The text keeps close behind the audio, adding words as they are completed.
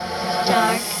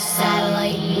Dark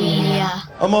Satellite Media.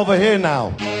 I'm over here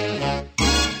now.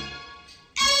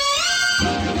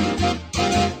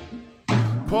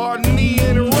 Pardon the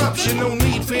interruption, no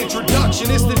need for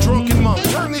introduction. It's the drunken monk.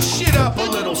 Turn this shit up a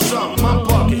little something. I'm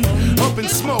bucking, up in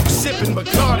smoke, sipping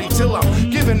Bacardi till I'm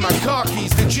giving my car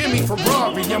keys to Jimmy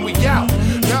Ferrari, and we out.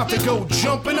 About to go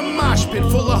jump in a mosh pit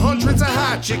full of hundreds of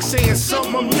hot chicks saying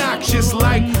something obnoxious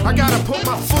like, I gotta put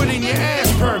my foot in your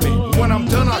ass permit. When I'm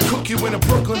done, I'll cook you in a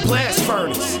Brooklyn blast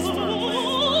furnace.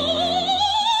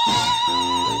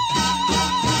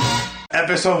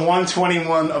 Episode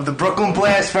 121 of the Brooklyn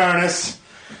Blast Furnace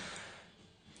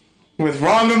with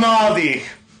Ron Grimaldi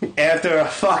after a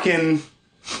fucking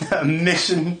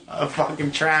mission of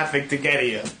fucking traffic to get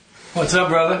here. What's up,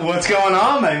 brother? What's going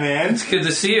on, my man? It's good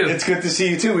to see you. It's good to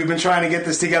see you, too. We've been trying to get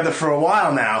this together for a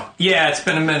while now. Yeah, it's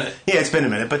been a minute. Yeah, it's been a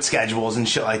minute, but schedules and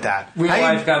shit like that. Real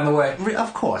life got in the way.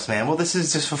 Of course, man. Well, this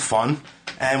is just for fun,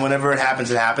 and whenever it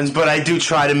happens, it happens. But I do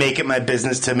try to make it my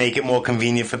business to make it more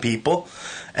convenient for people.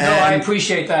 And no, I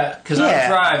appreciate that, because I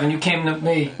drive, and you came to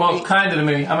me. Well, kind of to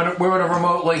me. We're at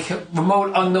a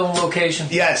remote unknown location.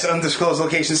 Yes, undisclosed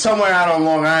location, somewhere out on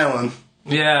Long Island.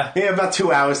 Yeah. Yeah, about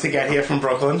 2 hours to get here from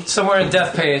Brooklyn. Somewhere in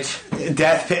Death Page.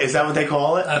 Death Page, is that what they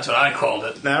call it? That's what I called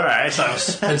it. All right. So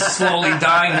I've been slowly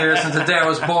dying here since the day I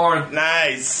was born.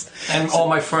 Nice. And all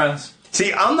my friends.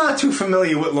 See, I'm not too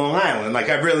familiar with Long Island. Like,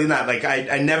 I'm really not. Like,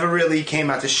 I never really came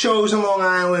out to shows in Long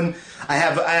Island. I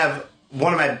have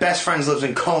one of my best friends lives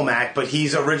in Comac, but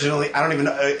he's originally, I don't even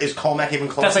know, is Comac even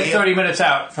close? That's like 30 minutes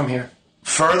out from here.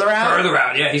 Further out? Further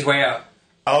out, yeah, he's way out.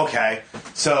 Okay.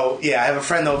 So, yeah, I have a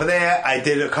friend over there. I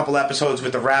did a couple episodes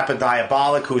with the rapper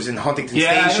Diabolic, who's in Huntington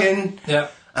Station.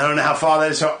 Yep. I don't know how far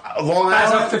that is. So, Long Island?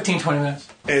 That's about 15, 20 minutes.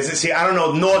 Is it? See, I don't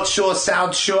know North Shore,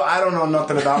 South Shore. I don't know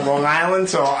nothing about Long Island,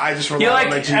 so I just rely on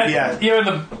my GPS.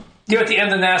 You're at the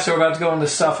end of Nassau, about to go into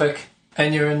Suffolk,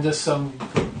 and you're in just some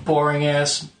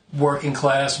boring-ass,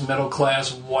 working-class,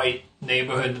 middle-class, white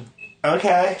neighborhood.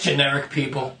 Okay. Generic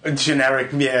people.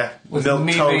 Generic, yeah. With milk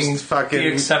me toast, being fucking.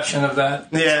 the exception of that.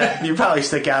 Yeah, you probably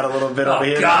stick out a little bit over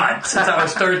here. Oh, God. Since I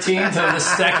was 13 to the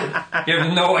second. You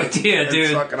have no idea, dude.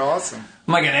 It's fucking awesome.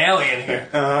 I'm like an alien here.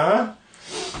 Uh-huh.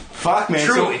 Fuck, man.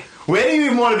 Truly. So, where do you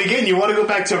even want to begin? You want to go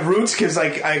back to roots? Because,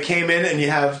 like, I came in and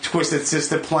you have Twisted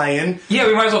Sister playing. Yeah,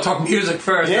 we might as well talk music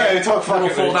first. Yeah, right? we talk fucking...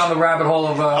 We'll fall down the rabbit hole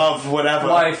of whatever.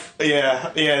 Life.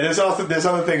 Yeah. There's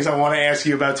other things I want to ask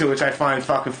you about, too, which I find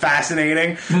fucking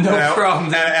fascinating. No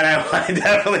problem. And I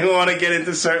definitely want to get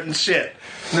into certain shit.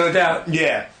 No doubt.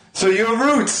 Yeah. So your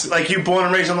roots, like, you born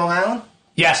and raised on Long Island?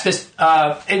 Yes, this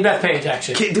in Bethpage,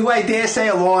 actually. Do I dare say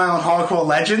a Long Island hardcore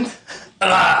legend?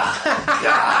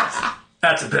 God.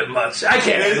 That's a bit much. I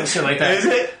can't do shit like that. Is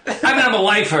it? I mean, I'm a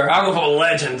lifer. I don't know if I'm a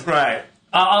legend. Right.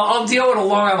 I'll deal with a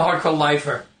Long Island hardcore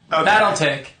lifer. Okay. That I'll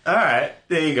take. All right.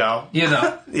 There you go. You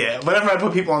know. Yeah. Whenever I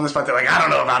put people on the spot, they're like, I don't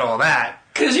know about all that.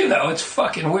 Because, you know, it's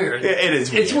fucking weird. It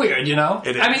is weird. It's weird, you know?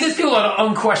 It is. I mean, there's people that are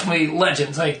unquestionably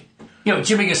legends. Like, you know,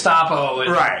 Jimmy Gestapo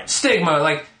and Stigma.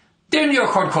 Like, they're New York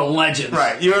hardcore legends.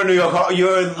 Right. You're a New York...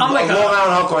 You're I'm like a Long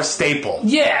Island hardcore staple.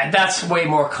 Yeah, that's way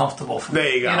more comfortable for me.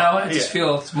 There you go. You know? I just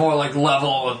feel it's more like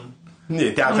level and...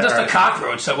 Yeah, down I'm to just earth. a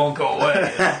cockroach that won't go away.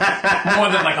 More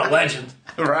than like a legend.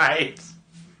 Right.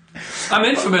 I'm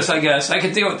infamous, I guess. I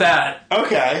could deal with that.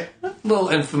 Okay. A little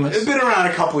infamous. It's been around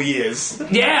a couple years.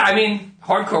 Yeah, I mean,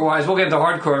 hardcore-wise, we'll get into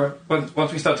hardcore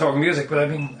once we start talking music, but I've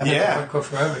been hardcore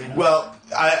forever, you know? Well,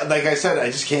 like I said, I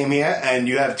just came here, and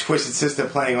you have Twisted Sister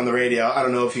playing on the radio. I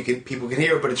don't know if people can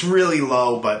hear it, but it's really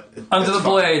low, but... Under the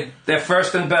Blade, their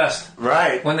first and best.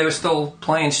 Right. When they were still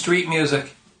playing street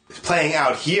music. It's playing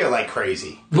out here like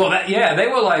crazy. Well, they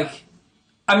were like...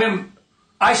 I mean,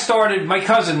 I started... My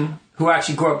cousin, who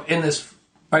actually grew up in this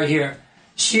right here,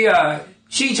 she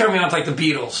turned me on to, like, the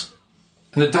Beatles.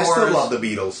 And the Doors. I still love the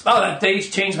Beatles. Oh, they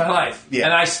changed my life. Yeah.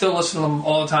 And I still listen to them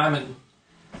all the time, and...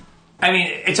 I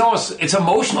mean, it's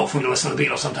emotional for me to listen to the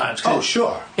Beatles sometimes. Oh,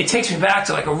 sure. It takes me back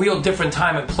to, like, a real different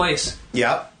time and place.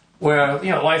 Yep. Where, you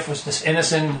know, life was just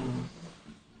innocent.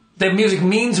 The music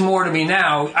means more to me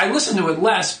now. I listen to it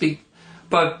less,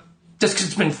 but just because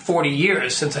it's been 40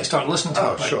 years since I started listening to it.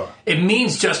 Oh, sure. It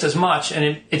means just as much,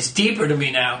 and it's deeper to me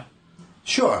now.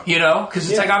 Sure. You know? Because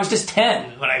it's like I was just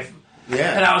 10 when I...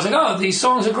 Yeah. And I was like, oh, these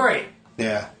songs are great.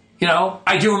 Yeah. You know?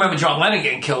 I do remember John Lennon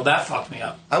getting killed. That fucked me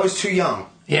up. I was too young.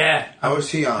 Yeah. I was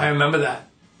too young. I remember that.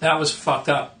 That was fucked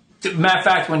up. Matter of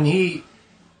fact, when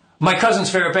my cousin's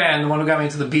favorite band, the one who got me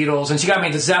into the Beatles, and she got me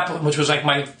into Zeppelin, which was like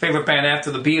my favorite band after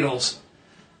the Beatles,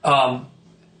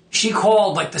 she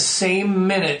called like the same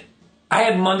minute. I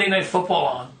had Monday Night Football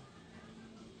on.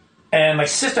 And my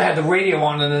sister had the radio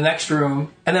on in the next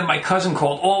room, and then my cousin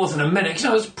called all within a minute. You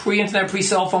know, it was pre-internet,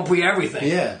 pre-cell phone, pre-everything.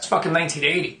 Yeah. It's fucking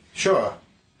 1980. Sure.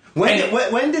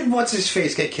 When did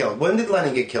What's-His-Face get killed? When did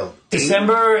Lennon get killed?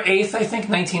 December 8th, I think,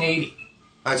 1980.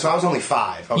 All right, so I was only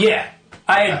 5. Okay. Yeah.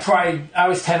 I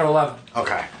was 10 or 11.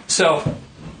 Okay. So,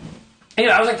 you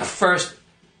know, I was like the first,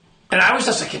 and I was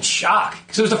just like in shock.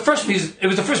 Because it was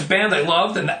the first band I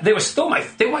loved, and they were still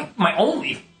my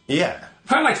only. Yeah.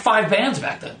 Probably like 5 bands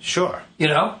back then. Sure. You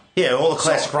know? Yeah, all the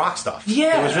classic rock stuff.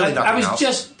 Yeah. There was really nothing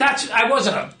else. I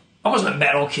wasn't a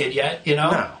metal kid yet, you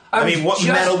know? No. I mean, what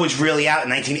metal was really out in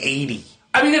 1980?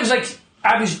 I mean, it was like,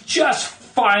 I was just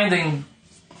finding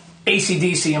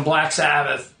AC/DC and Black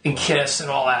Sabbath and Kiss and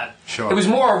all that. Sure. It was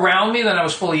more around me than I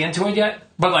was fully into it yet.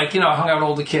 But like, you know, I hung out with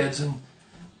older kids.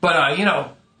 But you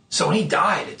know, so when he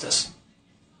died, it just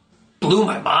blew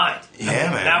my mind.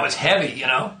 Yeah, man. That was heavy, you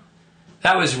know?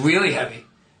 That was really heavy.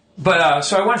 But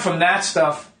so I went from that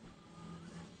stuff.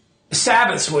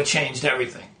 Sabbath's what changed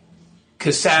everything.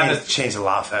 Because Sabbath changed a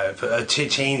lot.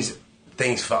 Changed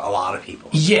things for a lot of people.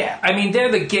 Yeah, I mean,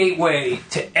 they're the gateway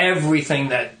to everything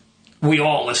that we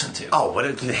all listen to. Oh,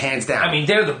 but hands down. I mean,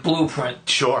 they're the blueprint.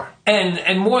 Sure.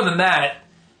 And more than that,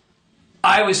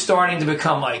 I was starting to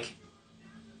become like,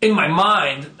 in my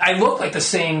mind, I looked like the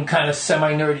same kind of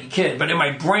semi-nerdy kid, but in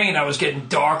my brain, I was getting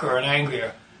darker and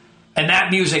angrier. And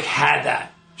that music had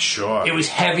that. Sure. It was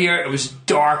heavier. It was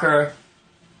darker.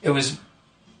 It was,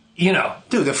 you know.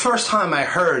 Dude, the first time I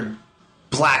heard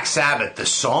Black Sabbath, the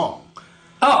song.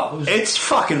 Oh. It's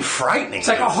fucking frightening. It's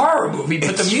like a horror movie,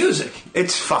 but the music.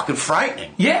 It's fucking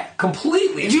frightening. Yeah,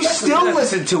 completely. You still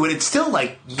listen to it. It's still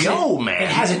like, yo, man. It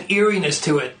has an eeriness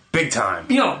to it. Big time.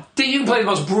 You know, you can play the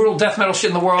most brutal death metal shit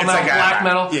in the world now, like black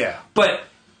metal. Yeah. But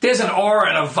there's an aura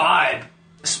and a vibe.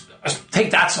 Take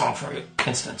that song for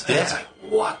instance. And it's like,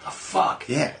 what the fuck?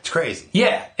 Yeah, it's crazy.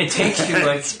 Yeah, it takes you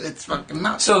like it's fucking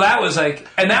nuts. So that was like,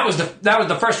 and that was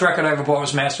the first record I ever bought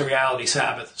was Master Reality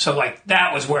Sabbath. So like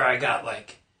that was where I got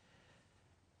like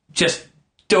just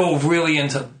dove really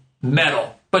into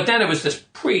metal. But then it was this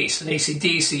Priest and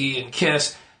AC/DC and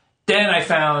Kiss. Then I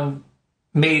found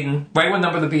Maiden right when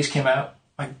Number of the Beast came out.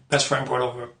 My best friend brought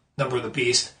over Number of the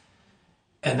Beast,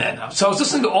 and then so I was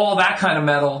listening to all that kind of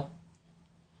metal.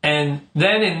 And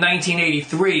then in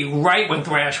 1983, right when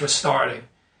thrash was starting,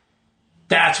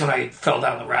 that's when I fell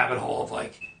down the rabbit hole of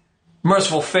like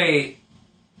Merciful Fate.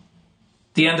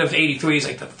 The end of '83 is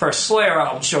like the first Slayer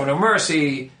album, Show No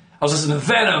Mercy. I was listening to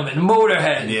Venom and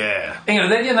Motorhead. Yeah. And, you know,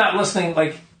 then you're not listening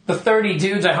like the 30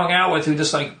 dudes I hung out with who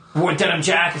just like wore denim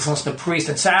jackets and listened to Priest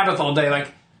and Sabbath all day. Like,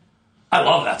 I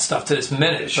love that stuff to this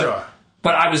minute. Sure.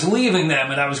 But I was leaving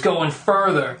them and I was going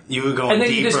further. You were going and then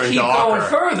deeper you just keep and darker. going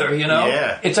further, you know?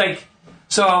 Yeah. It's like,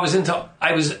 so I was into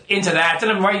that. Then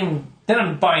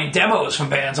I'm buying demos from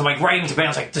bands. I'm like writing to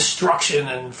bands like Destruction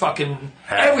and fucking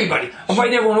everybody. I'm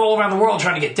writing everyone all around the world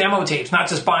trying to get demo tapes, not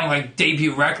just buying like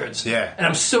debut records. Yeah. And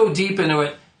I'm so deep into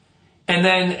it. And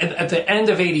then at the end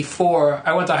of '84,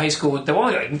 I went to high school. There were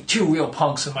only like 2 real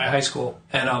punks in my high school.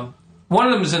 And one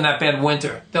of them was in that band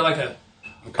Winter. They're like a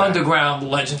underground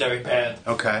legendary band.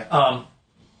 Okay.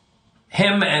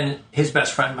 Him and his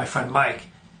best friend, my friend Mike,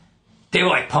 they were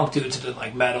like punk dudes who did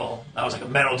like metal. I was like a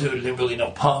metal dude who didn't really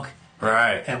know punk.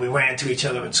 Right. And we ran into each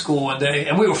other in school one day.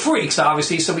 And we were freaks,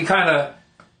 obviously, so we kind of...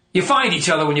 You find each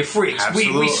other when you're freaks.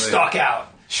 Absolutely. We stuck out.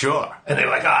 Sure. And they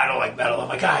were like, I don't like metal. I'm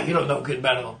like, you don't know good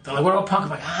metal. They're like, what about punk? I'm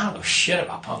like, I don't know shit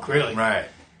about punk, really. Right.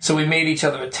 So we made each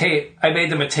other a tape. I made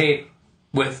them a tape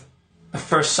with the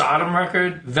first Sodom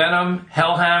record, Venom,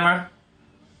 Hellhammer,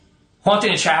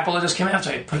 Haunting in Chapel that just came out.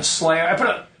 So I put a Slayer. I put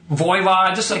a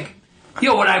Voivod, just like... You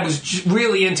know, what I was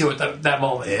really into at that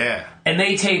moment. Yeah. And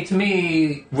they taped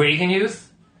me Reagan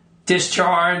Youth,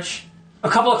 Discharge, a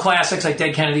couple of classics like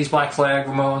Dead Kennedys, Black Flag,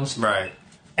 Ramones. Right.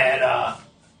 And a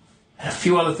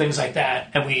few other things like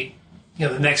that. And we, you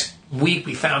know, the next week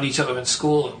we found each other in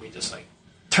school and we just like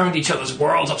turned each other's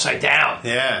worlds upside down.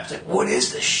 Yeah. It's like, what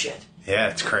is this shit? Yeah,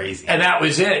 it's crazy. And that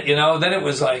was it, you know? Then it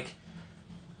was like,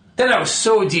 then I was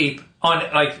so deep on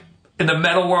like in the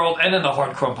metal world and in the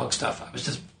hardcore punk stuff. I was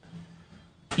just...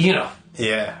 You know,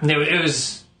 yeah, it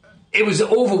was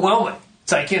overwhelming.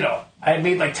 It's like, you know, I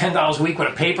made like $10 a week with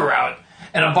a paper route,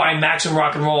 and I'm buying Maxim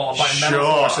Rock and Roll, I'm buying Metal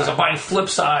Forces, I'm buying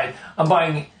Flipside, I'm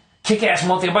buying Kick-Ass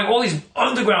Monthly, I'm buying all these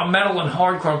underground metal and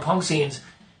hardcore and punk scenes,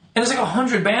 and there's like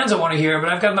 100 bands I want to hear, but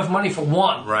I've got enough money for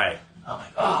one. Right. I'm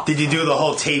like, oh. Did you do the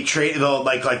whole tape trade?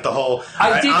 Like the whole.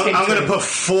 I did. I'm going to put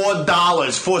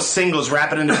 $4, 4 singles,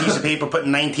 wrap it in a piece of paper, put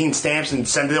 19 stamps, and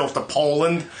send it off to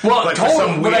Poland. Well, like totally, for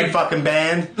some weird fucking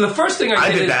band. The first thing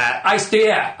I did that.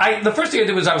 The first thing I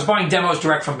did was I was buying demos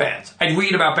direct from bands. I'd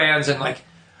read about bands and like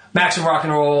Maximum Rock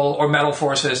and Roll or Metal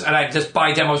Forces, and I'd just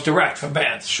buy demos direct from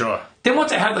bands. Sure. Then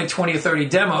once I had like 20 or 30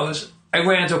 demos, I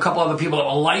ran into a couple other people that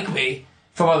were like me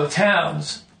from other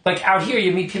towns. Like out here,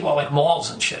 you meet people at like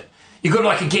malls and shit. You go to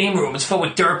like a game room, it's filled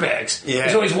with dirtbags. Yeah.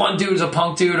 There's always one dude who's a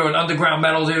punk dude or an underground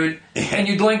metal dude, and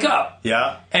you'd link up.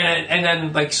 Yeah. And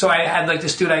then like, so I had like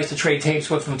this dude I used to trade tapes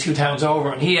with from 2 towns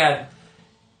over, and he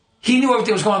knew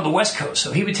everything was going on the West Coast,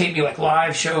 so he would take me like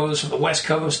live shows from the West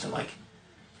Coast and like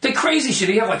the crazy shit.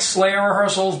 He'd have like Slayer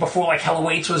rehearsals before like Hell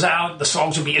Awaits was out. The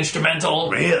songs would be instrumental.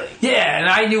 Really? Yeah, and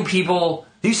I knew people.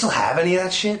 Do you still have any of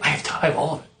that shit? I have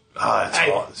all of it.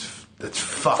 Oh, that's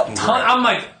fucking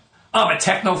great. I'm a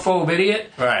technophobe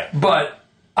idiot. Right. But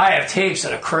I have tapes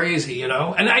that are crazy, you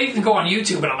know? And I even go on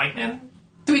YouTube and I'm like, man,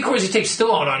 3/4 of tapes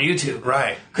still aren't on YouTube.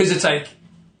 Right. Because it's like,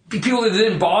 people either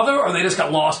didn't bother or they just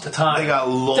got lost to time. They got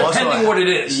lost. Depending what it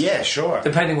is. Yeah, sure.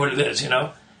 Depending what it is, you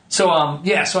know? So,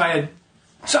 so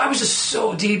I was just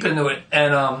so deep into it.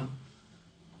 And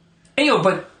you know,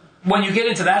 but when you get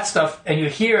into that stuff and you're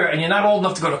here and you're not old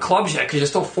enough to go to clubs yet because you're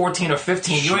still 14 or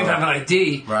 15, Sure. you don't even have an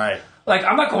ID. Right. Like,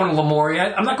 I'm not going to Lemoore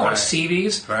yet. I'm not going to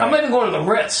CV's. Right. I'm not even going to the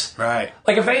Ritz. Right.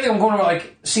 Like, if anything, I'm going to,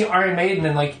 like, see Iron Maiden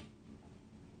in, like,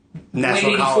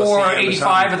 National late 84 or Coliseum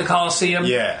 85 at the Coliseum.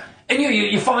 Yeah. And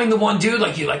you find the one dude,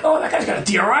 like, you're like, oh, that guy's got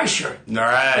a DRI shirt.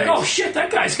 Right. Like, oh, shit,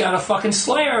 that guy's got a fucking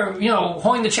Slayer, you know,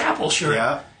 Hoying the Chapel shirt.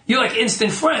 Yeah. You're, like,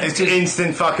 instant friends. It's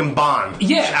instant fucking bond.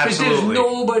 Yeah, because there's Absolutely.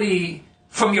 nobody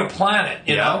from your planet,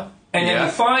 you know? And then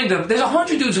you find them. There's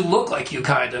 100 dudes who look like you,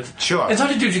 kind of. Sure. There's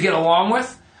 100 dudes you get along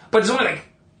with, but there's only, like,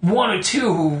 1 or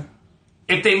 2 who,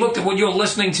 if they looked at what you're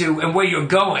listening to and where you're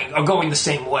going, are going the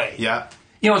same way. Yeah.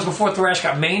 You know, it's before thrash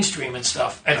got mainstream and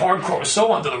stuff, and hardcore was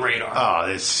so under the radar.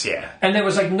 Oh, And there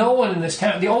was, like, no one in this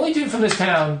town. The only dude from this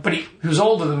town, but he was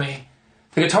older than me,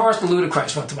 the guitarist, the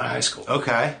Ludacris, went to my high school.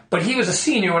 Okay. But he was a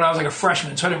senior when I was, like, a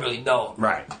freshman, so I didn't really know him.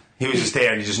 Right. He was just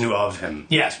there and you just knew of him.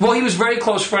 Yes. Well, he was very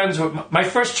close friends with my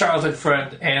first childhood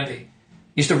friend, Andy.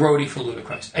 Used to roadie for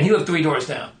Ludacris. And he lived 3 doors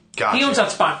down. Gotcha. He owns that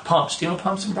spot, Pumps. Do you know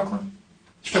Pumps in Brooklyn?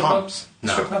 Strip Pumps? clubs?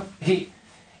 No. Strip club?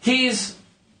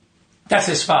 That's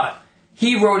his spot.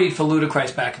 He roadied for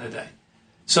Ludacris back in the day.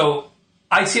 So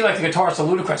I'd see like the guitarist of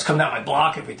Ludacris come down my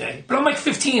block every day. But I'm like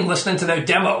 15 listening to their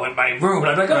demo in my room.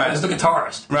 And I'd be like, oh, there's the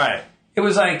guitarist. Right. It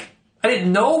was like, I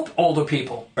didn't know older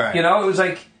people. Right. You know, it was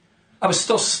like, I was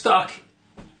still stuck.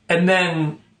 And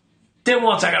then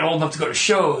once I got old enough to go to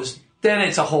shows, then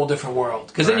it's a whole different world.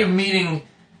 Because then you're meeting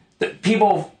the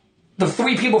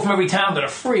 3 people from every town that are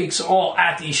freaks all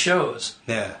at these shows.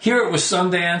 Yeah. Here it was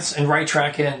Sundance and Right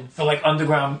Track In for like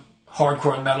underground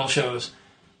hardcore and metal shows.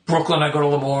 Brooklyn, I go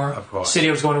to Lemoore. Of course. City,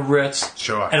 I was going to Ritz.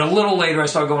 Sure. And a little later, I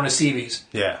started going to CV's.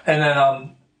 Yeah. And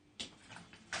then,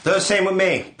 the same with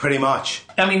me, pretty much.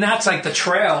 I mean, that's like the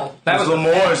trail. That was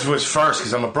Lemoore's was first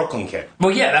because I'm a Brooklyn kid. Well,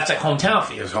 yeah, that's like hometown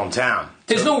for It you. was hometown.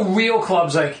 There's no real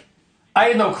clubs like... I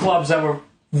had no clubs that were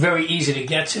very easy to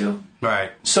get to.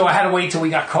 Right. So I had to wait till we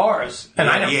got cars. And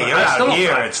Yeah, I never, yeah, I you're still out don't here.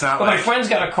 drive. It's not but like... my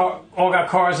friends all got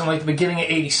cars in like the beginning of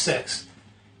 86.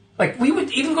 Like, we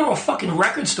would even go to a fucking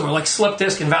record store. Like, Slip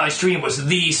Disc in Valley Stream was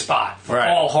the spot for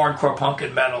all hardcore punk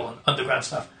and metal and underground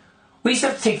stuff. We used to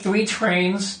have to take 3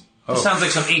 trains. It sounds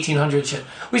like some 1800 shit.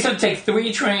 We used to have to take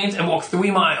 3 trains and walk 3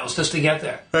 miles just to get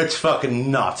there. That's fucking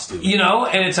nuts, dude. You know?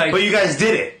 And it's like... But you guys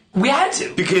did it. We had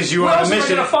to. Because you were on a mission. Where else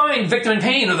am I going to find Victim in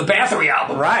Pain or the Bathory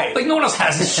album? Right. Like, no one else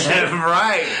has this shit.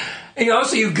 Right. You know,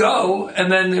 so you go, and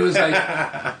then it was like...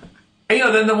 and, you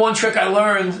know, then the one trick I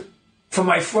learned from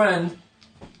my friend,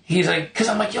 he's like... Because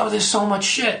I'm like, yo, there's so much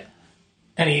shit.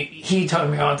 And he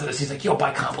turned me on to this. He's like, yo,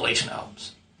 buy compilation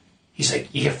albums. He's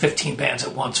like, you get 15 bands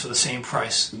at once for the same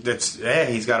price.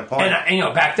 He's got a point. And you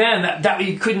know, back then, that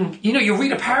you couldn't... You know, you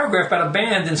read a paragraph about a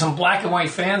band in some black and white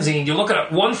fanzine, you're looking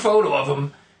at one photo of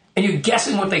them, and you're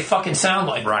guessing what they fucking sound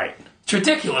like. Right. It's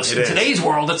ridiculous. It In is. today's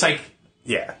world, it's like...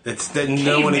 Yeah. It's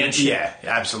no one... Caveman shit. Yeah,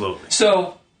 absolutely.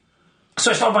 So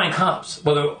I started buying comps,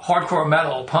 whether hardcore,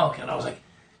 metal, punk, and I was like...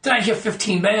 Then I hear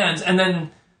 15 bands, and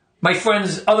then... My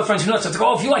other friends who know, it's like,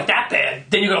 oh, if you like that band,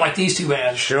 then you're going to like these 2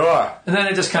 bands. Sure. And then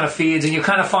it just kind of feeds, and you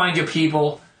kind of find your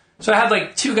people. So I had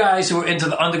like 2 guys who were into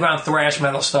the underground thrash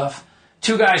metal stuff,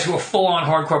 2 guys who were full-on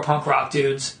hardcore punk rock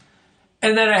dudes,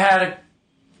 and then I had,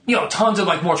 tons of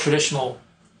like more traditional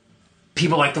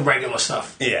people like the regular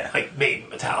stuff. Yeah. Like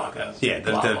Maiden, Metallica. Yeah,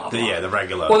 blah, blah, blah. the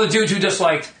regular. Or the dudes who just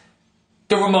liked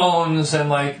the Ramones and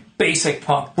like basic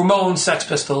punk. Ramones, Sex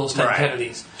Pistols, Dead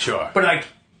Kennedys. Sure. But like,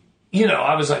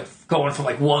 I was like going from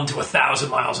like 1 to 1,000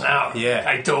 miles an hour. Yeah.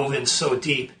 I dove in so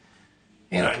deep.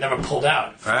 I never pulled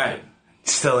out. Right.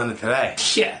 Still in it today.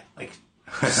 Yeah. Like,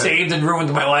 saved and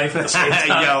ruined my life at the same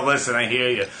time. Yo, listen, I hear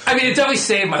you. I mean, it definitely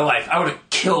saved my life. I would have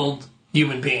killed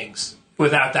human beings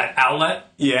without that outlet.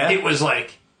 Yeah. It was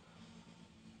like,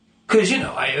 because,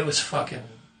 it was fucking,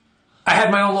 I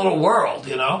had my own little world,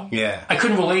 Yeah. I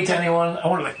couldn't relate to anyone. I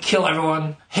wanted to kill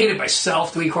everyone. Hated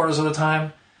myself 3/4 of the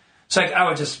time. It's like I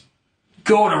would just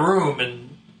go in a room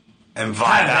and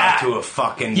vibe out to a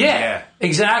fucking... Yeah,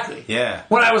 exactly. Yeah.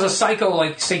 When I was a psycho,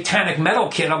 like, satanic metal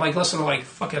kid, I'm like, listening to, like,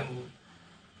 fucking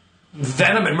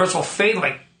Venom and Merciful Fate,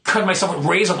 like, cutting myself with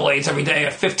razor blades every day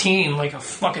at 15, like a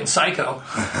fucking psycho.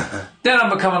 Then I'm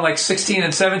becoming, like, 16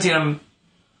 and 17.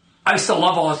 I still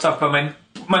love all that stuff, but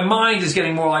my mind is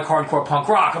getting more like hardcore punk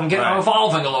rock. I'm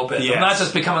evolving a little bit. Yes. I'm not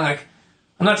just becoming, like,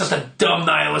 I'm not just a dumb,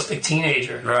 nihilistic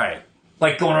teenager. Right.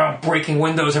 Like going around breaking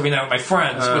windows every night with my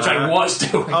friends, which I was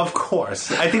doing. Of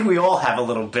course. I think we all have a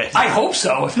little bit. I hope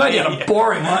so. If not, you had a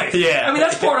boring life. Yeah. I mean,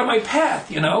 that's part of my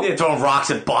path, Yeah, throwing rocks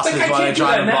at buses Like, I while they're can't do that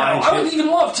driving by now. and I would shit.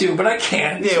 even love to, but I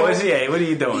can't. Yeah, so- what are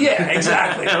you doing? Yeah,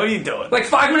 exactly. What are you doing? Like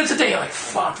 5 minutes a day, you're like,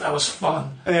 fuck, that was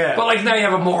fun. Yeah. But like now you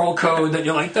have a moral code that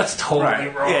you're like, that's totally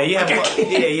wrong. Yeah, you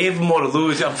have more to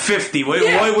lose. I'm 50. What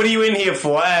are you in here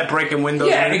for? Breaking windows.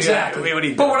 Yeah, exactly. What are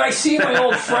you doing? But when I see my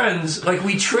old friends, like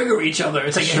we trigger each other.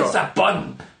 It's like it hits that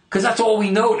button. Because that's all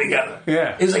we know together.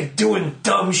 Yeah. It's like doing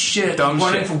dumb shit.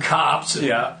 Running from cops. And,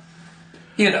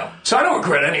 So I don't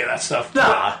regret any of that stuff.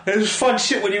 Nah, it was fun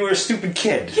shit when you were a stupid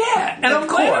kid. Yeah, and I'm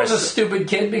glad I was a stupid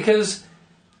kid because,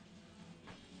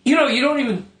 you don't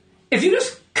even... If you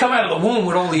just come out of the womb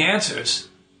with all the answers,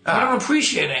 you don't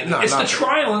appreciate anything. It's the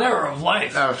trial and error of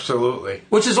life. Absolutely.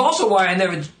 Which is also why I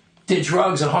never did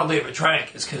drugs and hardly ever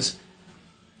drank, is because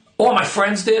all my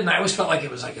friends did, and I always felt like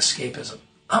it was like escapism.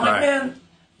 I'm like, man...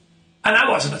 And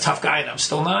I wasn't a tough guy, and I'm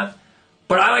still not.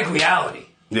 But I like reality.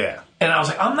 Yeah. And I was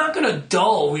like, I'm not going to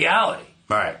dull reality.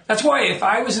 Right. That's why if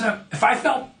I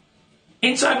felt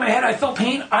inside my head, I felt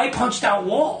pain, I punched out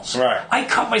walls. Right. I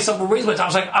cut myself with razor blades. I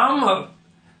was like, I'm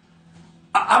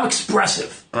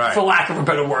expressive, for lack of a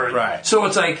better word. Right. So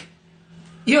it's like,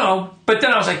 but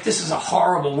then I was like, this is a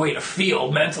horrible way to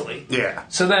feel mentally. Yeah.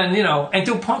 So then, and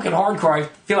through punk and hardcore, I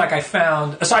feel like I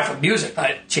found, aside from music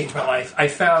that changed my life, I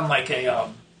found like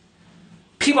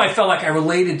people I felt like I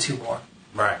related to more.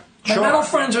 Right. My metal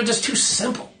friends are just too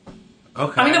simple.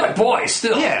 Okay. I mean, they're my boys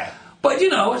still. Yeah. But,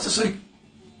 it's just like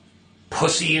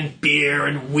pussy and beer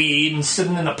and weed and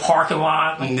sitting in the parking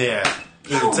lot. Like, yeah.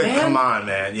 It's like, come on,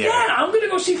 man. Yeah. Yeah, I'm going to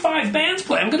go see 5 bands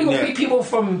play. I'm going to go meet people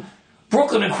from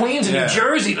Brooklyn and Queens and New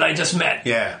Jersey that I just met.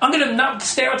 Yeah. I'm going to not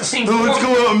stare at the same let's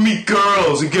go out and meet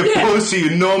girls and get pussy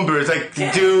and numbers. Like,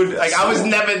 dude, like, I was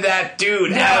never that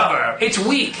dude, ever. It's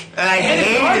weak. And I hated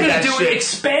if you're going that to do shit. it,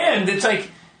 expand. It's like,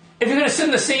 if you're going to sit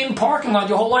in the same parking lot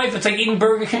your whole life, it's like eating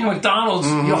Burger King or McDonald's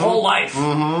your whole life.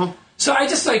 Mm-hmm. So I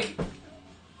just, like,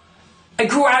 I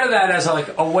grew out of that as,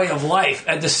 like, a way of life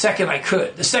at the second I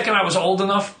could. The second I was old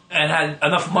enough and had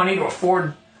enough money to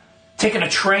afford taking a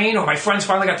train, or my friends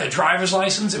finally got their driver's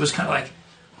license, it was kind of like,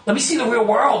 let me see the real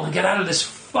world and get out of this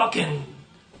fucking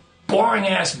boring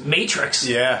ass matrix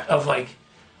of like,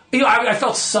 I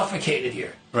felt suffocated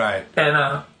here. Right.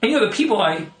 And the people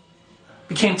I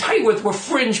became tight with were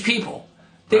fringe people.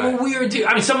 They were weird dudes.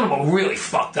 I mean, some of them were really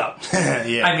fucked up.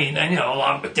 Yeah. I mean, and a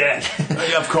lot of them are dead.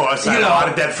 Of course. I have a lot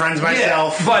of dead friends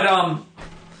myself. Yeah.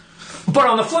 But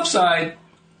on the flip side,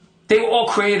 they were all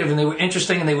creative, and they were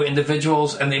interesting, and they were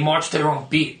individuals, and they marched their own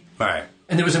beat. Right.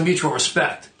 And there was a mutual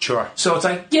respect. Sure. So it's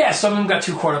like, some of them got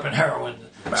too caught up in heroin.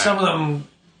 Right. Some of them,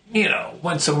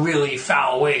 went some really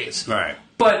foul ways. Right.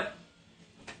 But,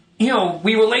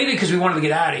 we related because we wanted to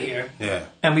get out of here. Yeah.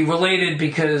 And we related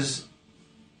because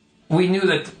we knew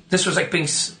that this was like being...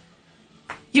 it's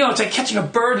like catching a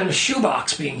bird in a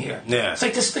shoebox being here. Yeah. It's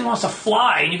like this thing wants to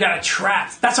fly, and you got it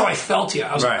trapped. That's how I felt here.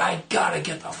 I was like, I gotta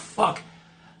get the fuck...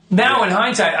 Now, in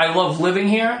hindsight, I love living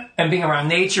here and being around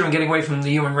nature and getting away from the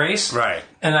human race. Right.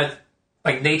 And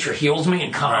nature heals me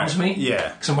and calms me.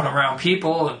 Yeah. Because I'm around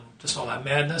people and just all that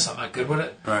madness. I'm not good with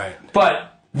it. Right.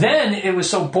 But then it was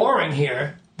so boring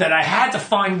here that I had to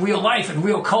find real life and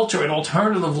real culture and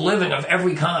alternative living of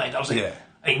every kind. I was like,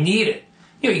 I need it.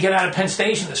 You get out of Penn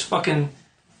Station, this fucking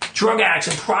drug addicts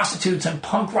and prostitutes and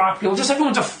punk rock people. Just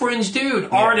everyone's a fringe dude.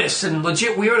 Artists and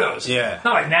legit weirdos. Yeah.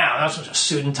 Not like now. That's just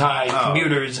suit and tie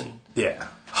commuters and... Yeah.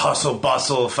 Hustle,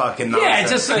 bustle, fucking nonsense. Yeah,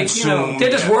 just like,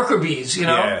 they're just worker bees,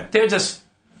 Yeah. They're just,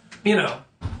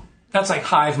 that's like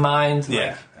hive mind.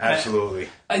 Yeah, absolutely.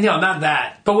 Not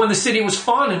that. But when the city was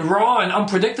fun and raw and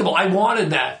unpredictable, I wanted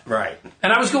that. Right.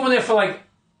 And I was going there for, like,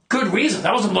 good reasons.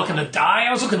 I wasn't looking to die.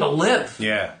 I was looking to live.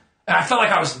 Yeah. And I felt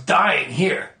like I was dying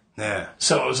here. Yeah.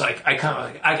 So it was like, I kind of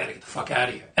like, I got to get the fuck out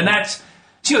of here. And that's,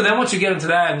 then once you get into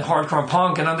that and hardcore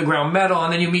punk and underground metal,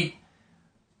 and then you meet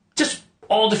just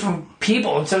all different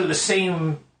people instead of the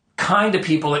same kind of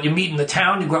people that you meet in the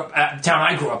town the town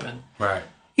I grew up in. Right.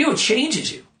 It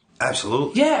changes you.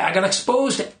 Absolutely. Yeah, I got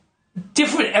exposed to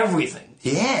different everything.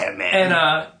 Yeah, man.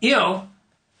 And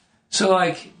so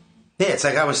like. Yeah, it's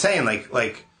like I was saying, like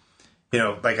like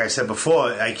I said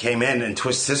before, I came in and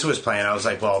Twisted Sister was playing. I was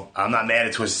like, well, I'm not mad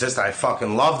at Twisted Sister. I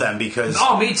fucking love them because...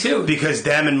 Oh, me too. Because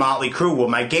them and Motley Crue were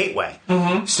my gateway.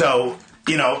 Mm-hmm. So,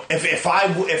 if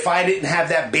I didn't have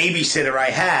that babysitter I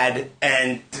had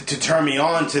and to turn me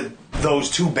on to those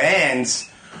two bands,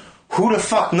 who the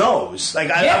fuck knows? Like,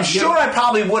 I'm sure I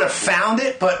probably would have found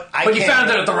it, but you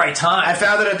found it at the right time. I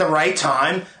found it at the right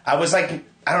time. I was like...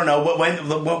 I don't know,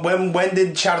 when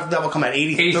did Shout at the Devil come out?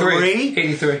 83?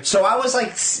 83. So I was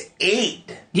like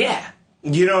 8. Yeah.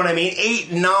 You know what I mean?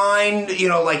 8, 9,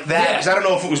 like that. Because I don't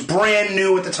know if it was brand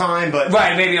new at the time, but...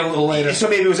 Right, maybe a little later. So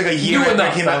maybe it was like a year New after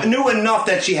enough, it came out. New enough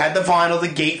that she had the vinyl, the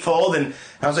gatefold, and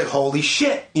I was like, holy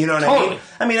shit. You know what I mean?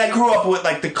 I mean, I grew up with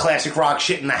like the classic rock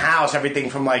shit in the house,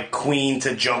 everything from like Queen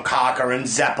to Joe Cocker and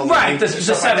Zeppelin. Right, the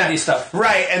 70s stuff.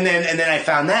 Right, and then I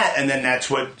found that, and then that's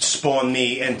what spawned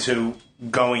me into...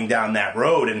 going down that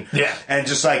road and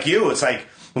just like you, it's like,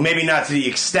 well, maybe not to the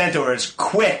extent or as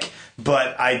quick,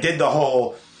 but I did the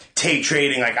whole tape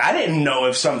trading. Like, I didn't know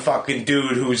if some fucking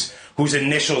dude whose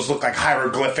initials look like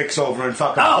hieroglyphics over in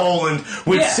fucking Poland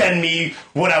would send me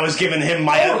what I was giving him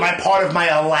my part of my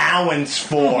allowance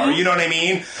for. Mm-hmm. You know what I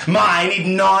mean? I need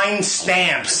 9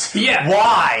 stamps. Yeah.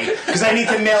 Why? Because I need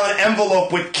to mail an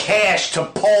envelope with cash to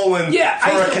Poland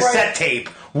for a cassette tape.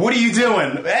 What are you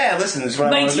doing? Listen, this is what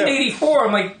I want to do. 1984,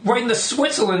 I'm like writing to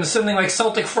Switzerland, sending like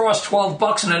Celtic Frost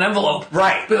 $12 in an envelope.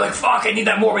 Right. Be like, fuck, I need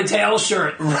that Morbid Tales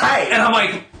shirt. Right. And I'm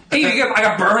like, I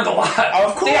got burned a lot.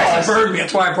 Of course. They actually burned me.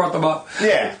 That's why I brought them up.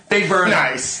 Yeah. They burned.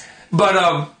 Nice. But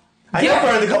I got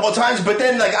burned a couple of times, but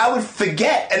then like I would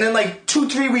forget, and then like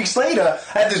 2-3 weeks later,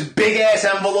 I had this big ass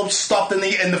envelope stuffed in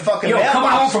the fucking mailbox. Coming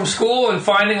home from school and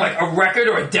finding like a record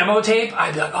or a demo tape,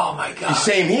 I'd be like, oh my god.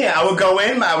 Same here. I would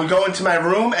go into my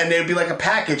room, and there'd be like a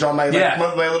package on my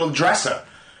my little dresser.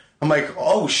 I'm like,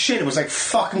 oh shit! It was like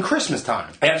fucking Christmas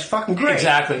time. It was fucking great.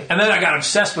 Exactly. And then I got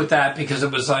obsessed with that because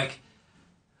it was like,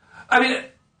 I mean.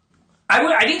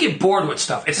 I didn't get bored with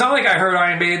stuff. It's not like I heard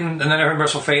Iron Maiden, and then I heard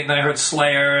Merciful Fate, and then I heard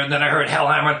Slayer, and then I heard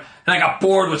Hellhammer, and I got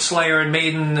bored with Slayer and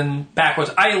Maiden and backwards.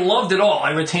 I loved it all. I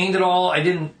retained it all. I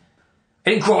didn't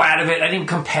grow out of it. I didn't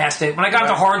come past it. When I got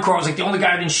to hardcore, I was like the only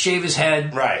guy who didn't shave his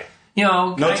head. Right.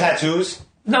 No tattoos?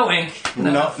 No ink.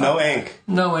 No ink.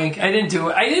 No ink. I didn't do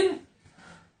it.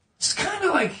 It's kind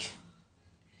of like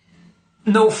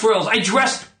no frills. I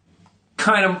dressed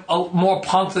kind of more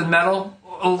punk than metal.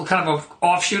 Kind of an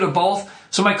offshoot of both.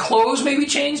 So my clothes maybe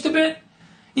changed a bit.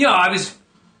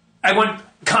 I went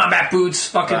combat boots,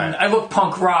 fucking, I looked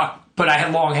punk rock, but I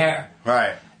had long hair.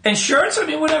 Right. And shirts, I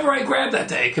mean, whatever I grabbed that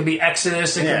day. It could be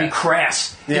Exodus, it could be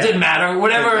Crass. Yeah. It didn't matter.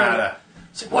 Whatever. Didn't matter.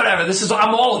 Whatever.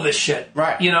 I'm all of this shit.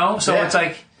 Right. So it's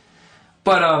like,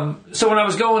 but, so when I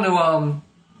was going to,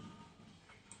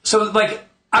 so like,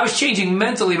 I was changing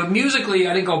mentally, but musically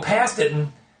I didn't go past it.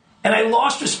 And I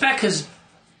lost respect because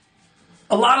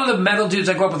a lot of the metal dudes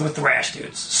I grew up with were thrash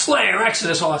dudes. Slayer,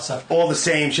 Exodus, all that stuff. All the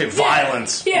same shit.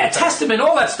 Violence. Yeah, Testament,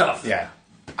 all that stuff. Yeah.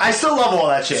 I still love all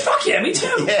that shit. Fuck yeah, me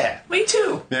too. Yeah. Me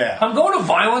too. Yeah. I'm going to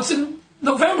Violence in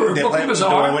November. Brooklyn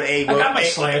Bazaar. I got my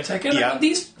Slayer ticket. Yeah.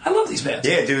 I love these bands.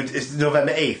 Yeah, dude. It's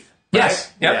November 8th. Right?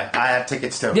 Yes. Yep. Yeah. I have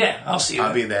tickets too. Yeah, I'll see you.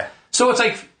 I'll be there. So it's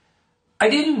like, I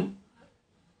didn't...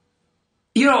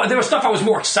 there was stuff I was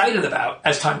more excited about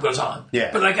as time goes on.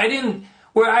 Yeah. But like, I didn't...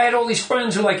 Where I had all these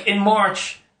friends who like, in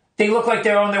March... They look like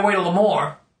they're on their way to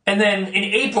Lemoore. And then in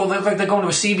April, they look like they're going to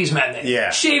a CB's matinee. Yeah.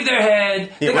 Shave their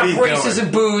head. They got braces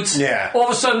and boots. Yeah. All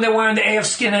of a sudden, they're wearing the AF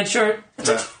skinhead shirt. It's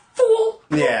like, fool.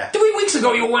 Yeah. 3 weeks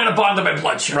ago, you were wearing a Bond of My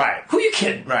Blood shirt. Right. Who you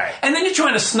kidding? Right. And then you're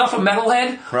trying to snuff a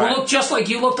metalhead who look just like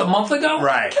you looked a month ago?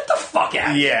 Right. Get the fuck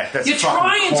out of here. Yeah. That's You're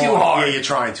trying too hard. Yeah, you're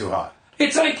trying too hard.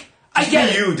 It's like, I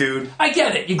get it. you, dude. I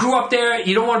get it. You grew up there.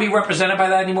 You don't want to be represented by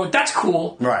that anymore. That's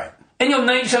cool. Right. And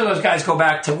 90% of those guys go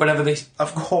back to whatever they...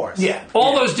 Of course. Yeah.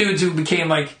 All those dudes who became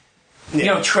like,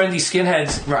 trendy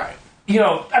skinheads. Right.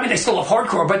 I mean, they still love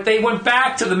hardcore, but they went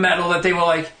back to the metal that they were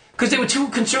like... Because they were too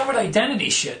concerned with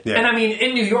identity shit. Yeah. And I mean,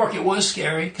 in New York, it was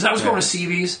scary. Because I was going to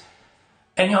CB's.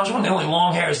 And, I was one of the only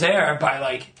long hairs there by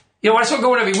like... when I started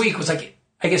going every week, it was like,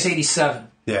 I guess, 87.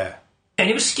 Yeah. And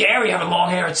it was scary having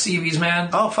long hair at CB's, man.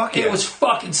 Oh, fuck yeah. It was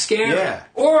fucking scary. Yeah.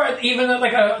 Or even at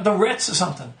like the Ritz or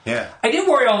something. Yeah. I did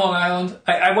worry on Long Island.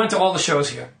 I went to all the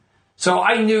shows here. So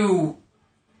I knew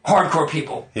hardcore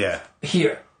people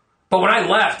here. But when I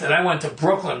left and I went to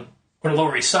Brooklyn or the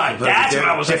Lower East Side, that's when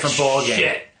I was like, ball game.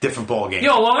 shit. different ball game. You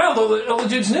know, Long Island, all the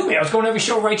dudes knew me. I was going to every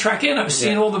show right track in. I was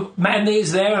seeing all the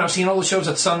matinees there, and I was seeing all the shows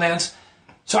at Sundance.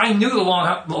 So I knew the Long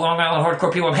Island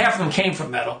hardcore people, and half of them came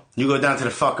from metal. You go down to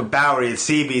the fucking Bowery at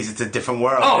CB's, it's a different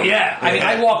world. Oh, yeah. I mean,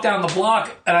 I walked down the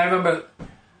block, and I remember, I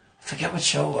forget what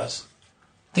show it was.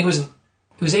 I think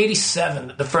it was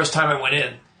 87, the first time I went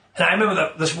in. And I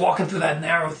remember just walking through that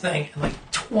narrow thing, and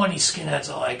like 20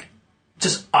 skinheads are like,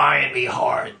 just eyeing me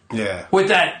hard. Yeah. With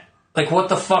that, like, what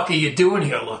the fuck are you doing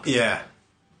here look? Yeah.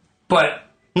 But...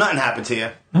 nothing happened to you.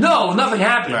 No, nothing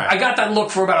happened. Right. I got that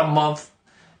look for about a month,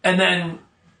 and then,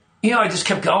 you know, I just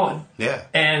kept going. Yeah.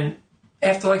 And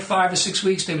after like 5 or 6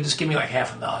 weeks, they would just give me like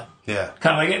half a nod. Yeah.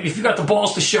 Kind of like, if you got the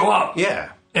balls to show up.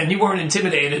 Yeah. And you weren't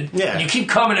intimidated. Yeah. And you keep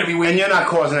coming every week. And you're not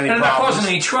causing any problems. And not causing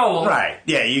any trouble. Right.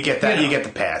 Yeah, you get that. You know. You get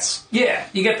the pass. Yeah,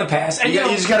 you get the pass. And you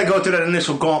just got to go through that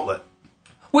initial gauntlet.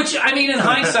 Which, I mean, in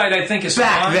hindsight, I think is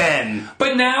back fun. then.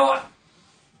 But now,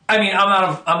 I mean,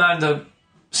 I'm not into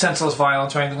senseless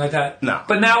violence or anything like that. No.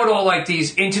 But now with all like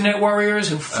these internet warriors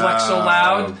who flex so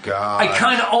loud, God. I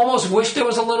kind of almost wish there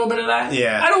was a little bit of that.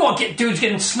 Yeah. I don't want dudes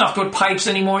getting snuffed with pipes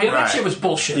anymore. Yeah, that shit was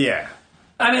bullshit. Yeah.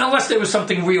 I mean, unless there was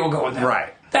something real going there.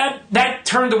 Right. That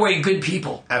turned away good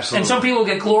people. Absolutely. And some people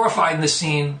get glorified in the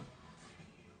scene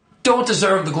don't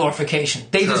deserve the glorification.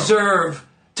 They deserve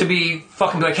to be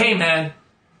fucking like, hey man,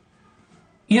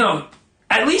 you know,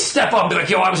 at least step up and be like,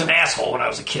 yo, I was an asshole when I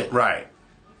was a kid. Right.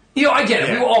 You know, I get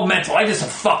it. We were all mental. I did some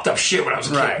fucked up shit when I was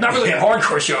a kid. Right. Not really at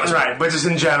hardcore shows. Right, but just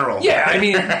in general. Yeah, I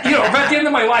mean, you know, if at the end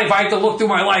of my life I have to look through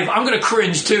my life, I'm going to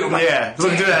cringe too. Like, yeah,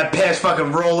 look through that past fucking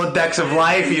Rolodex of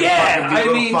life. You fucking be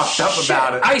a little fucked up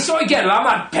about it. So I get it. I'm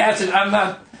not passing. I'm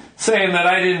not saying that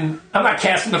I'm not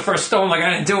casting the first stone like I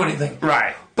didn't do anything.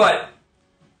 Right. But,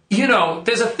 you know,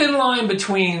 there's a thin line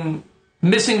between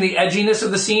missing the edginess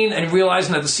of the scene and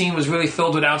realizing that the scene was really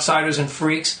filled with outsiders and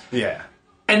freaks. Yeah.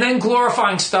 And then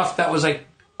glorifying stuff that was like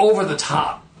over the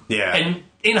top. Yeah. And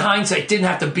in hindsight, didn't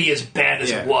have to be as bad as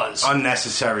it was.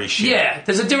 Unnecessary shit. Yeah.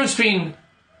 There's a difference between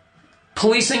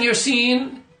policing your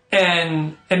scene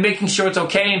and making sure it's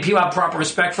okay and people have proper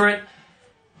respect for it,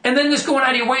 and then just going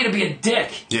out of your way to be a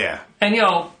dick. Yeah. And, you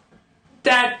know,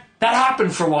 that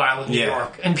happened for a while in New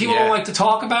York. And people don't like to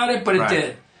talk about it, but it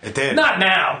did. It did. Not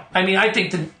now. I mean, I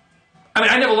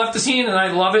never left the scene, and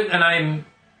I love it, and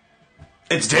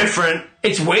it's different.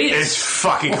 It's weighted. It's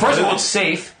fucking Well, first good. of all, it's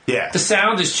safe. Yeah. The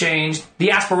sound has changed.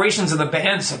 The aspirations of the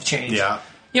bands have changed. Yeah.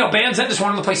 You know, bands then just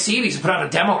wanted to play CDs and put out a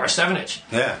demo or a 7-inch.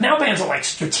 Yeah. Now bands are, like,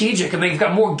 strategic, and they've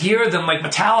got more gear than, like,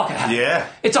 Metallica had. Yeah.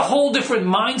 It's a whole different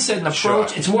mindset and approach.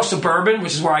 Sure. It's more suburban,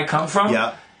 which is where I come from.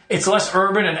 Yeah. It's less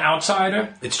urban and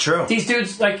outsider. It's true. These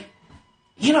dudes, like,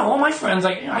 you know, all my friends,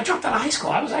 like, you know, I dropped out of high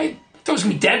school. I thought I was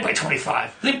going to be dead by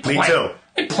 25. Me too.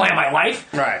 They plan my life.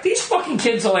 Right. These fucking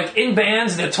kids are, like, in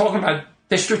bands, and they're talking about,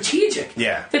 they're strategic.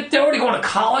 Yeah. They're already going to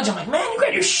college. I'm like, man, you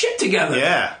got your shit together.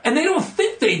 Yeah. And they don't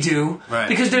think they do. Right.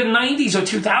 Because they're 90s or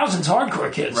 2000s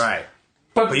hardcore kids. Right.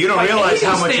 But you don't by realize 80s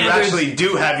how much standards, you actually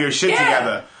do have your shit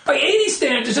together. By 80s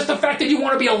standards, just the fact that you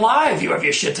want to be alive, you have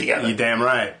your shit together. You damn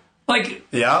right. Like,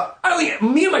 yeah.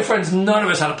 Me and my friends, none of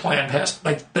us had a plan past,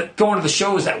 like, going to the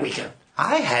shows that weekend.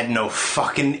 I had no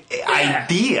fucking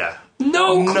idea.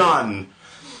 None.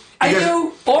 I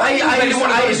knew.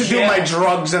 I used to do my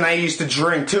drugs and I used to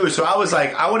drink too. So I was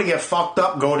like, I want to get fucked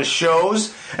up, go to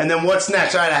shows, and then what's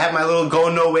next? All right, I have my little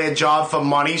go nowhere job for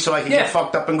money, so I can get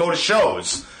fucked up and go to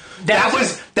shows. That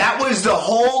was the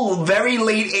whole very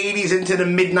late 80s into the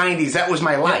mid 90s. That was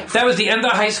my life. That was the end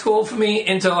of high school for me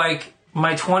into like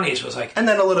my 20s. Was like, and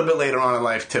then a little bit later on in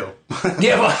life too.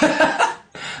 Yeah,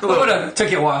 well, whatever. Took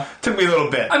you a while. Took me a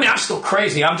little bit. I mean, I'm still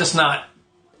crazy. I'm just not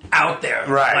out there,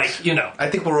 right? Like, you know, I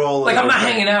think we're all like, I'm not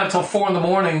hanging out till 4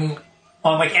 a.m.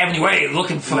 on like Avenue A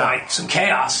looking for like some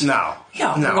chaos. No,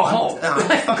 yeah, I'm gonna go home.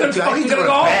 I'm gonna go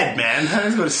to home. Bed, man.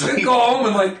 I'm gonna sleep. Go home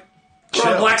and like go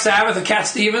on Black Sabbath and Cat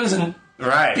Stevens and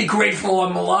be grateful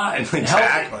I'm alive. And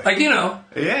exactly. healthy. Like, you know.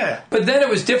 Yeah. But then it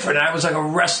was different. I was like a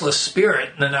restless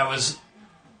spirit, and then I was,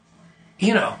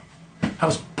 you know, I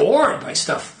was bored by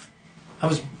stuff. I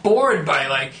was bored by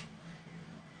like,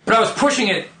 but I was pushing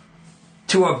it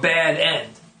to a bad end.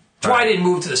 That's why I didn't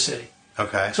move to the city.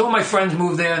 Okay. So all my friends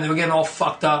moved there, and they were getting all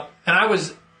fucked up, and I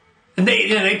was, and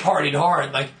they partied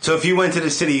hard. Like, so if you went to the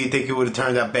city, you think it would have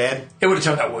turned out bad? It would have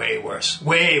turned out way worse.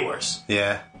 Way worse.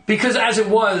 Yeah. Because as it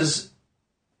was,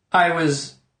 I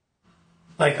was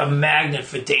like a magnet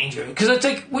for danger. Because it's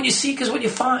like, what you seek is what you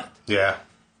find. Yeah.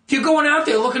 If you're going out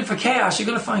there looking for chaos, you're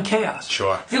going to find chaos.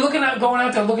 Sure. If you're going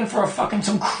out there looking for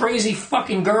some crazy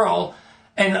fucking girl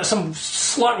and some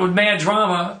slut with mad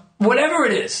drama, whatever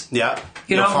it is. Yeah.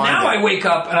 You know, now I wake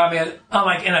up and I'm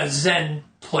like in a zen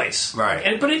place.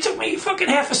 Right. But it took me fucking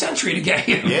half a century to get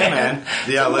here. Yeah, man.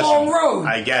 Yeah, it's a long road.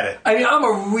 I get it. I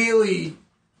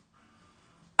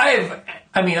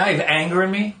mean, I have anger in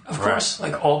me, of course,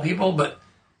 like all people, but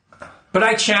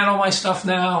I channel my stuff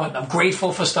now, and I'm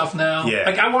grateful for stuff now. Yeah.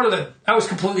 Like I was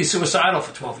completely suicidal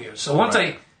for 12 years. So once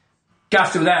I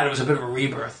got through that, it was a bit of a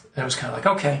rebirth. And it was kind of like,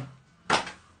 okay,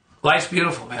 life's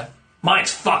beautiful, man.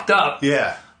 Mine's fucked up.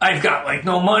 Yeah. I've got like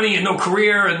no money and no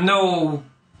career and no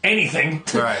anything.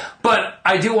 Right. But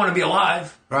I do want to be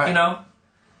alive. Right. You know?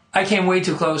 I came way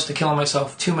too close to killing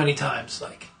myself too many times.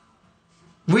 Like,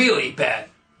 really bad.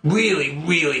 Really,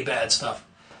 really bad stuff.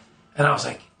 And I was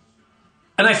like,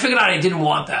 and I figured out I didn't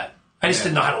want that. I just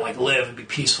didn't know how to like live and be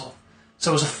peaceful. So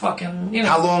it was a fucking, you know.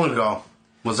 How long ago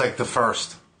was like the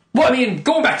first? Well, I mean,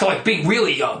 going back to like being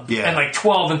really young, Yeah. and like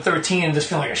 12 and 13, and just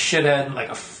feeling like a shithead, and like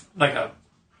a.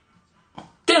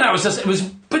 Then I was just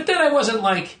but then I wasn't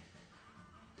like.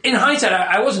 In hindsight,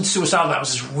 I wasn't suicidal. I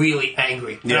was just really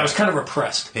angry, and I was kind of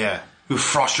repressed. Yeah, you were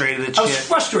frustrated at shit. I was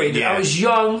frustrated. Yeah. I was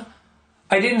young.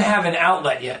 I didn't have an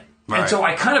outlet yet, and so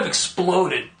I kind of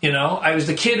exploded. You know, I was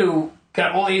the kid who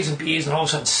got all A's and B's, and all of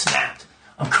a sudden snapped.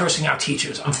 I'm cursing out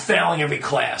teachers. I'm failing every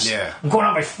class. Yeah. I'm going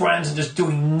out with my friends and just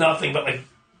doing nothing but like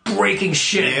breaking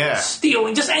shit, Yeah.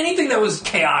 stealing, just anything that was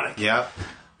chaotic. Yeah.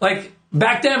 Like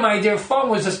back then, my idea of fun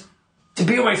was just to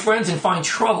be with my friends and find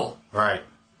trouble. Right.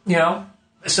 You know,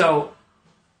 so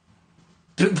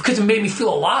because it made me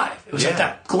feel alive. It was like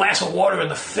that glass of water in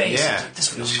the face. Yeah. Like, this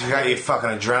feels You got your fucking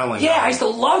adrenaline. I used to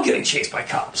love getting chased by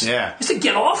cops. Yeah. I used to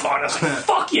get off on it. I was like,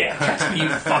 fuck yeah, catch me, you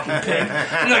fucking pig.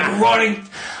 And like running.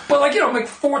 But like, you know, I'm like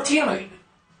 14. Like,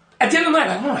 at the end of the night,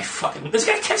 I'm like, oh my fucking, this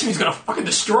guy catches me, he's gonna fucking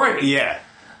destroy me. Yeah.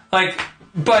 Like,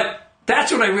 but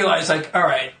that's when I realized, like, all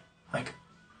right, like,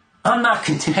 I'm not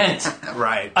content.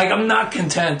 Right. Like, I'm not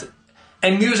content.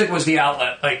 And music was the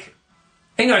outlet. Like,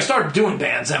 and, you know, I started doing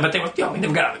bands then, but they were, you know, we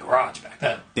never got out of the garage back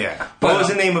then. Yeah. But, What was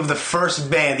the name of the first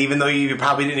band, even though you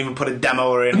probably didn't even put a demo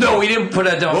or anything? No, we didn't put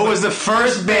a demo. What was the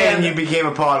first band you became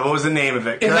a part of? What was the name of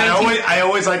it? 'Cause I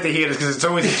always like to hear this because it's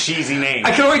always a cheesy name.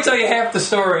 I can only tell you half the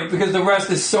story because the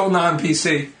rest is so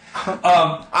non-PC.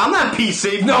 I'm not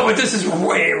PC. No, but this is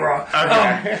way wrong.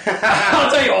 Okay.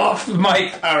 I'll tell you off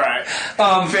mic. All right.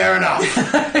 Fair enough.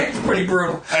 It's pretty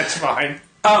brutal. That's fine.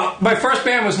 My first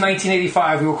band was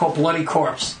 1985. We were called Bloody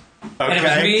Corpse. Okay. And it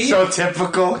was me. So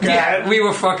typical. Yeah, we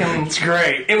were fucking... It's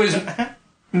great. It was...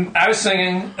 I was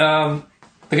singing. The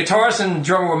guitarist and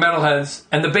drummer were metalheads,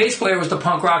 and the bass player was the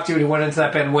punk rock dude who went into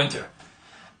that band Winter.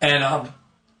 And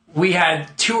we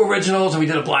had 2 originals, and we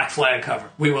did a Black Flag cover.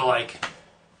 We were like...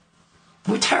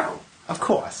 We were terrible. Of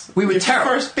course. We were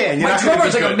terrible. First band. My drummer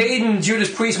was like a Maiden,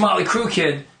 Judas Priest, Motley Crue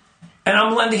kid, and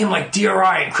I'm lending him like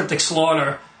DRI and Cryptic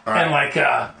Slaughter, and like,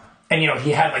 and you know, he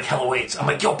had like Hell Awaits. I'm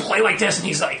like, yo, play like this, and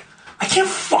he's like, I can't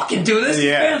fucking do this.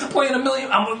 Yeah. Bands are playing a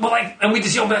million. I'm like, and we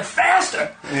just yell back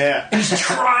faster. Yeah. And he's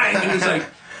trying, and he's like,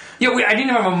 yo, I didn't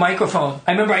even have a microphone.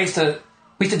 I remember we used to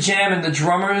jam in the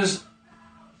drummer's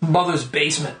mother's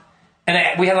basement,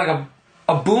 and we had like a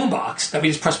boombox that we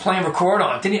just press play and record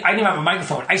on. I didn't even have a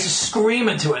microphone. I used to scream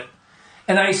into it.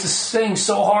 And I used to sing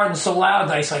so hard and so loud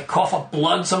that I used to like cough up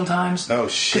blood sometimes. Oh,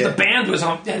 shit. Because the band was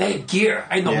on, they had gear.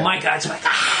 I had no mic. I was like,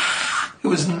 ah! It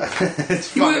was... It's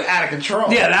fucking out of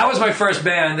control. Yeah, that was my first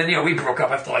band. Then, you know, we broke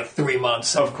up after like 3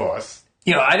 months. Of course.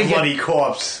 You know, I didn't Bloody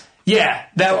Corpse. Yeah,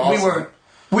 that awesome.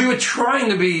 we were trying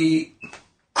to be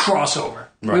crossover.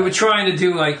 Right. We were trying to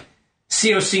do like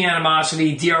COC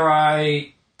Animosity,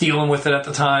 DRI, dealing with it at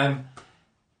the time,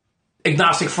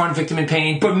 Agnostic Front, Victim in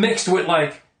Pain, but mixed with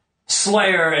like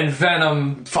Slayer and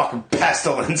Venom. Fucking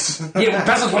Pestilence. Yeah,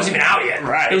 Pestilence wasn't even out yet.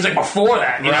 Right. It was like before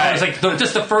that. You know, Right. it was like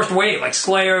just the first wave, like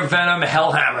Slayer, Venom,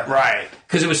 Hellhammer. Right.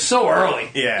 Because it was so early.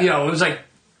 Yeah. You know, it was like,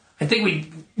 I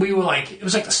think we were like, it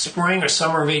was like the spring or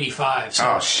summer of '85.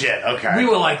 So Oh, shit. Okay. we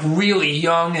were like really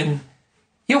young, and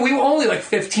you know, we were only like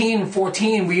 15,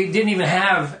 14. We didn't even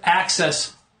have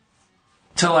access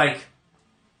to like,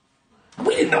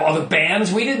 we didn't know other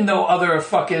bands. We didn't know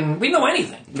we didn't know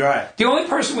anything. Right. The only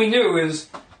person we knew is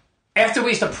after we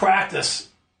used to practice,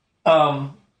 me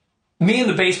and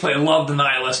the bass player loved the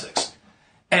Nihilistics.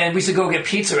 And we used to go get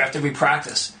pizza after we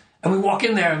practice. And we walk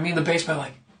in there, and me and the bass player are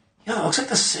like, yo, it looks like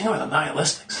the singer of the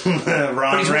Nihilistics.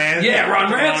 Ron Rand. Yeah,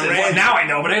 Ron Rancid. Well, now I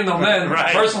know, but I didn't know then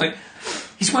personally.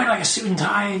 He's wearing like a suit and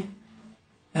tie.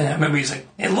 And I remember he's like,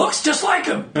 it looks just like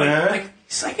him. But like,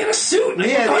 he's like in a suit. Like,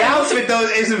 Yeah, the outfit though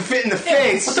isn't fitting the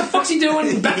face. What the fuck's he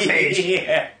doing backstage?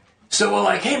 Yeah. So we're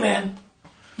like, hey man,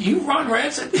 you Ron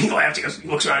Rancid? He laughed. He goes, he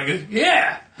looks around. He goes,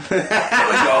 yeah. I'm like,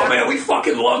 oh man, we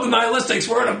fucking love the Nihilistics.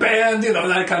 We're in a band, you know,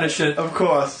 that kind of shit. Of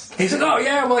course. He's like, oh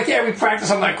yeah. We're like, yeah, we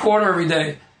practice on that corner every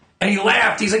day. And he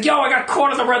laughed. He's like, yo, I got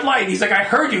caught at the red light. He's like, I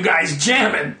heard you guys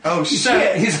jamming. Oh,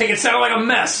 shit. He's like, it sounded like a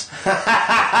mess.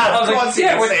 I was like, say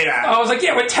that. I was like,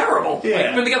 yeah, we're terrible. Yeah.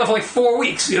 We've been together for like 4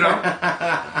 weeks, you know?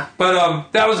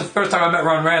 But that was the first time I met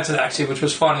Ron Rancid, actually, which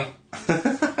was funny.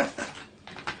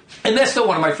 And that's still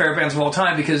one of my favorite bands of all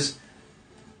time because,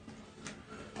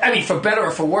 I mean, for better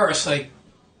or for worse, like,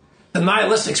 the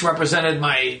Nihilistics represented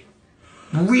my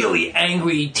really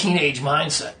angry teenage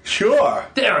mindset. Sure.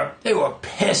 They were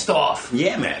pissed off.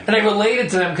 Yeah, man. And I related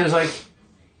to them because, like,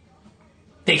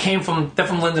 they're from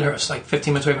Lindenhurst, like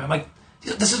 15 minutes away from me. I'm like,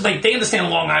 this is like, they understand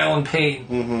Long Island pain.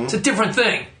 Mm-hmm. It's a different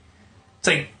thing. It's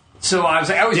like, so I was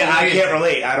like, I can't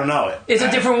relate. I don't know it. It's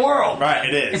a different world. Right,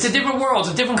 it is. It's a different world.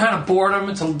 It's a different kind of boredom.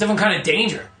 It's a different kind of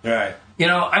danger. Right. You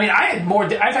know, I mean,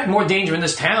 I've had more danger in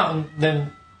this town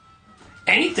than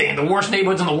anything in the worst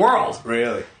neighborhoods in the world.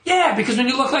 Really? Yeah, because when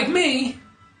you look like me,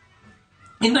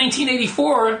 in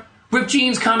 1984, ripped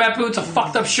jeans, combat boots, a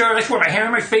fucked up shirt, I swear my hair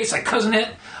in my face, like cousin it.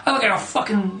 I look like a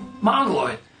fucking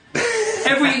mongoloid.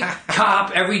 Every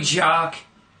cop, every jock,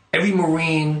 every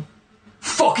Marine,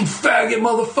 fucking faggot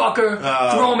motherfucker,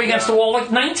 throwing me against the wall. Like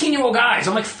 19-year-old guys.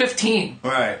 I'm like 15.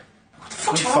 Right. What the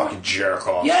fuck's You wrong? fucking jerk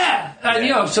off. Yeah. You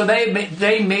know, so they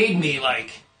made me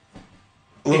like...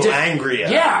 A little angry.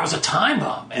 Yeah, I was a time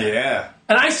bomb, man. Yeah.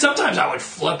 And sometimes I would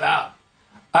flip out.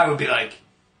 I would be like...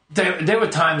 There were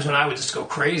times when I would just go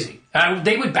crazy. And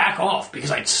they would back off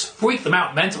because I'd freak them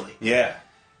out mentally. Yeah.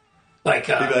 Like,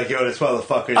 they'd be like, yo, this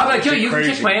motherfucker. I'm like, yo, you can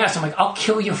kick my ass. I'm like, I'll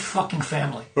kill your fucking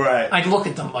family. Right. I'd look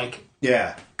at them like...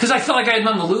 Yeah. Because I felt like I had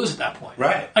nothing to lose at that point.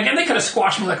 Right. Again, they could have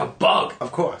squashed me like a bug.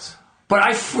 Of course. But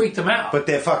I freaked them out. But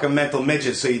they're fucking mental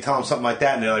midgets, so you tell them something like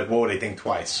that, and they're like, whoa, they think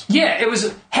twice. Yeah, it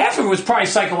was... Half of it was probably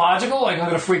psychological, like I'm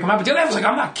going to freak them out. But the other half was like,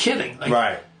 I'm not kidding. Like,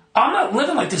 right. I'm not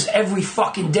living like this every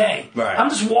fucking day. Right. I'm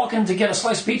just walking to get a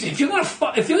slice of pizza. If you're gonna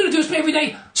do this to me every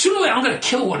day, sooner or later I'm gonna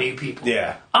kill one of you people.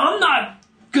 Yeah. I'm not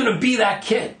gonna be that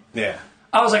kid. Yeah.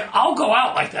 I was like, I'll go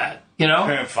out like that, you know?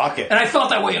 Man, fuck it. And I felt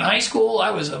that way in high school.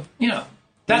 I was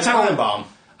that's how time bomb.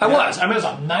 I was. I mean, it was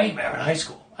a nightmare in high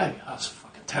school. I was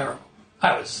fucking terrible.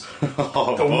 I was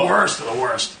the worst of the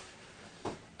worst.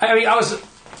 I mean, I was.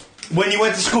 When you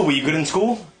went to school, were you good in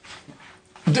school?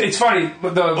 It's funny. Or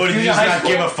did you just not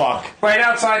give a fuck? Right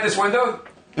outside this window,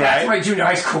 that's my junior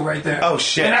high school right there. Oh,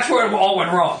 shit. And that's where it all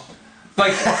went wrong.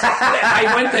 Like,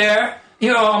 I went there,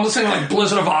 you know, I'm listening to like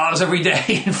Blizzard of Oz every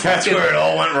day. That's where it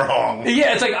all went wrong.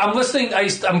 Yeah, it's like I'm listening,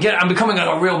 I'm becoming like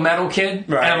a real metal kid.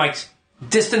 Right. And I'm like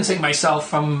distancing myself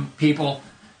from people.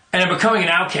 And I'm becoming an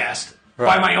outcast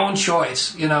by my own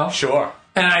choice, you know? Sure.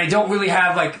 And I don't really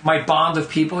have like my bond of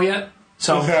people yet.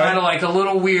 So I'm kind of like a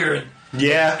little weird.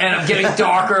 Yeah. And I'm getting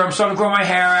darker. I'm starting to grow my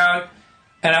hair out.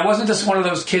 And I wasn't just one of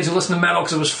those kids who listened to metal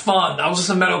because it was fun. I was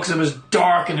listening to metal because it was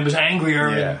dark and it was angrier.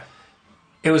 Yeah. And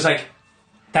it was like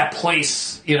that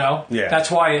place, you know? Yeah. That's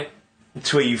why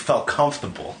It's where you felt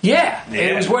comfortable. Yeah.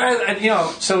 It was where, you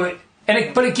know,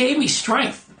 but it gave me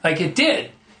strength. Like it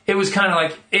did. It was kind of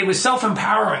like, it was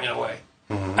self-empowering in a way.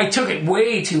 Mm-hmm. I took it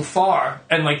way too far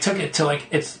and like took it to like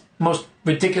its most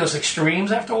ridiculous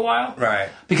extremes after a while. Right.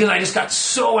 Because I just got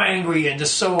so angry and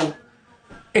just so...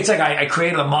 It's like I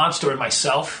created a monster in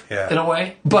myself, in a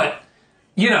way. But,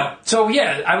 you know, so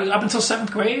yeah, I was up until 7th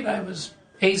grade, I was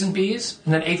A's and B's.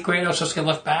 And then 8th grade, I was supposed to get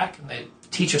left back. And the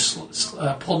teacher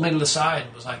pulled me to the side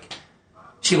and was like...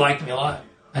 She liked me a lot.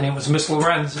 Her name was Miss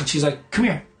Lorenz. And she's like, come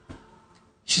here.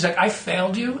 She's like, I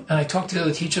failed you. And I talked to the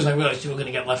other teachers and I realized you were going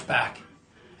to get left back.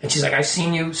 And she's like, I've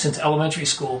seen you since elementary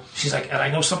school. She's like, and I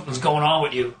know something's going on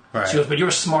with you. Right. She goes, but you're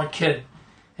a smart kid.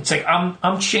 It's like,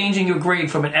 I'm changing your grade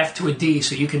from an F to a D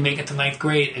so you can make it to 9th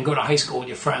grade and go to high school with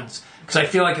your friends. Because I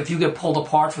feel like if you get pulled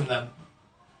apart from them,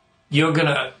 you're going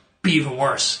to be even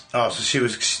worse. Oh, so she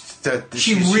was...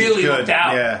 She really looked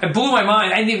out. Yeah. It blew my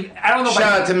mind. I don't know.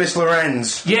 Shout out to Miss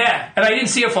Lorenz. Yeah. And I didn't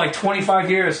see her for like 25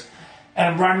 years. And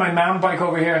I'm riding my mountain bike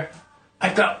over here.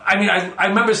 I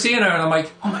remember seeing her and I'm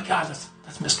like, oh my God,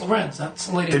 that's Miss Lorenz. That's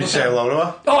the lady. Did you say hello to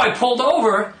her? Oh, I pulled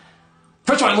over.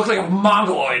 First of all, I looked like a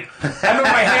mongoloid. I remember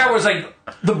my hair was like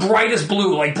the brightest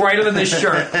blue, like brighter than this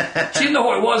shirt. She didn't know who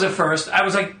I was at first. I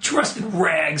was like dressed in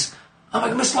rags. I'm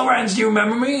like, Miss Lorenz, do you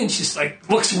remember me? And she's like,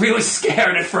 looks really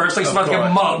scared at first, like she's about to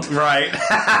get mugged. Right. And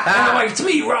I'm like, it's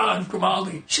me, Ron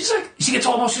Grimaldi. She's like, she's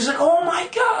like, oh my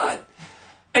God.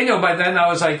 And you know, by then I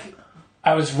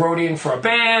was roadieing for a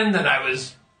band and I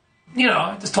was, you know,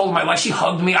 I just told her my life. She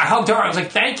hugged me. I hugged her. I was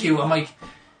like, thank you. I'm like,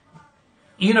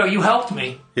 you know, you helped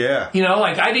me. Yeah. You know,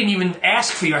 like I didn't even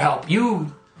ask for your help.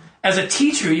 You, as a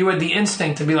teacher, you had the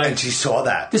instinct to be like... And she saw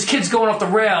that. This kid's going off the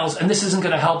rails and this isn't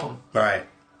going to help him. Right.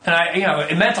 And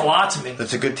it meant a lot to me.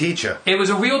 That's a good teacher. It was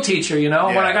a real teacher, you know?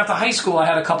 Yeah. When I got to high school, I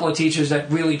had a couple of teachers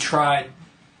that really tried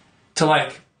to,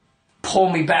 like, pull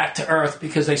me back to earth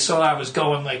because they saw I was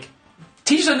going, like...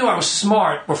 Teachers that knew I was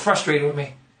smart were frustrated with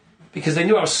me because they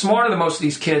knew I was smarter than most of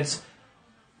these kids.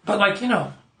 But, like, you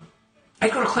know,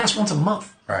 I'd go to class once a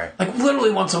month. Right. Like,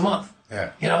 literally once a month.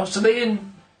 Yeah. You know? So they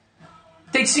didn't...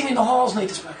 They'd see me in the halls and they'd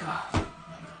just be like, oh,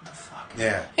 what the fuck?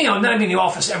 Yeah. You know, and then I'd be in the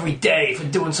office every day for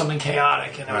doing something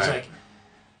chaotic. And I was Right. like...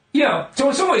 You know, so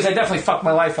in some ways I definitely fucked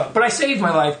my life up. But I saved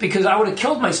my life because I would have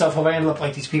killed myself if I ended up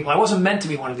like these people. I wasn't meant to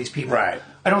be one of these people. Right.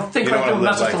 I don't think You like don't them. I'm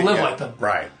wanna not supposed to live live it, like them.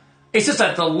 Right. It's just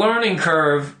that the learning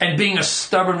curve and being a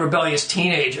stubborn, rebellious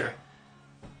teenager,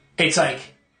 it's like,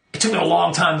 it took me a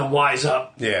long time to wise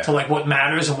up to like what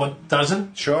matters and what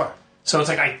doesn't. Sure. So it's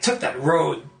like I took that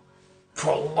road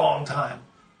for a long time.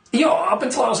 You know, up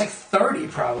until I was like 30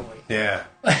 probably. Yeah.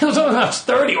 It was only when I was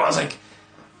 30 where I was like,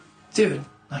 dude,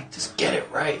 like just get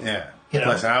it right. Yeah. You know?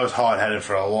 Listen, I was hard-headed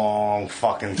for a long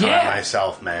fucking time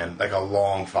myself, man. Like a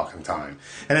long fucking time.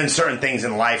 And then certain things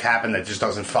in life happen that just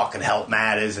doesn't fucking help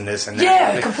matters and this and that.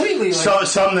 Yeah, completely. So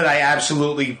some that I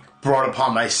absolutely brought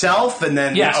upon myself, and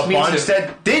then a bunch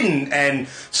that didn't. And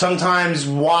sometimes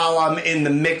while I'm in the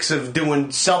mix of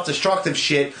doing self-destructive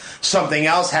shit, something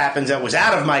else happens that was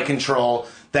out of my control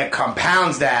that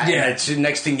compounds that. Yeah. And it's,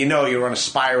 next thing you know, you're on a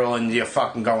spiral and you're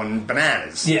fucking going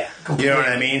bananas. Yeah, completely. You know what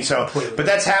I mean? So, but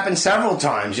that's happened several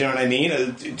times. You know what I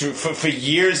mean? For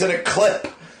years at a clip.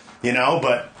 You know,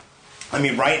 but. I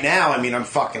mean, right now, I'm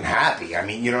fucking happy. I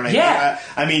mean, you know what I mean?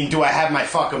 I mean, do I have my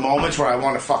fucking moments where I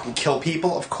want to fucking kill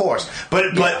people? Of course. But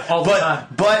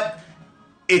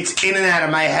it's in and out of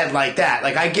my head like that.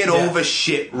 Like, I get over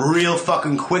shit real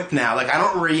fucking quick now. Like, I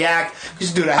don't react.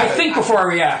 Because, dude, I think before I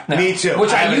react now. Me too.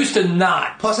 Which I used to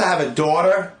not. Plus, I have a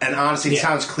daughter, and honestly, it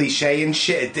sounds cliche and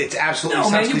shit. It's absolutely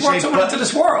sounds cliche. No, man, you brought someone into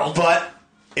this world. But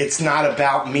it's not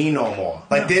about me no more.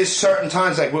 Like there's certain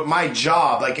times, like with my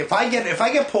job, like if I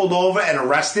get pulled over and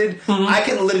arrested, I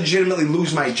can legitimately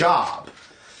lose my job.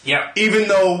 Yeah. Even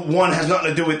though one has nothing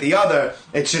to do with the other,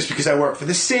 it's just because I work for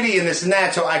the city and this and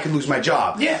that, so I could lose my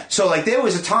job. Yeah. So like there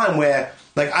was a time where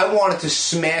like I wanted to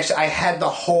smash. I had the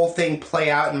whole thing play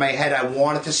out in my head. I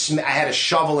wanted to. I had a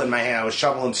shovel in my hand. I was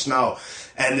shoveling snow,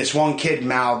 and this one kid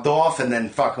mouthed off, and then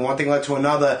fucking one thing led to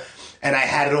another. And I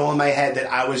had it all in my head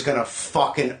that I was gonna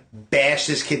fucking bash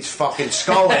this kid's fucking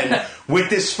skull in with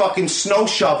this fucking snow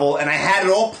shovel, and I had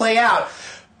it all play out.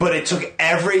 But it took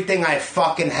everything I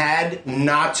fucking had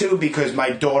not to, because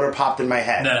my daughter popped in my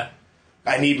head. Nah.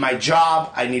 I need my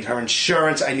job, I need her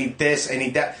insurance, I need this, I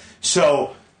need that.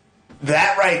 So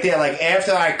that right there, like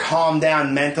after I calmed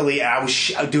down mentally, I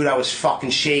was fucking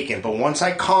shaking. But once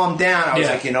I calmed down, I was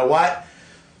like, you know what?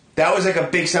 That was like a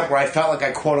big step where I felt like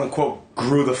I quote unquote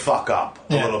grew the fuck up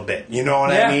a little bit. You know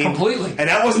what I mean? Yeah, completely. And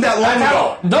that wasn't that long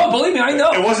ago. No, believe me, I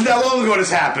know. It wasn't that long ago this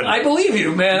happened. I believe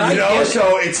you, man. You know,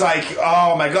 so it's like,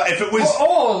 oh my god, if it was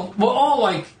we're all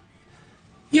like,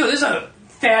 you know, there's a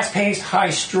fast-paced,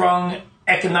 high-strung,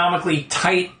 economically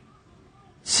tight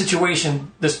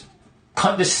situation this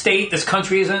state, this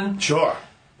country is in. Sure.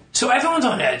 So everyone's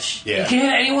on edge. Yeah. You can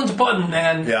hit anyone's button,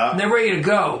 man. Yeah. And they're ready to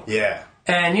go. Yeah.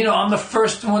 And, you know, I'm the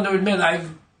first one to admit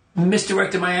I've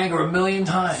misdirected my anger a million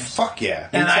times. Fuck yeah.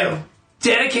 And I've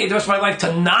dedicated the rest of my life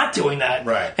to not doing that.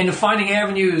 Right. And to finding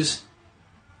avenues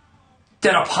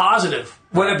that are positive,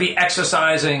 whether it be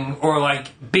exercising or, like,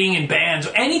 being in bands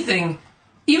or anything,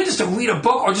 even just to read a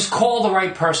book or just call the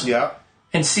right person. Yeah.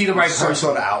 And see the right Some person.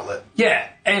 sort of outlet. Yeah.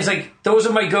 And it's like, those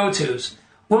are my go-tos.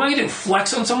 What am I going to do?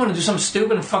 Flex on someone and do something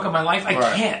stupid and fuck up my life? I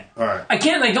can't. Right. I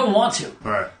can't and I don't want to.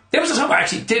 Right. There was a time I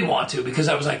actually did want to, because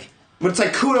I was like... But it's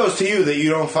like kudos to you that you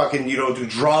don't do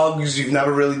drugs. You've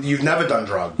never done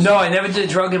drugs. No, I never did a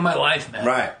drug in my life, man.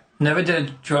 Right. Never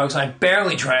did drugs. I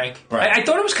barely drank. Right. I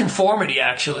thought it was conformity,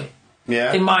 actually.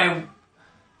 Yeah.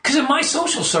 Because in my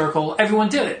social circle, everyone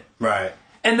did it. Right.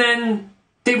 And then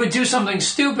they would do something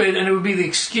stupid, and it would be the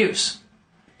excuse.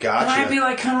 Gotcha. And I'd be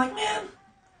like, kind of like, man,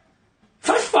 if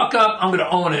I fuck up, I'm going to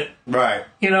own it. Right.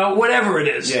 You know, whatever it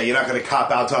is. Yeah, you're not going to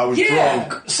cop out till I was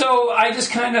drunk. So I just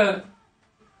kind of,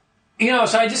 you know,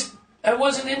 I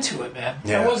wasn't into it, man.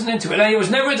 Yeah. I wasn't into it. I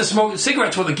was never into smoking.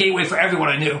 Cigarettes were the gateway for everyone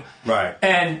I knew. Right.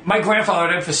 And my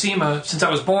grandfather had emphysema since I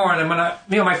was born. And when I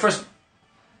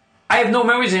have no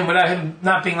memories of him without him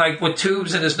not being like with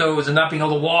tubes in his nose and not being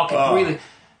able to walk and breathing.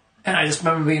 And I just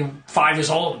remember being 5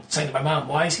 years old saying to my mom,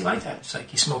 why is he like that? It's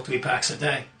like, he smoked 3 packs a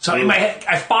day. So in my head,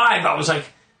 at 5, I was like,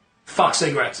 fuck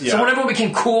cigarettes. Yeah. So when everyone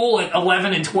became cool at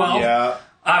 11 and 12,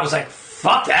 I was like,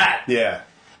 fuck that. Yeah.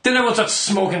 Then everyone starts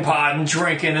smoking pot and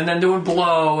drinking and then doing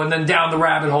blow and then down the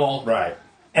rabbit hole. Right.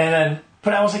 And then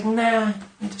But I was like, nah,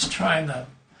 I'm just trying to,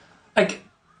 like,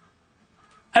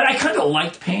 and I kind of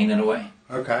liked pain in a way.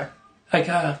 Okay. Like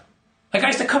I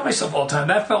used to cut myself all the time.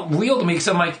 That felt real to me because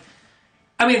I'm like,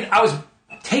 I mean, I was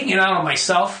taking it out on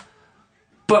myself,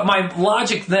 but my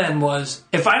logic then was,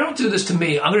 if I don't do this to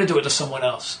me, I'm going to do it to someone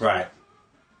else. Right.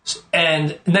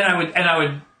 And then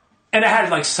I had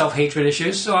like self-hatred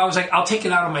issues, so I was like, I'll take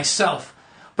it out on myself.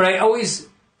 But I always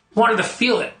wanted to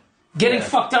feel it. Getting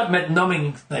fucked up meant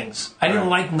numbing things. I didn't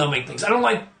like numbing things. I don't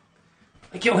like,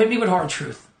 yo, hit me with hard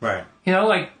truth. Right. You know,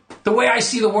 like, the way I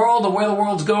see the world, the way the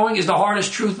world's going is the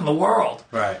hardest truth in the world.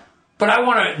 Right. But I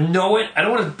want to know it. I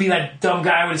don't want to be that dumb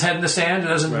guy with his head in the sand who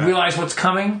doesn't realize what's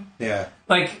coming. Yeah.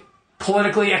 Like,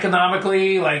 politically,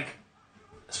 economically, like,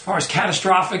 as far as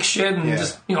catastrophic shit and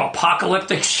just,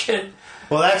 apocalyptic shit.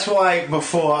 Well, that's why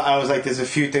before I was like, there's a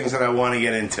few things that I want to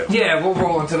get into. Yeah, we'll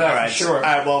roll into that for sure. All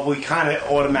right, well, we kind of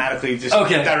automatically just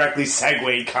directly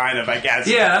segued, kind of, I guess.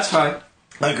 Yeah, that's fine.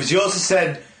 Because you also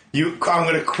said, I'm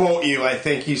going to quote you, I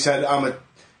think you said, I'm a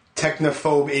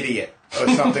technophobe idiot, or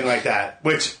something like that.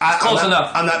 Which, close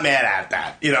enough. I'm not mad at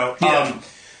that, Yeah.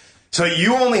 So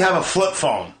you only have a flip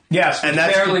phone. Yes, and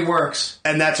that barely works.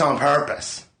 And that's on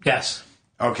purpose. Yes.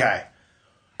 Okay.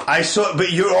 I saw,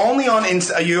 but you're only on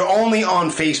you're only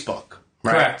on Facebook,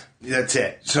 right? Correct. That's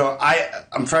it. So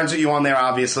I'm friends with you on there,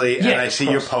 obviously, and I see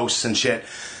your posts and shit.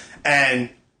 And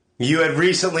you had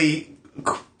recently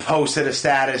posted a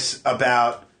status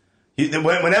about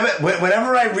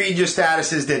whenever I read your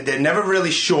statuses, they're never really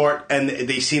short, and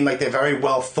they seem like they're very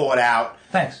well thought out.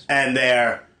 Thanks. And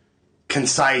they're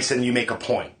concise, and you make a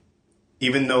point.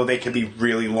 Even though they can be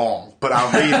really long. But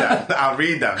I'll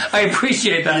read them. I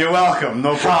appreciate that. You're welcome.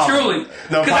 No problem. Truly.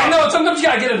 No problem. Because I know sometimes you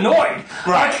gotta get annoyed.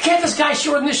 Right. Like, can't this guy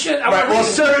shorten this shit? Right. Well,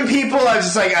 certain people, I was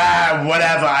just like,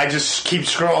 whatever. I just keep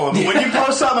scrolling. But when you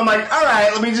post something, I'm like, all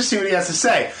right, let me just see what he has to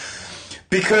say.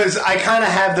 Because I kind of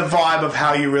have the vibe of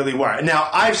how you really were. Now,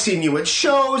 I've seen you at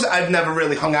shows. I've never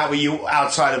really hung out with you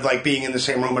outside of like being in the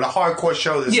same room at a hardcore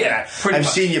show. This and that. I've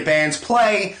seen your bands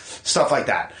play, stuff like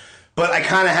that. But I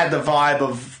kind of had the vibe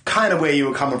of kind of where you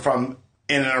were coming from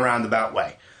in a roundabout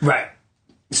way. Right.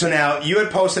 So now, you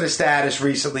had posted a status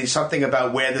recently, something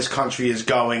about where this country is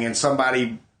going, and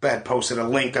somebody had posted a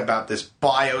link about this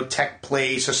biotech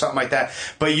place or something like that.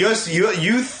 But you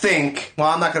think, well,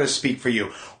 I'm not going to speak for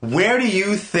you. Where do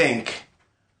you think,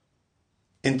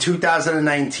 in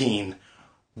 2019,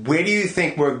 where do you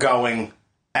think we're going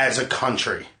as a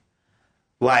country?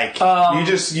 Like, you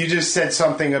just said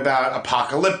something about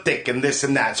apocalyptic and this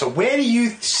and that. So where do you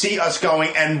see us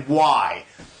going and why?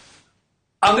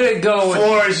 I'm going to go...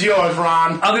 Floor is yours,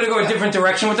 Ron. I'm going to go a different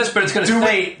direction with this, but it's going to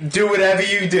stay... Do whatever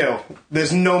you do.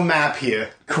 There's no map here.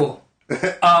 Cool.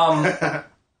 I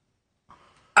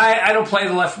don't play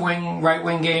the left-wing,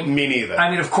 right-wing game. Me neither. I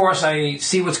mean, of course, I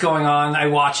see what's going on. I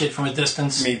watch it from a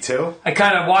distance. Me too. I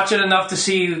kind of watch it enough to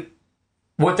see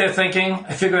what they're thinking.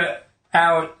 I figure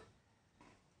out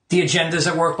the agendas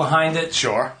that work behind it.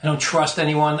 Sure. I don't trust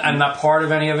anyone. I'm not part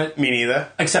of any of it. Me neither.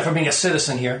 Except for being a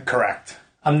citizen here. Correct.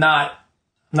 I'm not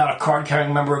a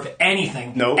card-carrying member of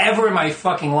anything. Nope. Ever in my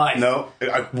fucking life. No.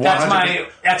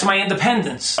 That's my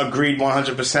independence. Agreed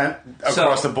 100%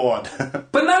 across the board.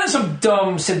 But not in some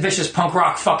dumb, Sid Vicious punk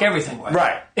rock fuck everything way.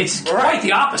 Right. It's quite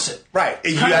the opposite. Right.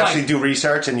 You actually do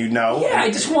research and you know. Yeah,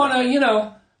 I just want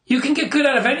to, you can get good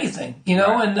out of anything, right.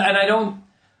 and I don't,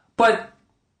 but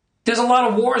there's a lot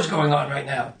of wars going on right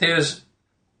now. They're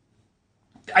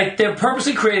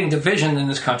purposely creating division in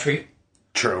this country.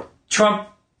 True. Trump,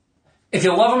 if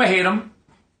you love him or hate him,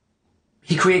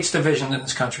 he creates division in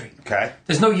this country. Okay.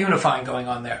 There's no unifying going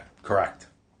on there. Correct.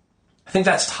 I think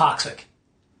that's toxic.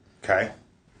 Okay.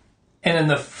 And in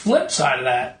the flip side of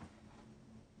that,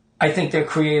 I think they're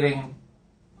creating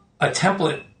a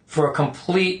template for a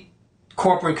complete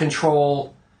corporate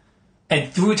control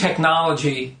and through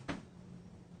technology,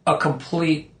 a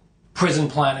complete prison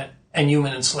planet and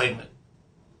human enslavement.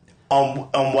 On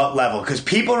what level? Because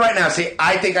people right now say,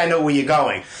 I think I know where you're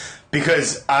going.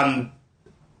 Because I'm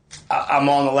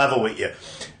on the level with you.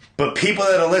 But people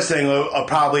that are listening will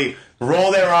probably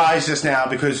roll their eyes just now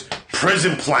because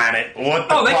prison planet, what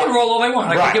the fuck? They can roll all they want.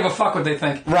 I don't give a fuck what they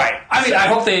think. Right. I mean, I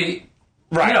hope they...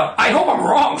 Right. I hope I'm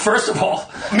wrong, first of all.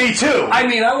 Me too. I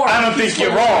mean, I don't think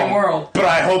you're wrong, world. But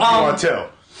I hope you are too.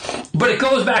 But it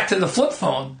goes back to the flip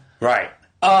phone. Right.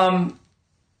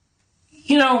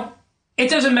 It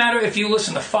doesn't matter if you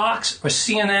listen to Fox or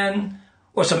CNN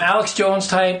or some Alex Jones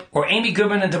type or Amy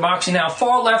Goodman and Democracy Now!,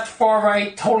 far left, far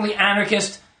right, totally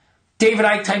anarchist, David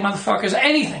Icke type motherfuckers,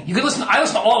 anything. You can listen. I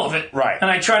listen to all of it. Right. And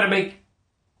I try to make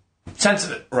sense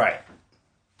of it. Right.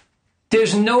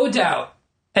 There's no doubt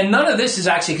And none of this is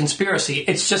actually conspiracy.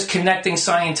 It's just connecting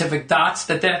scientific dots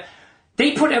that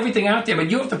they put everything out there, but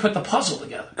you have to put the puzzle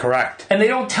together. Correct. And they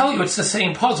don't tell you it's the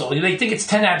same puzzle. They think it's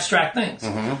 10 abstract things.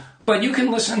 But you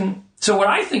can listen. So what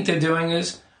I think they're doing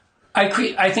is, I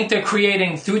think they're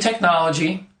creating, through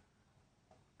technology,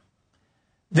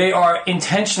 they are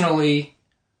intentionally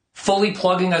fully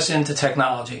plugging us into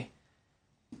technology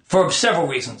for several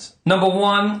reasons. Number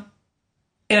one,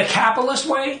 in a capitalist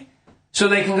way, so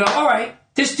they can go, all right,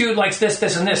 this dude likes this,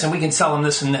 this, and this, and we can sell him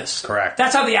this and this. Correct.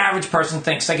 That's how the average person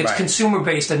thinks. Like, it's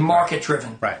consumer-based and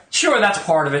market-driven. Right. Sure, that's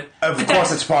part of it. Of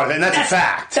course it's part of it, and that's a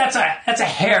fact. That's a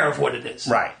hair of what it is.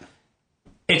 Right.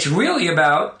 It's really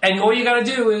about, and all you got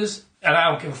to do is, and I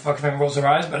don't give a fuck if anyone rolls their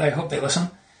eyes, but I hope they listen,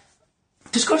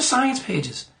 just go to science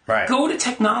pages. Right. Go to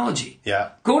technology.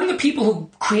 Yeah. Go to the people who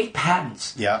create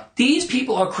patents. Yeah. These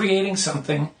people are creating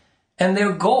something, and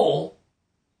their goal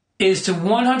is to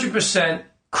 100%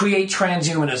 create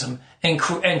transhumanism and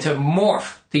to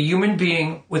morph the human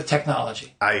being with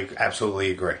technology. I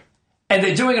absolutely agree. And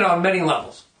they're doing it on many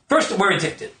levels. First, we're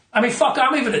addicted. I mean, fuck,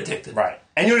 I'm even addicted. Right.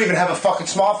 And you don't even have a fucking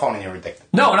smartphone and you're addicted.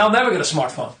 No, and I'll never get a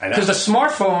smartphone. I know. Because the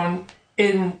smartphone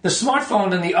in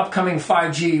the upcoming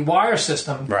 5G wire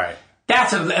system, Right.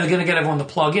 that's going to get everyone to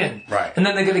plug in. Right. And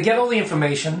then they're going to get all the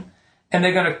information, and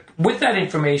they're going to, with that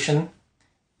information,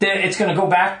 it's going to go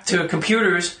back to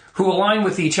computers who align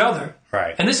with each other.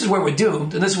 Right. And this is where we're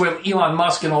doomed. And this is where Elon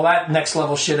Musk and all that next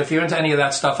level shit, if you're into any of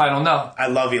that stuff, I don't know. I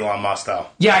love Elon Musk, though.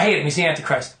 Yeah, I hate him. He's the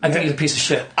Antichrist. I think he's a piece of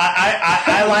shit.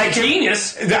 I like him.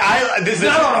 Genius. This is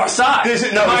not on our side. No,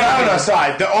 he's not on our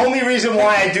side. The only reason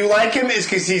why I do like him is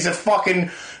because he's a fucking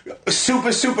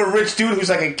super, super rich dude who's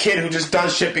like a kid who just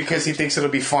does shit because he thinks it'll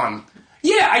be fun.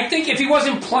 Yeah, I think if he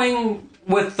wasn't playing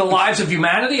with the lives of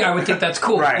humanity, I would think that's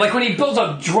cool. Right. Like when he builds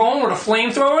a drone with a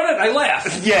flamethrower in it, I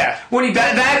laugh. Yeah. When he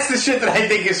that's the shit that I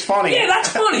think is funny. Yeah, that's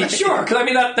funny, sure. Because, I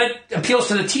mean, that appeals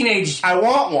to the teenage... I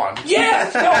want one. Yeah,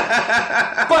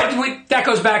 no. But that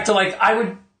goes back to, like, I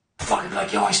would fucking be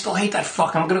like, yo, I still hate that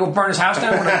fuck. I'm going to go burn his house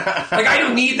down. Like, I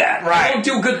don't need that. Right. I don't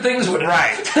do good things with it.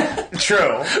 Right.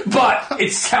 True. But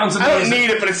it sounds amazing. I don't need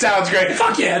it, but it sounds great.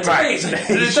 Fuck yeah, it's amazing.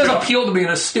 It does appeal to me in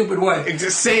a stupid way. It's the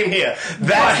same here.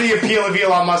 That's the appeal of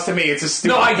Elon Musk to me. It's a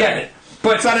stupid No, I get it.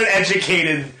 But it's not an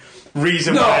educated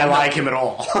reason why I like him at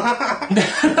all.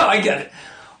 No, I get it.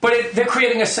 But they're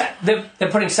creating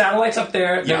they're putting satellites up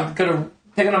there. They're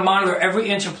gonna monitor every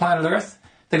inch of planet Earth.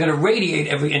 They're gonna radiate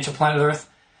every inch of planet Earth.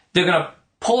 They're gonna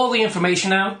pull all the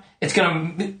information out. It's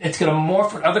gonna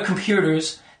morph with other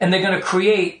computers, and they're gonna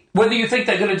create. Whether you think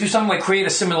they're gonna do something like create a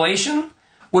simulation,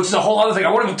 which is a whole other thing.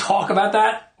 I won't even talk about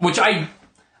that. Which I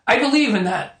believe in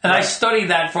that, and I studied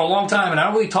that for a long time, and I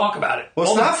don't really talk about it. Well,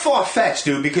 it's not far-fetched,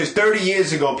 dude, because 30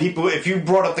 years ago, people, if you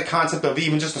brought up the concept of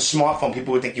even just a smartphone,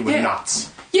 people would think you were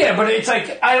nuts. Yeah, but it's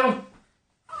like, I don't...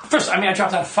 First, I mean, I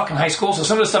dropped out of fucking high school, so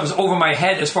some of the stuff is over my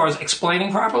head as far as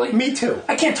explaining properly. Me too.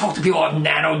 I can't talk to people about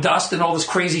nanodust and all this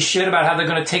crazy shit about how they're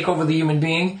going to take over the human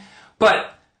being.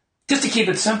 But, just to keep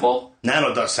it simple...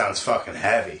 Nanodust sounds fucking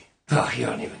heavy. Oh, you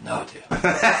don't even know, dude.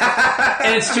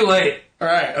 And it's too late. All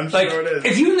right, I'm sure it is.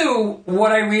 If you knew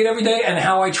what I read every day and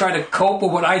how I try to cope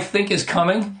with what I think is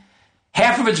coming,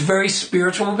 half of it's very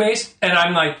spiritual based, and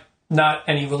I'm like, not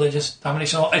any religious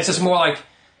domination. It's just more like,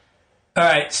 all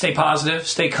right, stay positive,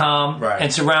 stay calm,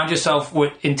 and surround yourself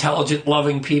with intelligent,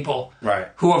 loving people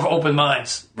who have open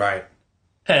minds. Right.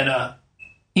 And,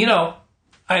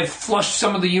 I've flushed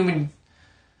some of the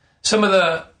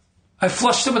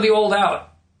old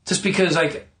out just because,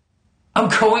 like, I'm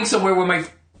going somewhere where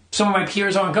some of my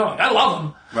peers aren't going. I love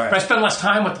them, but I spend less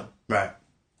time with them. Right.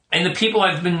 And the people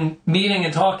I've been meeting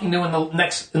and talking to in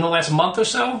the last month or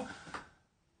so,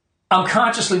 I'm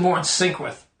consciously more in sync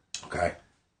with. Okay.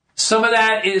 Some of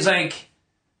that is like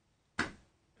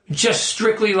just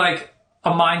strictly like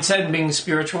a mindset and being a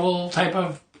spiritual type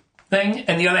of thing,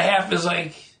 and the other half is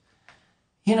like,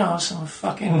 some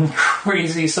fucking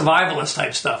crazy survivalist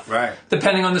type stuff. Right.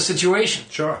 Depending on the situation.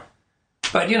 Sure.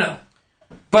 But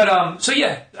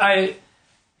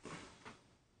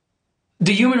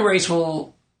the human race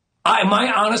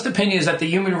my honest opinion is that the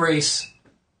human race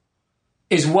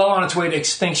is well on its way to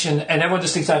extinction, and everyone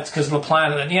just thinks that's because of the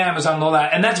planet and the Amazon and all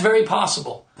that, and that's very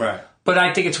possible. Right. But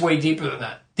I think it's way deeper than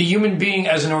that. The human being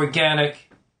as an organic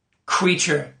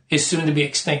creature is soon to be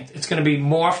extinct. It's going to be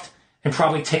morphed and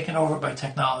probably taken over by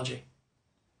technology.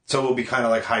 So we'll be kind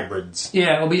of like hybrids.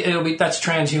 Yeah, it'll be that's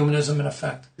transhumanism in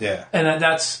effect. Yeah. And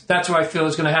that's what I feel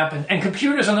is going to happen. And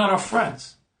computers are not our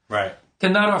friends. Right. They're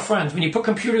not our friends. When you put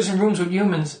computers in rooms with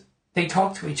humans, they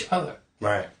talk to each other.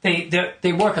 Right.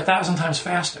 They work 1,000 times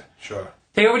faster. Sure.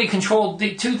 They already controlled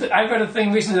the I read a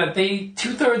thing recently that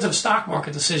 2/3 of stock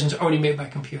market decisions are already made by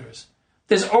computers.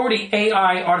 There's already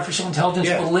AI, artificial intelligence,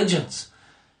 religions.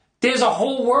 There's a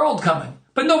whole world coming.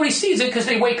 But nobody sees it because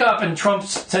they wake up and Trump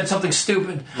said something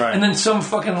stupid. Right. And then some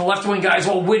fucking left-wing guy's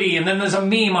all witty. And then there's a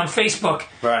meme on Facebook.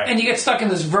 Right. And you get stuck in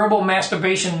this verbal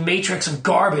masturbation matrix of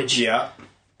garbage. Yeah.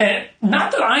 And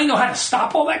not that I know how to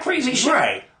stop all that crazy shit.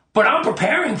 Right. But I'm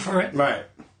preparing for it. Right.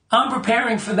 I'm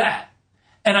preparing for that.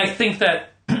 And I think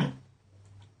that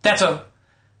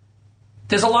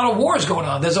there's a lot of wars going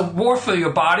on. There's a war for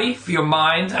your body, for your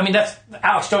mind. I mean, that's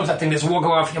Alex Jones, I think there's a war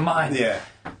going on for your mind. Yeah.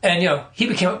 And, he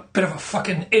became a bit of a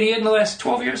fucking idiot in the last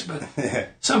 12 years, but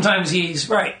sometimes he's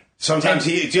right. Sometimes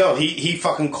he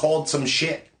fucking called some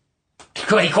shit.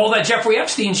 He called that Jeffrey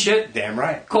Epstein shit. Damn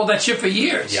right. Called that shit for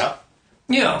years. Yep.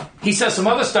 He says some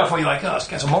other stuff where you're like, oh, this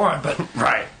guy's a moron. But,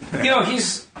 right.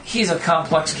 he's a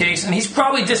complex case. And he's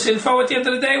probably disinfo at the end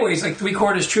of the day, where he's like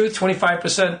 3/4 truth,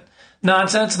 25%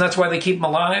 nonsense. And that's why they keep him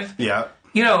alive. Yeah.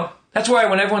 That's why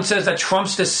when everyone says that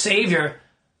Trump's the savior,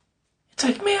 it's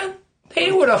like, man, they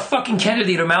would have fucking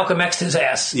Kennedy to Malcolm X'd his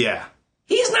ass. Yeah.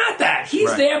 He's not that.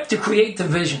 He's there to create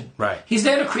division. Right. He's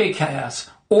there to create chaos.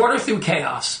 Order through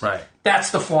chaos. Right.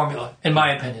 That's the formula, in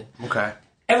my opinion. Okay.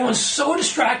 Everyone's so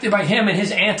distracted by him and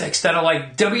his antics that are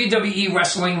like WWE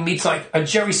wrestling meets like a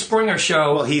Jerry Springer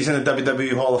show. Well, he's in the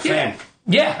WWE Hall of Fame.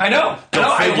 Yeah, I know.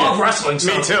 I love wrestling.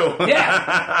 So. Me too.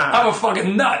 Yeah. I'm a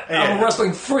fucking nut. Yeah. I'm a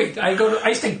wrestling freak. I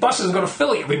used to take buses and go to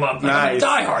Philly every month. Nice.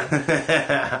 I'm a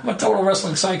diehard. I'm a total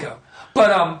wrestling psycho.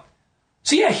 But,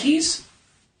 so yeah, he's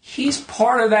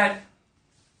part of that,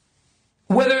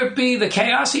 whether it be the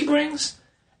chaos he brings,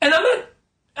 and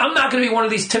I'm not going to be one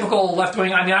of these typical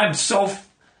left-wing, I mean,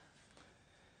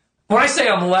 when I say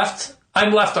I'm left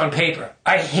on paper.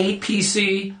 I hate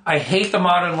PC. I hate the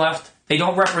modern left. They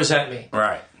don't represent me.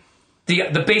 Right.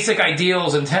 The basic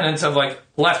ideals and tenets of like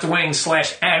left-wing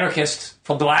 / anarchist,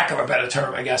 for lack of a better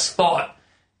term, I guess, thought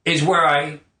is where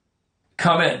I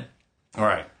come in.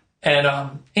 Right. And,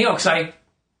 because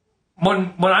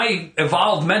when I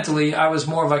evolved mentally, I was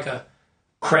more of like a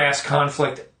crass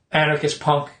conflict, anarchist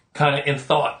punk kind of in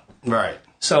thought. Right.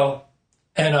 So,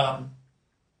 and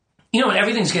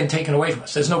everything's getting taken away from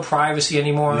us. There's no privacy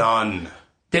anymore. None.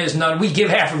 There's none. We give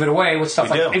half of it away with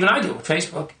stuff like, even I do with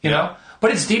Facebook, you know?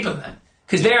 But it's deeper than that.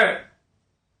 Because they're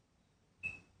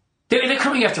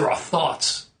coming after our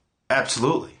thoughts.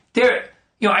 Absolutely.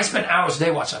 I spend hours a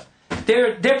day watching stuff.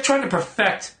 They're trying to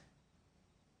perfect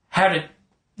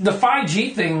the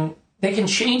 5G thing, they can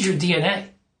change your DNA.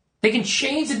 They can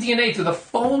change the DNA through the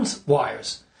phone's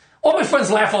wires. All my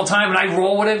friends laugh all the time, and I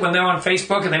roll with it when they're on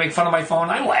Facebook and they make fun of my phone.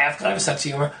 I laugh because I have a sense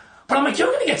of humor. But I'm like, you're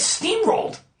going to get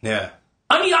steamrolled. Yeah.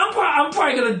 I mean, I'm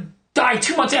probably going to die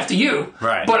 2 months after you.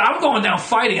 Right. But I'm going down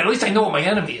fighting. At least I know what my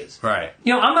enemy is. Right.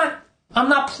 I'm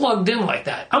not plugged in like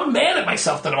that. I'm mad at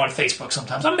myself that I'm on Facebook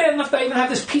sometimes. I'm mad enough that I even have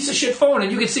this piece of shit phone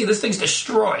and you can see this thing's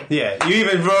destroyed. Yeah, you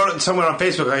even wrote somewhere on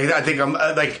Facebook, I think I'm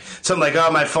like, something like, oh,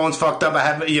 my phone's fucked up. I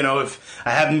haven't, if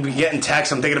I haven't been getting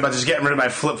texts, I'm thinking about just getting rid of my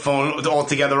flip phone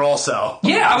altogether also.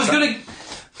 Yeah, I was going to,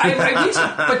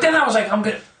 but then I was like,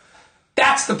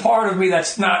 that's the part of me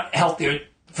that's not healthier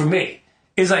for me.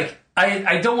 Is like,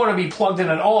 I don't want to be plugged in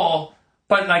at all,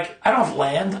 but like, I don't have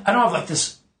land. I don't have like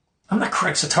this. I'm not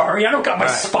Craig Satari. I don't got my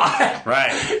spot.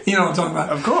 Right. You know what I'm talking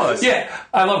about? Of course. Yeah.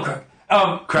 I love Craig.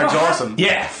 Craig's awesome.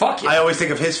 Yeah. Fuck yeah. I always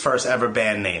think of his first ever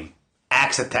band name.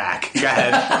 Axe Attack. Go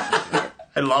ahead.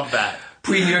 I love that.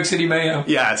 Pre-New York City Mayhem.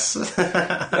 Yes.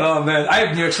 Oh, man. I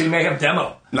have New York City Mayhem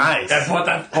demo. Nice. That's what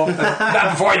that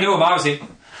before I knew him, obviously.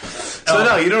 So,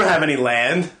 no, you don't have any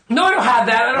land. No, I don't have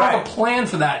that. I don't have a plan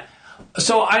for that.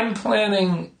 So I'm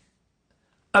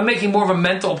making more of a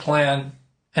mental plan.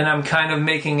 And I'm kind of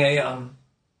making for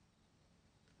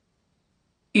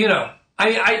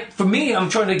me, I'm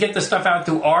trying to get this stuff out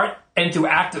through art and through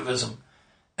activism.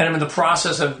 And I'm in the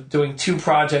process of doing 2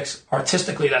 projects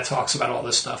artistically that talks about all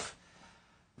this stuff.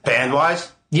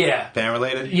 Band-wise? Yeah.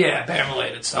 Band-related? Yeah,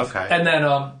 band-related stuff. Okay. And then...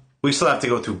 we still have to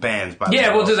go through bands, by the way.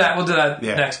 Yeah, we'll do that. We'll do that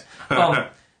next. And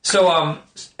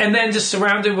then just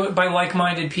surrounded by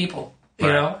like-minded people, you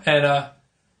know? And,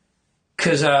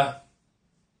 because...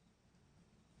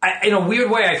 in a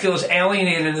weird way, I feel as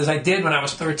alienated as I did when I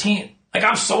was 13. Like,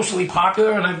 I'm socially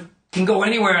popular, and I can go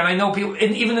anywhere, and I know people,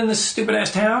 and even in this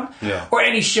stupid-ass town, or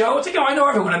any show, it's like, I know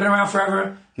everyone. I've been around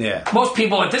forever. Yeah. Most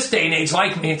people at this day and age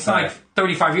like me. It's not like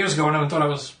 35 years ago when I thought I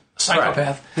was a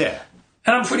psychopath. Right. Yeah.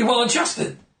 And I'm pretty well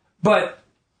adjusted. But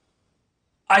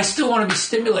I still want to be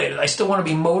stimulated. I still want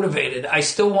to be motivated. I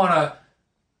still want to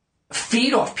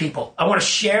feed off people. I want to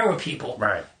share with people.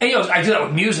 Right. And, I do that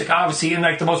with music, obviously, in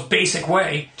like the most basic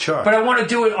way. Sure. But I want to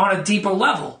do it on a deeper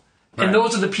level. Right. And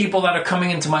those are the people that are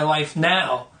coming into my life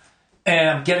now. And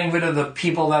I'm getting rid of the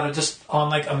people that are just on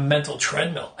like a mental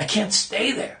treadmill. I can't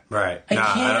stay there. Right.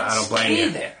 I don't blame stay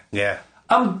you. there. Yeah.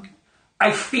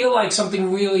 I feel like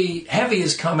something really heavy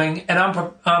is coming, and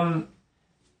I'm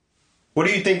What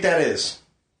do you think that is?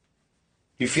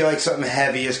 You feel like something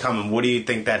heavy is coming. What do you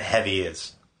think that heavy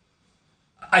is?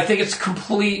 I think it's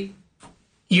complete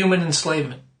human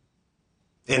enslavement.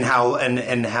 In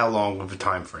how long of a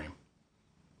time frame?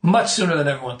 Much sooner than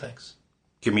everyone thinks.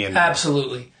 Give me a number.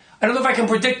 Absolutely. I don't know if I can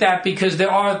predict that because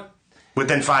there are...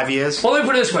 Within 5 years? Well, let me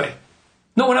put it this way.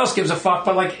 No one else gives a fuck,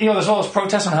 but like, there's all those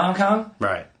protests in Hong Kong.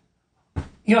 Right.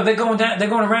 They're going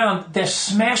around, they're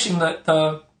smashing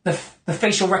the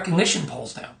facial recognition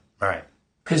polls down. Right.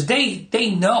 Because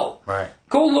they know. Right.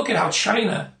 Go look at how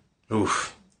China...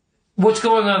 Oof. What's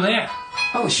going on there?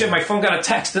 Holy shit, my phone got a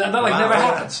text. That never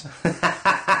happens.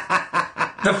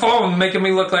 The phone making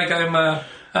me look like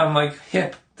I'm like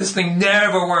hip. This thing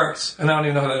never works. And I don't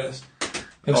even know who that is.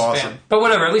 It was Awesome. spam. But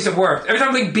whatever, at least it worked. Every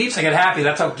time the thing beeps, I get happy.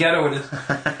 That's how ghetto it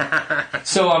is.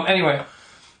 So, anyway.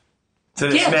 So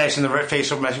they're smashing the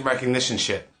facial recognition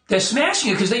shit. They're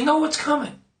smashing it because they know what's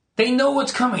coming. They know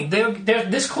what's coming. They're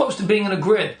this close to being in a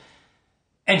grid.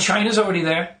 And China's already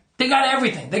there. They got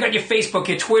everything. They got your Facebook,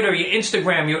 your Twitter, your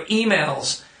Instagram, your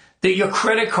emails, your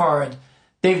credit card.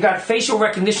 They've got facial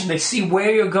recognition. They see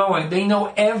where you're going. They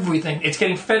know everything. It's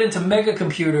getting fed into mega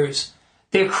computers.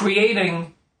 They're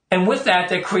creating, and with that,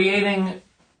 they're creating.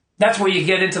 That's where you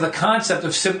get into the concept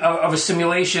of a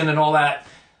simulation and all that.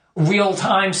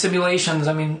 Real-time simulations.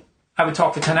 I mean, I would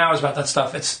talk for 10 hours about that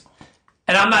stuff.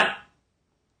 And I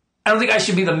don't think I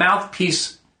should be the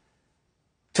mouthpiece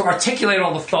to articulate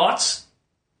all the thoughts.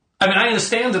 I mean, I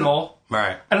understand it all.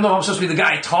 Right. I don't know if I'm supposed to be the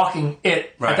guy talking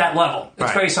at that level.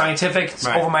 It's very scientific. It's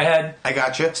over my head. I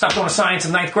got you. Stopped going to science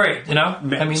in 9th grade,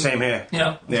 I mean, same here.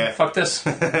 Yeah. Fuck this.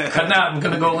 Cutting out. I'm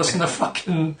going to go listen to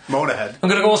fucking... Motorhead. I'm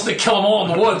going to go listen to Kill 'Em All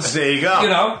in the Woods. There you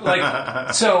go.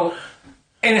 So,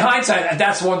 in hindsight,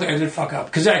 that's one thing I did fuck up.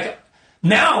 Because,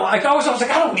 now, I was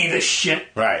like, I don't need this shit.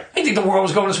 Right. I didn't think the world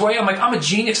was going this way. I'm like, I'm a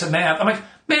genius at math. I'm like,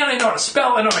 man, I know how to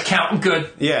spell. I know how to count. I'm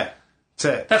good. Yeah. That's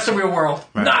it. That's the real world.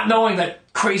 Right. Not knowing that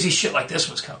crazy shit like this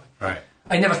was coming. Right.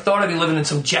 I never thought I'd be living in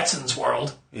some Jetsons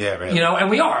world. Yeah, really. And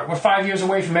we are. We're 5 years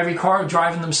away from every car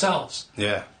driving themselves.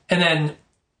 Yeah. And then,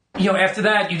 after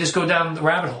that, you just go down the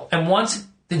rabbit hole. And once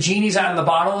the genie's out of the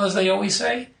bottle, as they always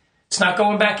say, it's not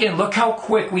going back in. Look how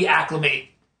quick we acclimate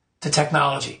to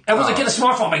technology. Everyone's like, get a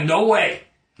smartphone. I'm like, no way.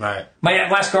 Right. My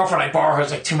last girlfriend, I borrow hers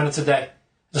like 2 minutes a day.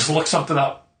 Just look something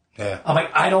up. Yeah. I'm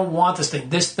like, I don't want this thing.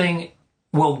 This thing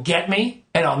will get me,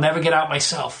 and I'll never get out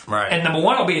myself. Right. And number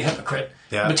one, I'll be a hypocrite.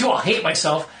 Yeah. Number two, I'll hate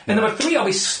myself. And number three, I'll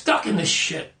be stuck in this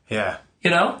shit. Yeah.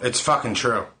 It's fucking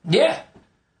true. Yeah.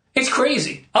 It's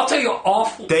crazy. I'll tell you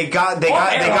awful. They got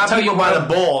people by the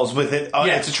balls with it.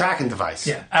 It's a tracking device.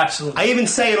 Yeah, absolutely. I even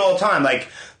say it all the time, like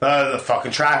the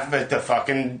fucking traffic, the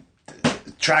fucking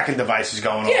tracking device is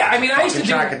going on. Yeah, I mean, I used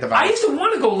to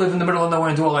want to go live in the middle of nowhere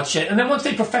and do all that shit. And then once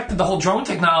they perfected the whole drone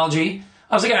technology,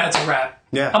 I was like, that's a wrap.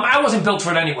 Yeah. I wasn't built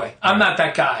for it anyway. I'm not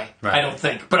that guy, Right. I don't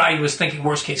think. But I was thinking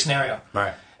worst case scenario.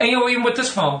 Right. And even with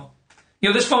this phone,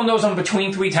 this phone knows I'm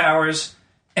between 3 towers,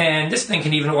 and this thing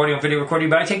can even audio and video record you,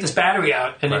 but I take this battery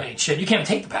out, and it ain't shit. You can't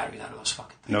take the battery out of those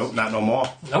fucking things. Nope, not no more.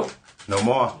 Nope. No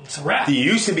more. It's a wrap. You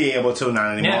used to be able to,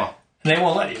 not anymore. Yeah. And they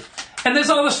won't let you. And there's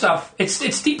other stuff.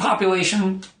 It's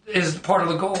depopulation is part of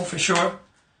the goal, for sure.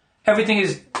 Everything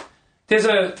is... There's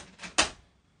a...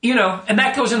 and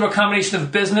that goes into a combination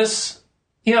of business.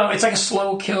 It's like a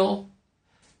slow kill.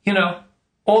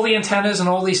 All the antennas and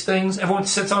all these things, everyone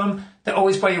sits on them. They're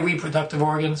always by your reproductive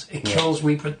organs. It kills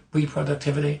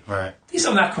reproductivity. Right. These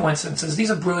are not coincidences. These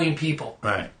are brilliant people.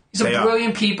 Right. These are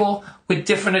brilliant people with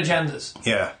different agendas.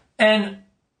 Yeah. And...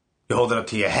 You hold it up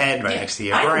to your head, right next to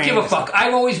your brain. I don't give a fuck.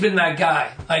 I've always been that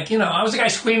guy. Like, I was the guy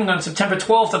screaming on September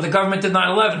 12th that the government did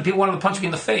 9/11. People wanted to punch me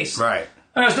in the face. Right.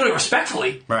 I was doing it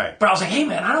respectfully. Right. But I was like, hey,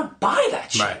 man, I don't buy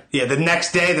that shit. Right. Yeah, the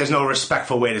next day, there's no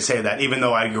respectful way to say that, even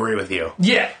though I agree with you.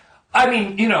 Yeah. I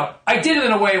mean, I did it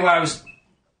in a way where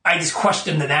I just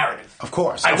questioned the narrative. Of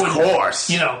course. Because,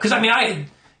 I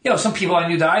had, some people I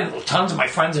knew died. Tons of my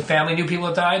friends and family knew people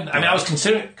that died. I mean, I was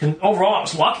overall, I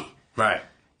was lucky. Right.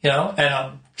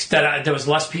 And there was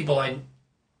less people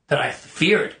that I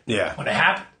feared when it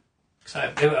happened. Because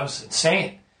I was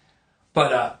insane.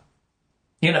 But,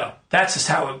 that's just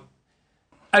how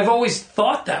I've always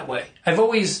thought that way. I've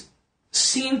always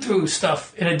seen through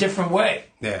stuff in a different way.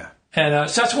 Yeah. And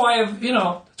so that's why I've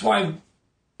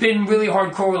been really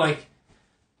hardcore, like,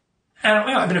 I don't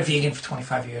know, I've been a vegan for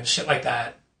 25 years, shit like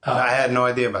that. I had no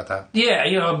idea about that. Yeah,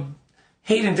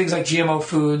 hating things like GMO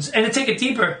foods. And to take it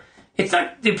deeper, it's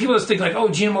not, people just think like, oh,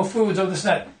 GMO foods, oh, this,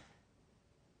 that.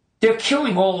 They're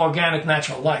killing all organic,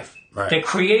 natural life. Right. They're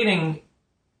creating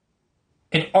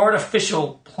an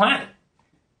artificial planet.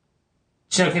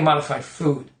 Genetically modified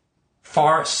food.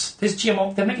 Forests. There's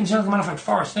GMO. They're making genetically modified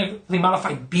forests. Genetically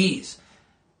modified bees.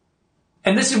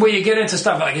 And this is where you get into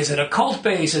stuff like, is it a cult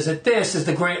base? Is it this? Is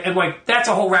the great... And like, that's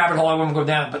a whole rabbit hole I won't go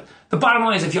down. But the bottom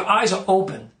line is, if your eyes are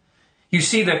open, you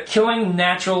see they're killing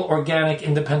natural, organic,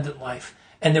 independent life.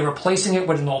 And they're replacing it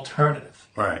with an alternative.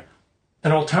 Right.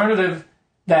 An alternative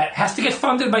that has to get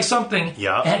funded by something.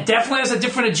 Yeah. And it definitely has a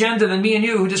different agenda than me and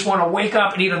you, who just want to wake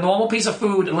up and eat a normal piece of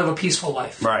food and live a peaceful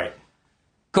life. Right.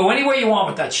 Go anywhere you want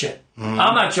with that shit. I'm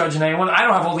not judging anyone. I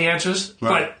don't have all the answers.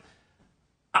 Right.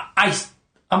 But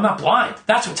I'm not blind.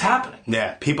 That's what's happening.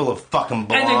 Yeah, people are fucking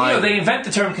blind. And then, they invent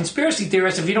the term conspiracy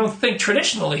theorist if you don't think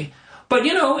traditionally. But,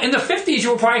 in the 50s,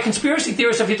 you were probably a conspiracy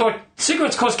theorist if you thought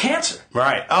cigarettes cause cancer.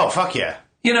 Right. Oh, fuck yeah.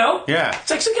 Yeah. It's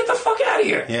like, so get the fuck out of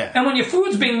here. Yeah. And when your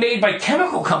food's being made by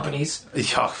chemical companies,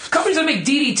 companies that make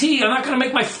DDT are not going to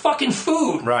make my fucking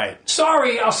food. Right.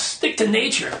 Sorry, I'll stick to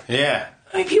nature. Yeah.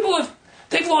 I mean,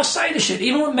 they've lost sight of shit,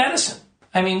 even with medicine.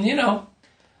 I mean,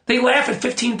 they laugh at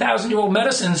 15,000-year-old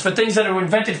medicines for things that were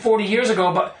invented 40 years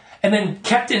ago, and then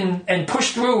kept in and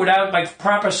pushed through without like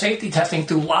proper safety testing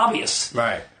through lobbyists.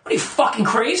 Right. What are you, fucking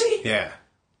crazy? Yeah.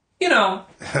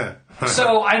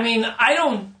 So, I mean,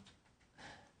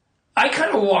 I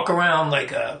kind of walk around like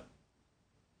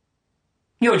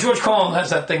George Carlin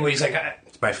has that thing where he's like...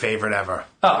 It's my favorite ever.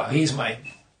 Oh,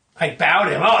 I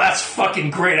bowed him. Oh, that's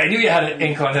fucking great. I knew you had an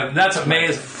ink on him. That's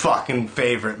amazing. Fucking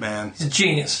favorite, man. He's a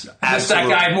genius. Just Absolutely.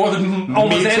 that guy more than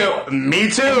almost Me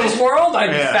too. in this world,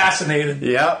 I'd be fascinated.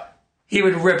 Yep. He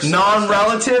would rip...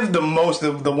 Non-relative, the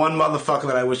one motherfucker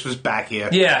that I wish was back here.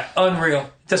 Yeah, unreal.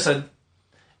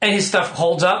 And his stuff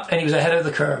holds up, and he was ahead of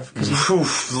the curve.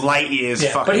 Light years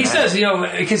fucking But he ahead.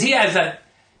 says, because he has that...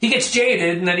 He gets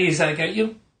jaded, and then he's like,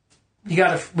 we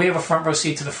have a front row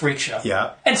seat to the freak show.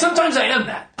 Yeah. And sometimes I am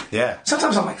that. Yeah.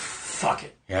 Sometimes I'm like, fuck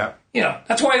it. Yeah.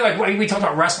 That's why, like, when we talk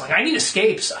about wrestling, I need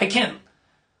escapes. I can't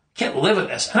live in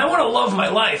this. And I want to love my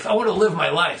life. I want to live my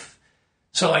life.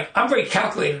 So, like, I'm very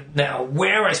calculated now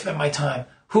where I spend my time,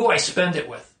 who I spend it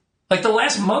with. Like, the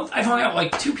last month, I've hung out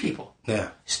with, like, 2 people.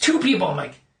 Yeah. It's 2 people.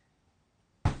 I'm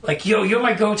like, yo, you're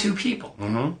my go-to people.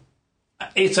 Mm-hmm.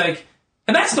 It's like,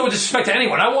 and that's no disrespect to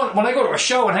anyone. When I go to a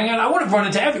show and hang out, I want to run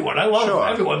into everyone. I love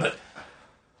everyone, but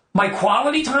my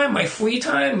quality time, my free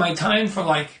time, my time for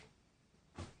like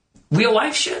real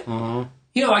life shit.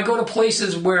 Mm-hmm. I go to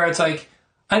places where it's like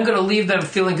I'm going to leave them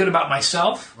feeling good about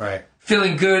myself, right?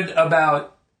 Feeling good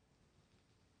about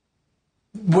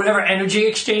whatever energy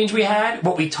exchange we had,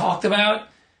 what we talked about,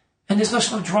 and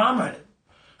there's no drama in it.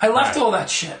 I left all that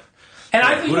shit, and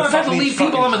I've had to leave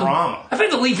people I've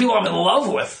had to leave people I'm in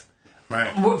love with.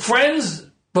 Right. Friends,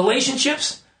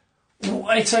 relationships,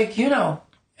 it's like,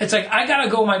 it's like, I gotta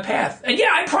go my path. And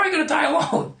I'm probably gonna die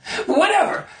alone.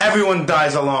 Whatever. Everyone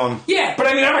dies alone. Yeah, but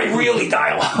I mean, I might really die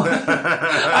alone.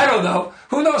 I don't know.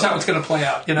 Who knows how it's gonna play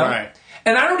out, Right.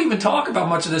 And I don't even talk about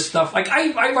much of this stuff. Like,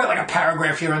 I write like a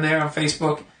paragraph here and there on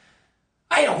Facebook.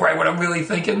 I don't write what I'm really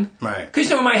thinking. Right.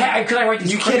 Because, in my head, because I write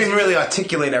these You can't even really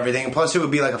articulate everything, and plus it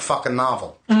would be like a fucking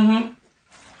novel. Mm-hmm.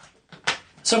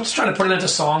 So I'm just trying to put it into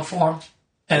song form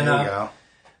and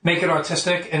make it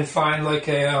artistic and find like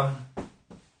a...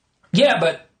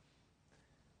 we're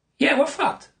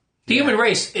fucked. The human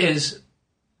race is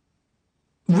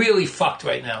really fucked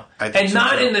right now. And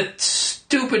not in the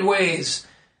stupid ways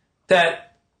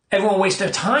that everyone wastes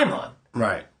their time on.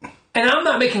 Right. And I'm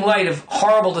not making light of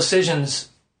horrible decisions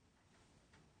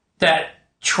that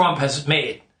Trump has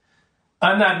made.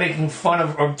 I'm not making fun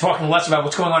of or talking less about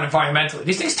what's going on environmentally.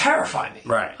 These things terrify me.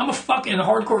 Right. I'm a fucking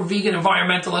hardcore vegan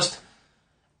environmentalist,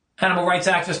 animal rights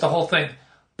activist, the whole thing.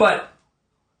 But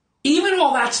even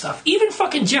all that stuff, even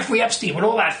fucking Jeffrey Epstein with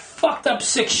all that fucked up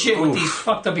sick shit with these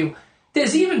fucked up people,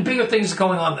 there's even bigger things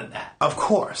going on than that. Of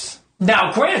course.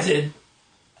 Now, granted,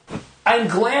 I'm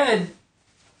glad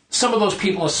some of those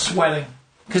people are sweating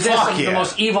because they're some of the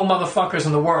most evil motherfuckers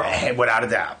in the world. Without a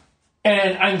doubt.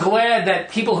 And I'm glad that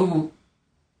people who,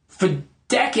 for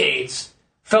decades,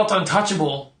 felt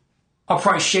untouchable are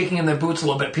probably shaking in their boots a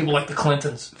little bit. People like the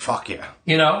Clintons. Fuck yeah.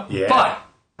 Yeah. But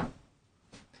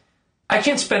I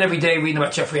can't spend every day reading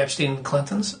about Jeffrey Epstein and the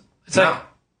Clintons. It's like,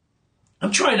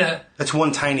 I'm trying to... That's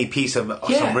one tiny piece of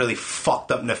some really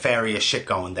fucked up, nefarious shit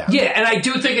going down. Yeah, and I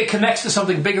do think it connects to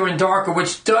something bigger and darker,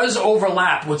 which does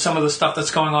overlap with some of the stuff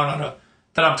that's going on a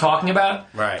that I'm talking about.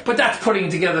 Right. But that's putting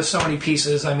together so many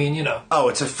pieces. I mean, Oh,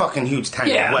 it's a fucking huge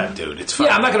tangled web, dude. It's fucking...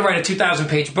 Yeah, I'm not going to write a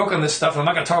 2,000-page book on this stuff, and I'm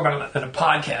not going to talk about it in a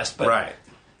podcast. But, right.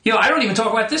 I don't even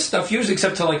talk about this stuff usually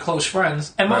except to, like, close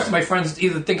friends. And most of my friends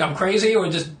either think I'm crazy or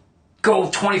just go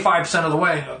 25% of the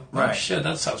way and go, oh, shit,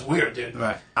 that sounds weird, dude.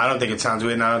 Right. I don't think it sounds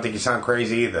weird, and I don't think you sound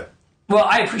crazy either. Well,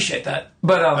 I appreciate that.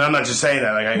 But and I'm not just saying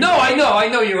that. Like, I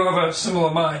know you're of a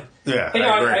similar mind. Yeah,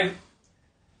 I agree.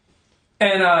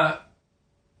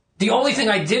 The only thing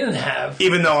I didn't have...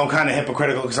 Even though I'm kind of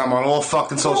hypocritical because I'm on all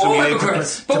fucking social media to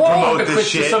promote this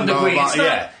shit. To some degree. Blah, blah,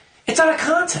 blah. It's not a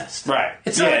contest. Right.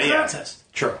 It's not a contest.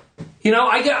 True.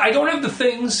 I don't have the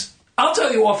things... I'll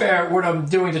tell you off air what I'm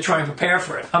doing to try and prepare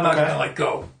for it. I'm not going to, like,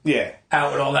 go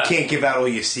out with all that. Can't give out all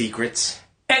your secrets.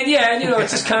 And,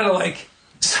 it's just kind of like...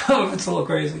 Some of it's a little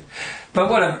crazy. But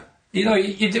whatever.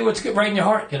 You do what's good right in your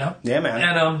heart, Yeah, man.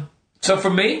 And so for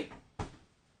me...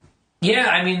 Yeah,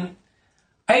 I mean...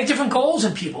 I have different goals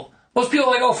than people. Most people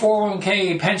are like,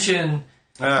 401k, pension,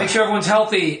 make sure everyone's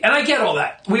healthy. And I get all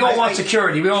that. We all want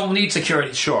security. We all need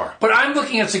security. Sure. But I'm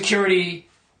looking at security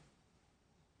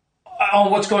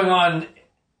on what's going on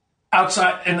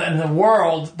outside in the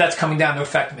world that's coming down to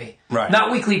affect me. Right.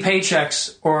 Not weekly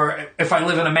paychecks or if I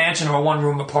live in a mansion or a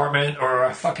one-room apartment or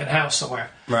a fucking house somewhere.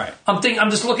 Right. I'm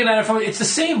just looking at it from... It's the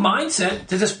same mindset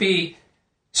to just be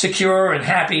secure and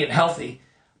happy and healthy.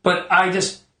 But I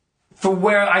just... For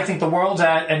where I think the world's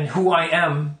at and who I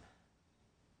am,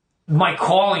 my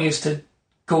calling is to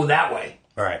go that way.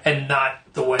 Right. And not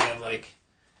the way of, like,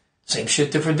 same shit,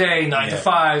 different day, 9 to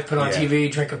 5, put on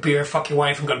TV, drink a beer, fuck your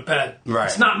wife, and go to bed. Right.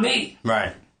 It's not me.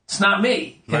 Right. It's not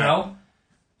me, you know?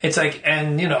 It's like,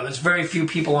 and, there's very few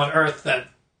people on Earth that...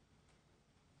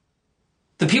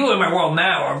 The people in my world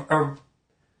now are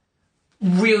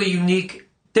really unique.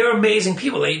 They're amazing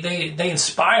people. They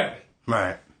inspire me.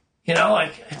 Right.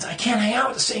 I can't hang out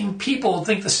with the same people who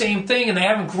think the same thing, and they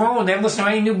haven't grown. They haven't listened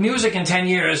to any new music in 10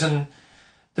 years, and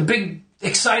the big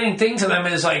exciting thing to them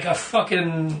is like a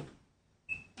fucking,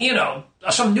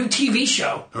 some new TV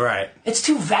show. Right. It's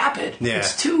too vapid. Yeah.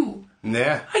 It's too...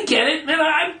 Yeah. I get it, man.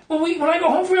 When I go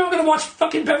home from here, I'm going to watch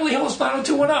fucking Beverly Hills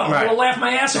 90210. I'm going to laugh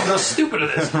my ass off how stupid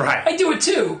it is. Right. I do it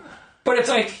too, but it's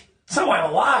like, it's not why I'm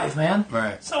alive, man.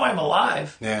 Right. It's not why I'm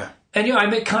alive. Yeah. And, I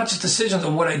make conscious decisions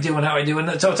on what I do and how I do.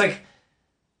 And so it's like,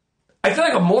 I feel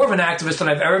like I'm more of an activist than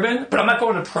I've ever been, but I'm not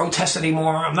going to protest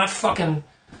anymore. I'm not fucking,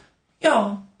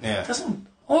 all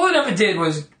it ever did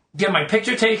was get my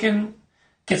picture taken,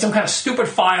 get some kind of stupid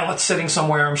file that's sitting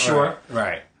somewhere, I'm sure.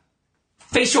 Right.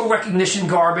 Facial recognition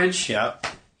garbage. Yeah.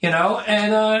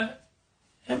 And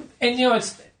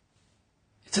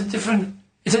it's a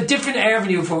different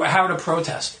avenue for how to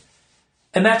protest.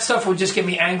 And that stuff would just get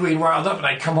me angry and riled up, and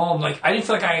I'd come home like I didn't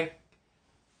feel like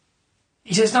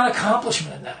there's not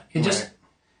accomplishment in that.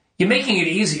 You're making it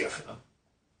easier for them.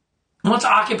 Once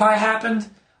Occupy happened,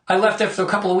 I left there for a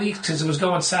couple of weeks because it was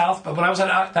going south. But when I was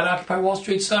at that Occupy Wall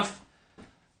Street stuff,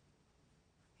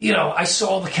 I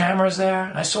saw the cameras there,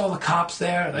 and I saw the cops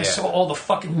there, and I saw all the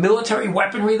fucking military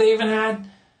weaponry they even had.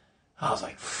 I was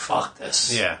like, fuck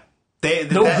this. Yeah.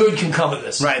 No good can come of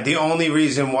this. Right. The only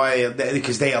reason why,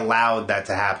 because they allowed that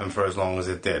to happen for as long as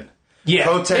it did. Yeah.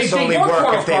 Protests they only were work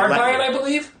caught if off they guard let by you. it, I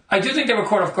believe. I do think they were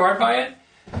caught off guard by it.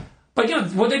 But,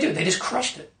 what they do? They just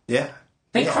crushed it. Yeah.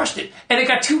 They crushed it. And it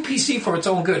got too PC for its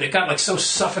own good. It got, like, so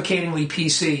suffocatingly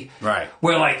PC. Right.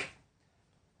 Where, like,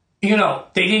 they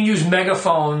didn't use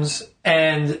megaphones,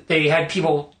 and they had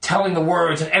people telling the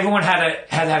words, and everyone had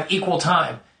to have equal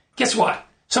time. Guess what?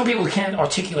 Some people can't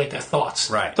articulate their thoughts.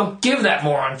 Right. Don't give that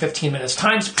moron 15 minutes.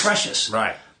 Time's precious.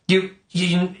 Right. If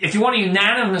you want to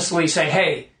unanimously say,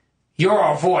 hey, you're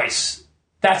our voice,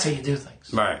 that's how you do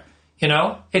things. Right.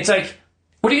 It's like,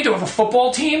 what do you do? Have a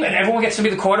football team and everyone gets to be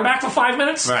the quarterback for 5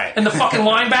 minutes? Right. And the fucking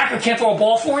linebacker can't throw a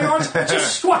ball 4 yards?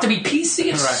 Just what, to be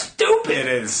PC? It's stupid. It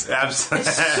is. Absolutely.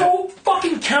 It's so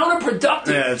fucking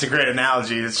counterproductive. Yeah, it's a great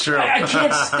analogy. It's true. I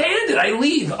can't stand it. I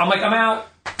leave. I'm out.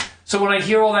 So when I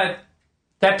hear all that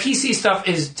PC stuff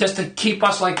is just to keep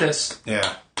us like this.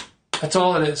 Yeah. That's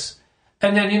all it is.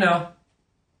 And then,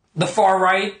 the far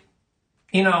right,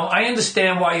 I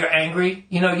understand why you're angry.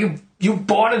 You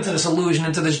bought into this illusion,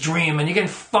 into this dream, and you're getting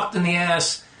fucked in the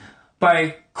ass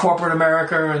by corporate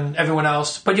America and everyone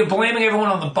else. But you're blaming everyone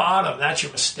on the bottom. That's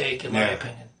your mistake, in my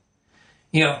opinion.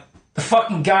 The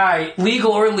fucking guy,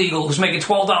 legal or illegal, who's making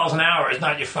 $12 an hour is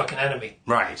not your fucking enemy.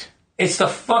 Right. It's the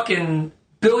fucking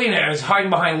billionaires hiding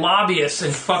behind lobbyists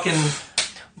and fucking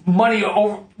money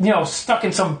over, stuck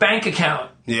in some bank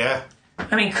account. Yeah.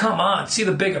 I mean, come on, see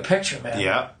the bigger picture, man.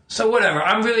 Yeah. So whatever,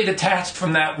 I'm really detached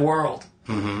from that world.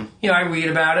 Mm-hmm. I read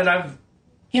about it. I'm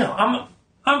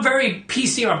I'm very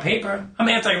PC on paper. I'm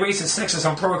anti-racist, sexist,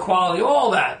 I'm pro-equality,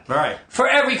 all that. Right. For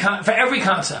every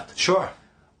concept. Sure.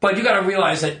 But you got to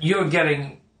realize that you're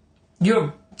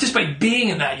just by being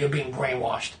in that, you're being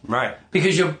brainwashed. Right.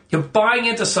 Because you're buying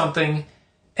into something,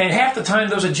 and half the time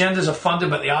those agendas are funded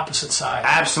by the opposite side.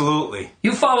 Absolutely.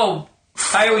 You follow,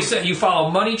 I always say, you follow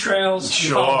money trails,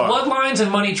 Sure. you follow bloodlines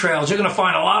and money trails. You're going to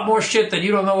find a lot more shit that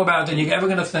you don't know about than you're ever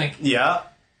going to think. Yeah.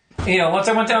 Once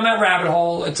I went down that rabbit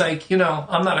hole, it's like, I'm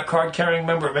not a card-carrying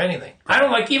member of anything. I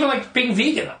don't even like being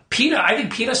vegan. PETA, I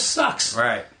think PETA sucks.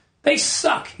 Right. They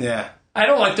suck. Yeah. I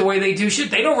don't like the way they do shit.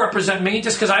 They don't represent me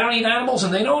just because I don't eat animals,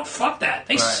 and they don't. Fuck that.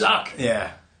 They suck.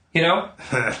 Yeah.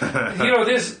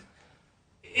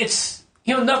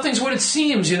 Nothing's what it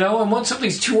seems, and once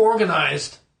something's too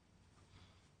organized,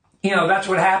 that's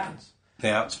what happens.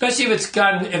 Yeah. Especially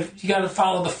if you got to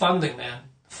follow the funding, man.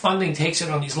 Funding takes it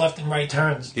on these left and right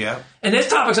turns. Yeah. And there's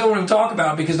topics I won't even talk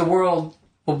about because the world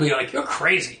will be like, you're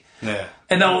crazy. Yeah.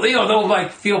 And they'll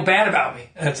like feel bad about me.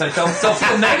 And it's like, they'll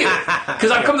feel negative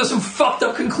because I've come to some fucked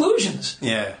up conclusions.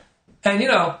 Yeah. And,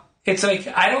 it's like,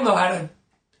 I don't know how to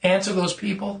answer those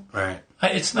people. Right.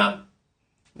 It's not.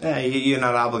 Yeah, you're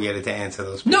not obligated to answer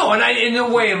those people. No, and in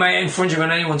no way am I infringing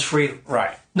on anyone's freedom.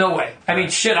 Right. No way. I mean,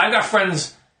 shit, I've got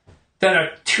friends that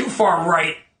are too far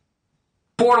right,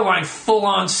 borderline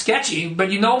full-on sketchy, but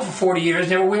for 40 years,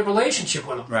 they have a weird relationship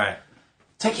with him. Right.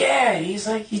 It's like, yeah,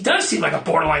 he does seem like a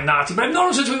borderline Nazi, but I've known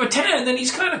him since we were 10, and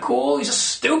he's kind of cool. He's just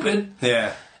stupid.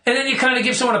 Yeah. And then you kind of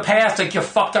give someone a pass, like your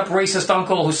fucked up racist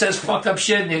uncle who says fucked up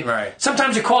shit. And Right.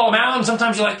 Sometimes you call him out, and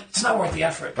sometimes you're like, it's not worth the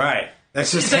effort. Right.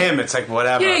 That's just It's him. like, It's like,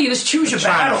 whatever. Yeah, you just choose your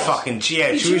battles. You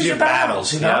choose your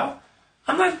battles. Yeah.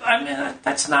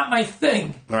 That's not my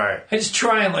thing. Right. I just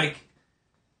try and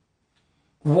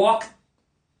walk.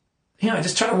 I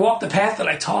just try to walk the path that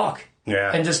I talk.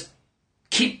 Yeah. And just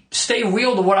stay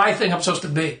real to what I think I'm supposed to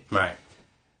be. Right.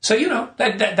 So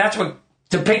that's what,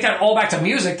 to take that all back to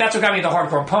music. That's what got me into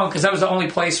hardcore punk, because that was the only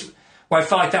place where I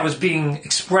felt like that was being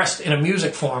expressed in a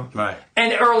music form. Right.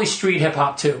 And early street hip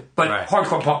hop too, but Right.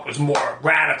 hardcore punk was more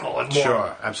radical and more.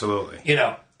 Sure. Absolutely.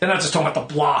 They're not just talking about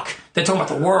the block. They're talking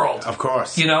about the world. Of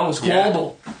course. It's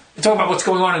global. They're talking about what's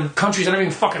going on in countries I never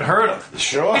even fucking heard of.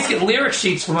 Sure. I used to get lyric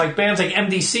sheets from bands like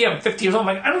MDC. I'm 50 years old.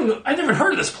 I'm like, I never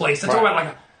heard of this place. They're talking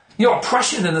about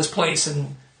oppression in this place,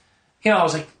 and I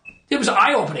was like, it was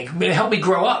eye opening. It helped me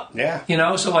grow up.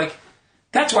 Yeah. So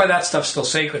that's why that stuff's still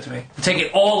sacred to me. To take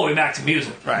it all the way back to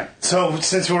music. Right. So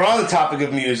since we're on the topic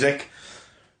of music,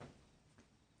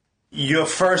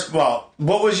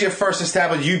 what was your first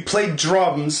establishment? You played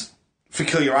drums for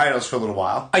Kill Your Idols for a little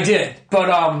while. I did,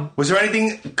 but was there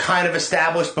anything kind of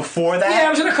established before that? yeah, I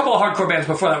was in a couple of hardcore bands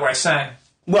before that where I sang.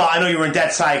 Well, I know you were in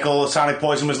Deathcycle. Sonic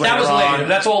Poison was later on. That was later.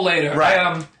 That's all later.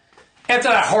 Right. After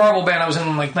that horrible band I was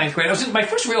in ninth grade, my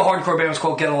first real hardcore band was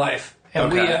called Get a Life.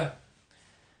 And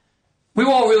we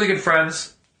were all really good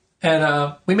friends.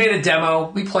 And we made a demo.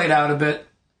 We played out a bit.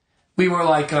 We were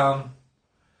like... You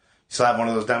still have one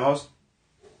of those demos?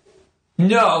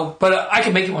 No, but I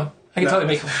can make you one. I can totally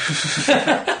make one.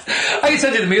 I can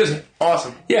send you the music.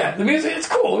 Awesome. Yeah, the music, it's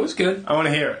cool. It was good. I want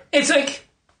to hear it. It's like,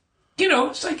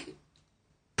 it's like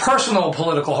personal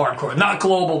political hardcore, not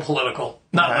global political.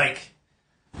 Not like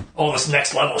all this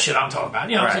next level shit I'm talking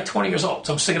about. I was like 20 years old,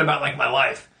 so I'm thinking about my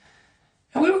life.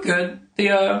 And we were good. We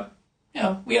were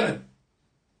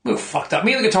fucked up.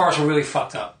 Me and the guitarist were really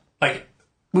fucked up.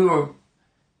 We were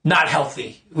not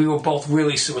healthy. We were both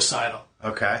really suicidal.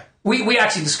 Okay. We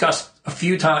actually discussed a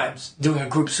few times doing a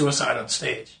group suicide on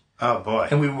stage. Oh boy.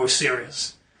 And we were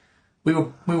serious. We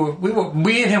and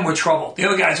him were trouble. The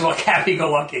other guys were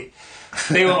happy-go-lucky.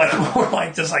 They were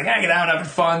more just hanging out, having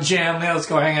fun, jam. Yeah, let's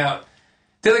go hang out.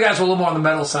 The other guys were a little more on the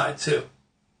metal side too.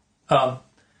 So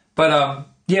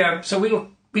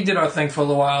we did our thing for a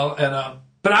little while, and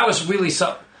but I was really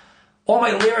all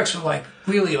my lyrics were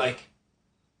really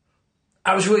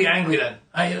I was really angry then.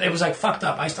 It was fucked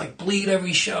up. I used to bleed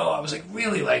every show. I was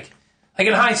really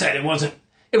in hindsight, it was a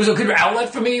good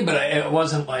outlet for me, but it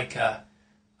wasn't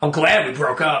I'm glad we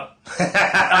broke up.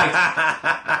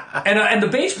 And the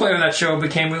bass player of that show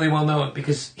became really well known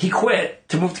because he quit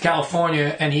to move to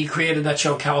California, and he created that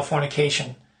show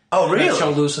Californication. Oh, really? That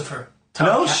show Lucifer.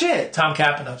 Shit. Tom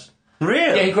Capanos.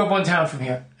 Really? Yeah, he grew up one town from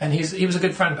here, and he was a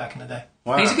good friend back in the day.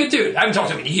 Wow. He's a good dude. I haven't talked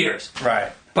to him in years.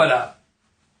 Right. But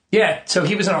so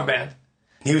he was in our band.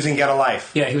 He was in Get a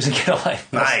Life. Yeah, he was in Get a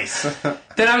Life. Nice.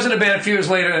 Then I was in a band a few years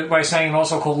later where I sang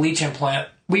also called Leech Implant.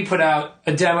 We put out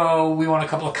a demo. We won a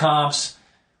couple of comps.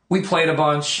 We played a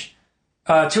bunch.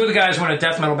 Two of the guys were in a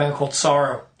death metal band called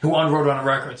Sorrow, who on Roadrunner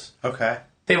Records. Okay.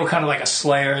 They were kind of like a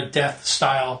Slayer, death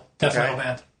style death metal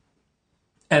band.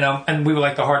 And we were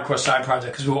like the hardcore side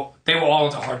project because they were all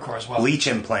into hardcore as well. Leech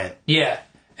Implant. Yeah.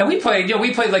 And we played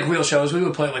like real shows. We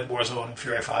would play like Warzone and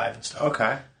Fury 5 and stuff.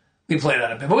 Okay. We played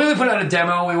that a bit. But we put out a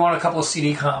demo. We won a couple of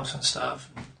CD comps and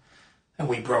stuff. And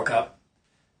we broke up.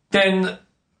 Then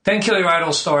Kill Your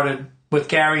Idol started with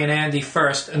Gary and Andy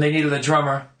first, and they needed a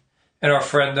drummer. And our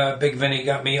friend Big Vinny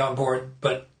got me on board.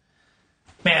 But,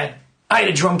 man, I had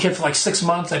a drum kit for like 6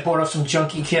 months. I bought off some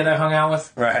junkie kid I hung out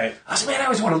with. Right. I was like, man, I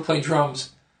always wanted to play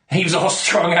drums. And he was all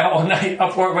strung out one night,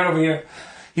 right over here.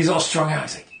 He's all strung out.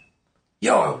 He's like,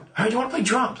 yo, I heard you want to play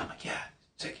drums. I'm like, yeah.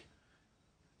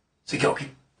 He's like, yo,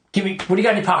 give me, what do you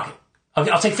got in your pocket?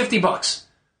 I'll take $50.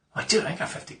 I'm like, dude, I ain't got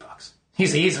 $50.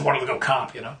 He's wanted to go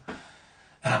comp, you know?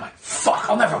 And I'm like, fuck,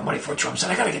 I'll never have money for a drum set.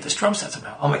 I got to get this drum set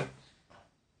somehow. I'm like,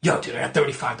 yo, dude, I got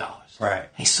 $35. Right. And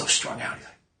he's so strung out. He's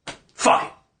like, fuck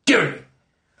it, give it to me.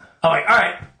 I'm like, all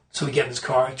right. So we get in his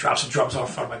car. He drops some drums off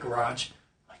in front of my garage.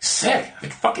 I'm like, sick. I have a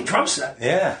fucking drum set.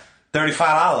 Yeah.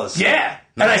 $35. Yeah.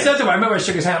 Nice. And I said to him, I remember I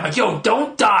shook his hand. I'm like, yo,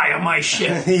 don't die on my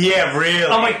shit. Yeah, really.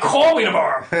 I'm like, call me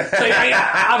tomorrow. So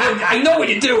I know what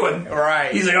you're doing.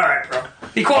 Right. He's like, all right, bro.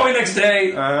 He called me next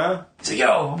day. Uh-huh. He's like,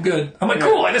 yo, I'm good. I'm like,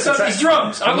 cool. I just have these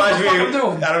drums. I don't know what the fuck I'm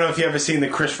doing. I don't know if you ever seen the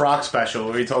Chris Rock special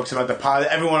where he talks about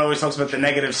everyone always talks about the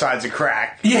negative sides of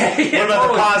crack. Yeah. What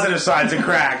about the positive sides of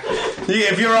crack?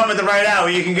 If you're up at the right hour,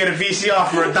 you can get a VCR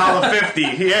for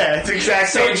 $1.50. Yeah, it's exact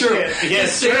same so true. shit. Yeah,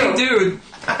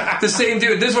 The same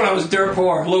dude. This one I was dirt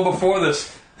poor. A little before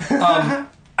this, I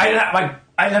didn't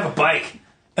have a bike,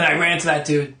 and I ran to that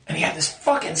dude, and he had this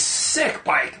fucking sick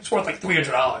bike. It was worth like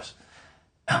 $300.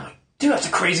 And I'm like, dude, that's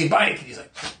a crazy bike. And he's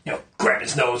like, grabbed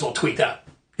his nose, all tweaked out.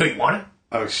 Yo, you want it?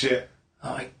 Oh shit.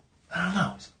 I'm like, I don't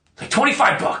know. It's like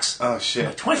 $25. Oh shit.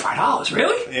 I'm like, $25?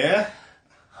 Really? Yeah.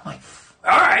 I'm like,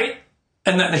 all right.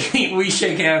 And then we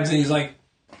shake hands, and he's like,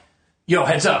 yo,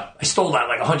 heads up. I stole that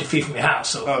like 100 feet from your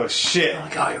house. So oh, shit. I'm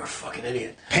like, oh, you're a fucking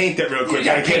idiot. Paint it real quick.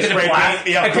 Yeah, I painted it black.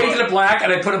 Yeah, I painted it black,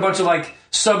 and I put a bunch of like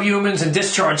subhumans and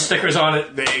discharge stickers on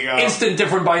it. There you go. Instant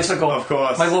different bicycle. Of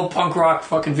course. My little punk rock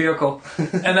fucking vehicle.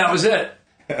 And that was it.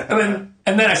 And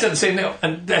then I said the same thing.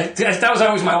 And that was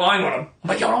always my line with him. I'm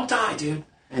like, yo, don't die, dude.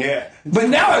 Yeah. But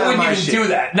now I wouldn't even do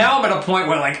that. Now I'm at a point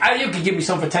where like, you could give me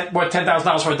something worth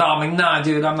 $10,000 for a dollar. I'm like, nah,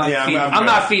 dude, I'm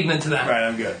not feeding into that. Right,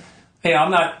 I'm good. Yeah,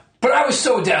 I'm not. But I was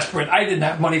so desperate. I didn't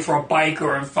have money for a bike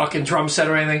or a fucking drum set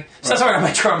or anything. So that's how I got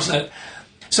my drum set.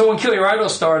 So when Kill Your Idol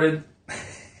started,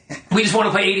 we just wanted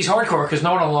to play 80s hardcore because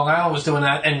no one on Long Island was doing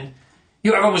that. And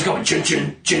everyone was going, chin,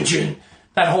 chin, chin, chin.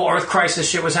 That whole Earth Crisis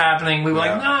shit was happening. We were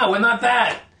like, no, we're not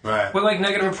that. Right. We're like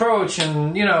Negative Approach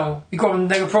and, you grew up with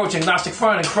Negative Approach and Agnostic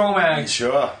Front and Cro-Mags.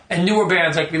 Sure. And newer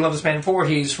bands like We Love This Band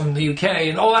Voorhees from the UK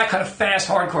and all that kind of fast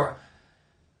hardcore.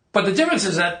 But the difference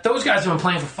is that those guys have been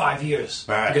playing for 5 years.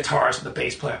 Right. The guitarist and the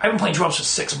bass player. I've been playing drums for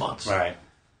 6 months. Right.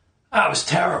 I was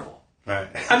terrible. Right.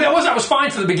 I mean, I was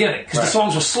fine for the beginning because the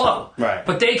songs were slow. Right.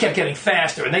 But they kept getting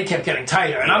faster and they kept getting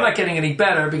tighter. And I'm not getting any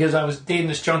better because I was dating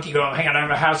this junkie girl and hanging out at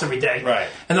her house every day. Right.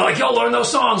 And they're like, yo, learn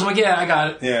those songs. I'm like, yeah, I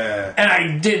got it. Yeah. And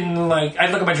I didn't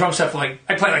I'd look at my drum set for I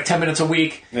played like 10 minutes a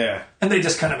week. Yeah. And they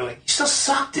just kind of be like, you still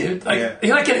suck, dude.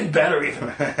 You're not getting better even.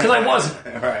 Because I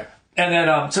wasn't. Right. And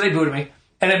then, so they booted me.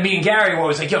 And then me and Gary were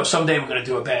always like, yo, someday we're going to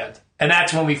do a band. And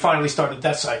that's when we finally started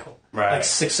Deathcycle. Right. Like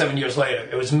 6-7 years later.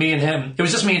 It was me and him. It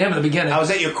was just me and him in the beginning. I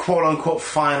was at your quote-unquote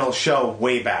final show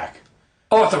way back.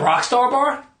 Oh, at the Rockstar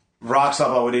Bar? Rockstar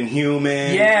Bar with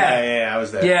Inhuman. Yeah. I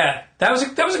was there. Yeah. That was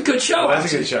a good show. That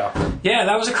was a good show. Yeah,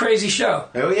 that was a crazy show.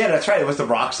 Oh, yeah, that's right. It was the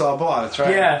Rockstar Bar. That's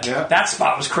right. Yeah. That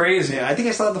spot was crazy. Yeah, I think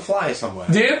I still have the flyer somewhere.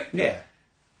 Do you? Yeah.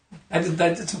 I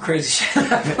did some crazy shit in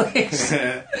that place.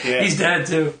 Yeah. He's dead,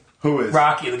 too. Who is?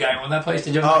 Rocky, the guy who owned that place.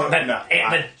 Did you Oh, that, no.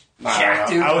 Jack,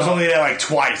 dude. I was only there like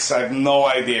twice. I have no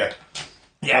idea.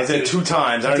 Yeah, I was there 2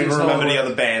 times. I don't even remember the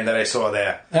other band that I saw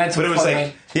there. That's but it was fun, like,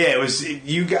 man. yeah, it was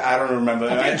you. I don't remember.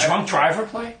 Did Drunk Driver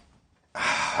play?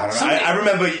 I don't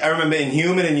know. I remember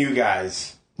Inhuman and you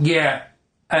guys. Yeah,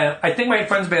 I think my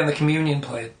friend's band, The Communion,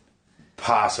 played.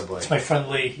 Possibly. It's my friend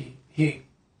Lee. He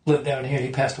lived down here. He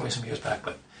passed away some years back,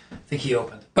 but I think he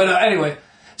opened. But anyway,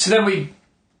 so then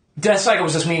Deathcycle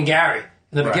was just me and Gary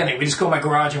in the beginning. We just go in my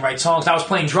garage and write songs. I was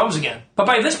playing drums again, but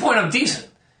by this point I'm decent.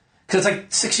 Because it's like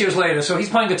 6 years later. So he's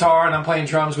playing guitar and I'm playing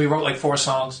drums. We wrote like 4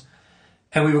 songs.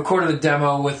 And we recorded a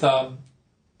demo with,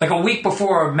 like a week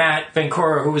before Matt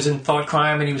Vancouver, who was in Thought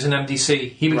Crime and he was in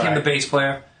MDC. He became the bass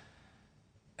player.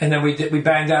 And then we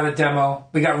banged out a demo.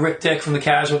 We got Rick Dick from the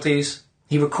Casualties.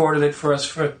 He recorded it for us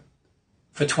for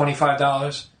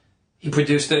 $25. He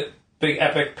produced it. Big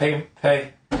epic pay.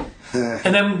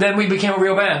 And then we became a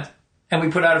real band. And we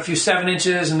put out a few 7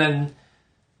 inches and then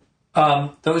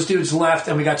Those dudes left,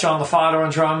 and we got John LaFada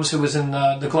on drums, who was in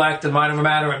Neglect and Mind Over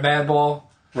Matter and Madball.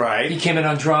 Right. He came in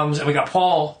on drums, and we got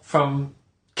Paul from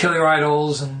Kill Your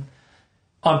Idols and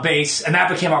on bass, and that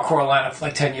became our core lineup for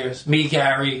like 10 years. Me,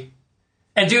 Gary.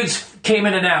 And dudes came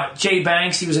in and out. Jay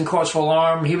Banks, he was in Cause for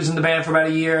Alarm. He was in the band for about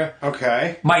a year.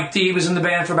 Okay. Mike D was in the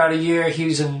band for about a year. He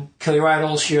was in Kill Your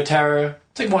Idols, Sheer Terror.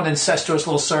 It's like one incestuous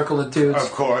little circle of dudes.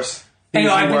 Of course. And,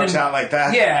 It usually works out like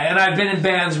that. Yeah, and I've been in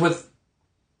bands with...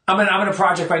 I'm in a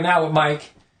project right now with Mike,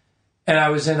 and I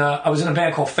was in a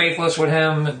band called Faithless with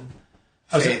him, and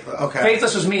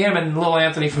Faithless was me, him, and Lil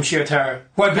Anthony from Sheer Terror,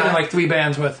 who I've been in like 3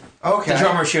 bands with. Okay. The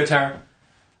drummer of Sheer Terror.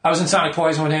 I was in Sonic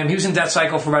Poison with him. He was in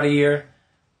Deathcycle for about a year.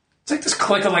 It's like this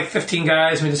clique of like 15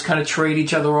 guys, and we just kind of trade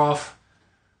each other off.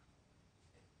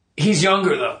 He's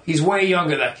younger, though. He's way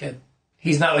younger, that kid.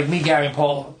 He's not like me, Gary, and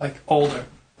Paul, like older.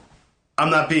 I'm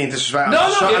not being disrespectful.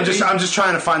 I'm just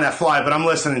trying to find that fly, but I'm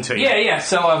listening to you. Yeah.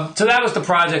 So that was the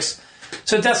projects.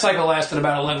 So Deathcycle lasted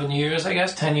about 11 years, I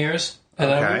guess, 10 years.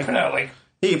 And then we put out like...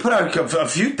 Yeah, you put out a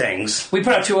few things. We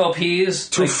put out 2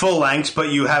 LPs. 2 full lengths, but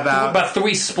you have out... About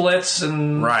 3 splits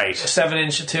and a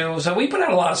 7-inch or 2. So we put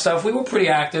out a lot of stuff. We were pretty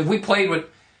active. I played with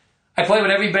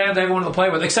every band I ever wanted to play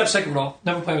with, except Sick of It All.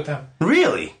 Never played with them.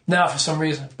 Really? No, for some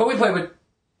reason. But we played with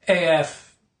AF...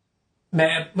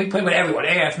 we played with everyone.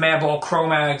 AF, Madball,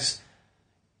 Cro-Mags,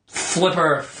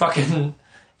 Flipper, fucking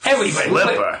everybody.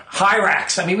 Flipper.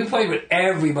 Hyrax. I mean, we played with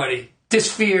everybody.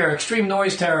 Dysphere, Extreme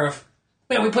Noise Terror.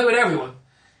 Man, we played with everyone.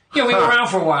 Yeah, we were around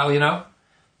for a while, you know?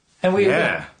 And we...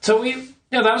 Yeah. So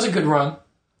that was a good run.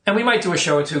 And we might do a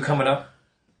show or 2 coming up.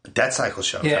 Deathcycle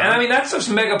show. Yeah, and I mean, that stuff's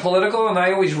mega political, and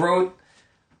I always wrote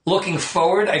looking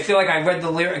forward. I feel like I read the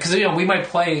lyrics, because, we might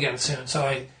play again soon. So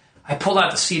I pulled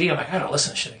out the CD. I'm like, I gotta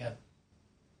listen to shit again.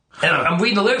 And I'm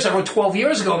reading the lyrics I wrote 12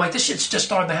 years ago. I'm like, this shit's just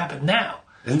starting to happen now.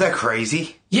 Isn't that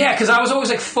crazy? Yeah, because I was always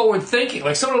like forward thinking.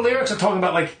 Like some of the lyrics are talking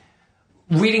about like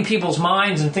reading people's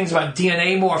minds and things about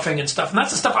DNA morphing and stuff. And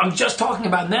that's the stuff I'm just talking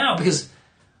about now because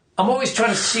I'm always trying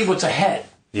to see what's ahead.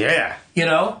 Yeah. You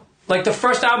know? Like the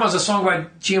first album was a song by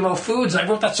GMO Foods, and I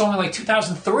wrote that song in like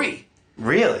 2003.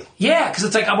 Really? Yeah, because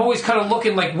it's like I'm always kind of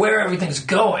looking like where everything's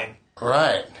going.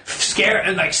 Right.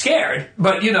 Scared,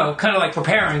 but kind of like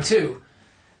preparing too.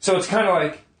 So it's kind of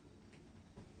like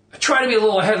I try to be a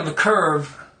little ahead of the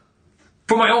curve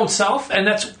for my own self, and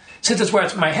since that's where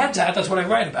my head's at, that's what I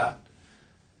write about.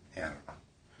 Yeah.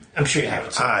 I'm sure you have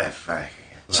it. So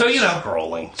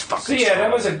scrolling. So yeah,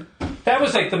 that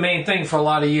was like the main thing for a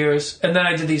lot of years, and then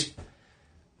I did these.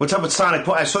 What's up with Sonic?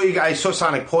 I saw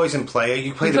Sonic Poison play.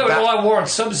 You played a lot of War on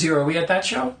Sub-Zero. We at that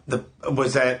show.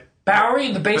 Was that Bowery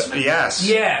in the basement? Yes.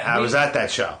 Yeah. I was at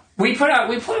that show. We played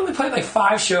like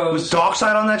 5 shows. Was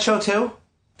Darkside on that show too?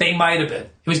 They might have been.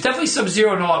 It was definitely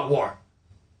Sub-Zero and All Out War,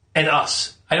 and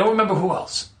us. I don't remember who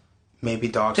else. Maybe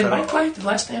Darkside. Did Mike play? Did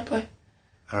Last Stand play?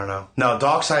 I don't know. No,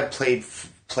 Darkside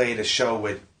played a show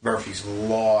with Murphy's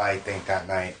Law, I think, that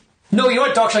night. No, you know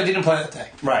what? Darkside didn't play that day.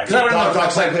 Right.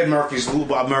 Darkside played Murphy's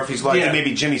Law. Yeah.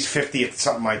 Maybe Jimmy's 50th,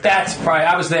 something like that. That's probably,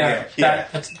 I was there. Yeah.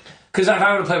 Because if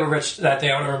I would have played with Rich that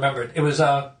day, I would have remembered. It was,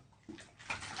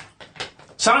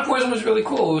 Sonic Poison was really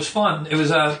cool. It was fun. It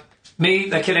was me,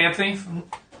 that kid Anthony from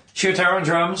Sheer Terror on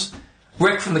drums,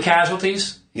 Rick from the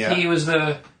Casualties. Yeah. He was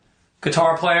the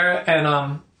guitar player, and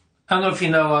I don't know if you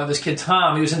know this kid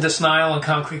Tom. He was in Denial and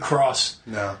Concrete Cross.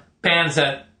 No. Bands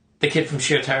that the kid from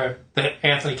Sheer Terror, the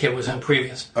Anthony kid, was in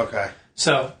previous. Okay.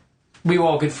 So we were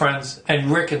all good friends,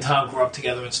 and Rick and Tom grew up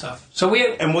together and stuff. So we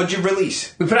had, and what'd you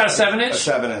release? We put out a 7-inch.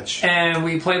 A 7-inch. And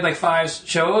we played like 5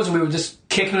 shows, and we were just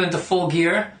kicking it into full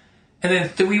gear. And then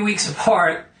 3 weeks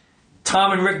apart,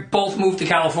 Tom and Rick both moved to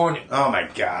California. Oh my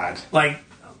God. Like,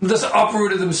 just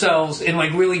uprooted themselves in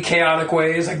like really chaotic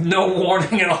ways, like no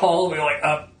warning at all. We were like,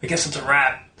 I guess it's a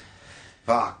wrap.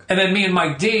 Fuck. And then me and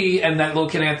Mike D and that little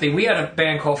kid Anthony, we had a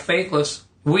band called Faithless.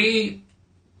 We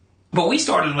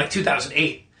started in like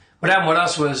 2008. What happened with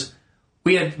us was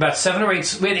we had about 7 or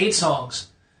 8. We had 8 songs,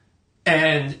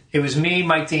 and it was me,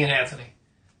 Mike D, and Anthony.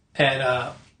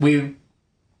 And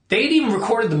they'd even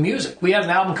recorded the music. We had an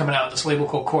album coming out on this label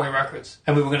called Koi Records,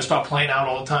 and we were going to start playing out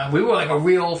all the time. We were like a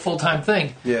real full-time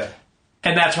thing. Yeah.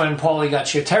 And that's when Paulie got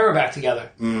Sheer Terror back together,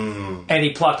 and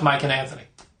he plucked Mike and Anthony.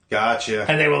 Gotcha.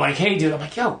 And they were like, "Hey, dude," I'm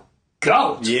like, "Yo,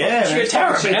 go!" Yeah, Sheer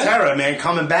Terror, Sheer Terror, man,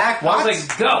 coming back. What? I was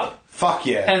like, "Go!" Fuck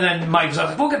yeah. And then Mike was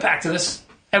like, "We'll get back to this,"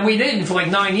 and we didn't for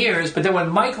like 9 years. But then when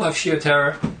Mike left Sheer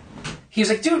Terror, he's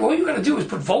like, "Dude, all you got to do is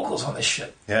put vocals on this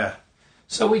shit." Yeah.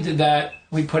 So we did that.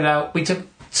 We took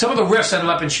some of the riffs ended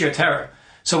up in Sheer Terror,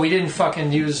 so we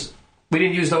didn't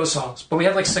use those songs. But we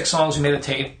had like 6 songs. We made a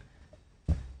tape,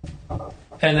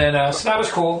 And then, so that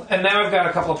was cool. And now I've got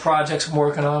a couple of projects I'm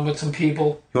working on with some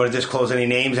people. You want to disclose any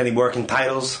names, any working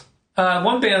titles?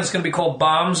 One band is going to be called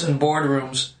Bombs and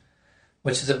Boardrooms,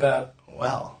 which is about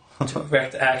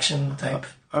direct action type.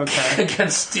 Okay.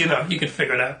 Against, you can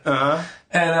figure it out. Uh-huh.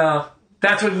 And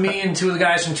that's with me and two of the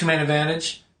guys from Two Man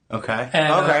Advantage. Okay.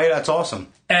 And, that's awesome.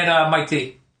 And Mike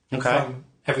D. Okay. From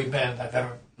every band I've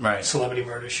ever. Right. Celebrity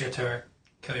Murder, Sheer Terror,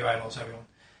 Kill Your Idols, everyone.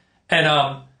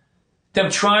 And them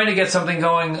trying to get something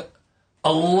going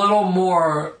a little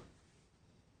more,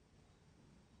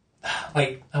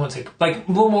 like, I wouldn't say, like,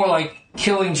 a little more like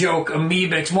Killing Joke,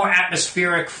 amoebic, more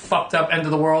atmospheric, fucked up, end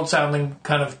of the world sounding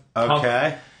kind of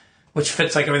punk, which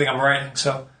fits like everything I'm writing.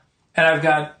 So, and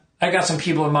I got some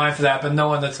people in mind for that, but no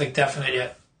one that's like definite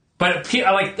yet. But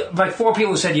I like 4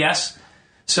 people who said yes.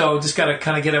 So just got to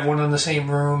kind of get everyone in the same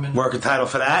room and work a title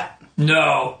for that.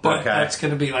 No, but that's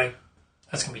gonna be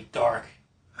dark.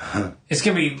 It's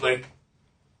gonna be like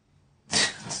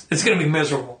it's gonna be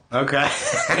miserable. Okay.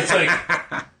 It's like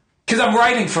because I'm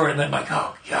writing for it and I'm like,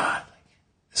 oh god, like,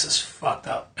 this is fucked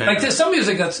up. Yeah. Like there's some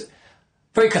music that's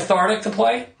very cathartic to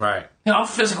play. Right. I'm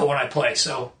physical when I play,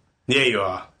 so yeah, you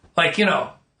are. Like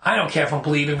I don't care if I'm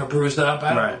bleeding or bruised up.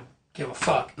 I don't give a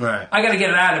fuck. Right. I got to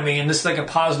get it out of me, and this is like a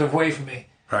positive way for me.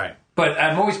 Right. But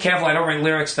I'm always careful. I don't write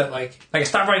lyrics that like I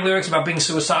stopped writing lyrics about being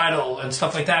suicidal and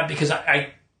stuff like that because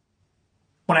I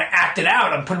when I act it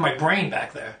out, I'm putting my brain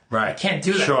back there. Right. I can't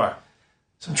do that. Sure.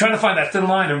 So I'm trying to find that thin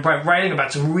line of writing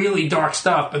about some really dark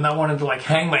stuff, but not wanting to like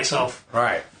hang myself.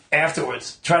 Right.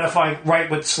 Afterwards, trying to write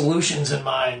with solutions in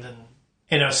mind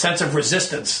and a sense of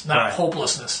resistance, not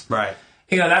hopelessness. Right.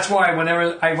 That's why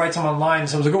whenever I write something online,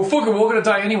 someone's like, oh, fuck it, we're all going to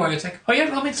die anyway. It's like, oh,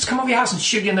 yeah, let me just come over your house and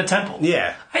shoot you in the temple.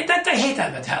 Yeah. I hate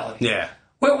that mentality. Yeah.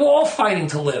 We're all fighting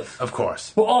to live. Of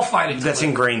course. We're all fighting to live. That's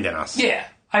ingrained in us. Yeah.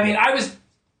 I mean, I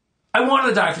wanted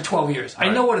to die for 12 years. Right.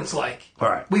 I know what it's like.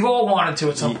 Right. We've all wanted to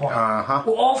at some point. Uh-huh.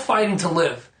 We're all fighting to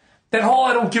live. That whole,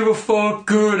 I don't give a fuck,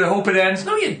 good, I hope it ends.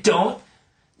 No, you don't.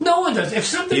 No one does. If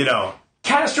something... You don't.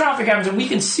 Catastrophic happens and we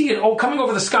can see it coming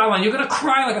over the skyline, you're going to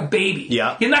cry like a baby.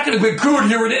 Yeah. You're not going to be good,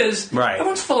 here it is. Right.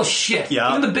 Everyone's full of shit. Yeah.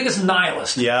 Even the biggest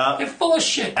nihilist. Yeah. They're full of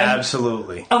shit. And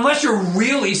absolutely. Unless you're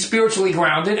really spiritually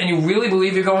grounded and you really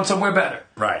believe you're going somewhere better.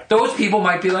 Right. Those people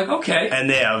might be like, okay. And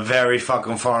they are very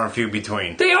fucking far and few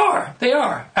between. They are.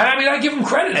 And I mean, I give them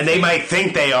credit. And they might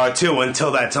think they are too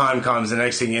until that time comes. The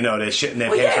next thing you know, they're shitting their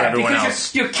pants for everyone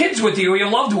else. Because your kid's with you or your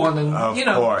loved one. And, of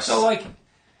course. So like,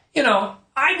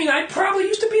 I mean, I probably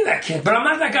used to be that kid, but I'm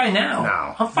not that guy now.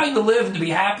 No. I'm fighting to live and to be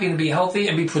happy and to be healthy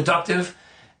and be productive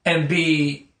and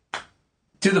do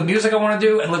the music I want to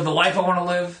do and live the life I want to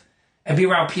live and be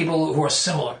around people who are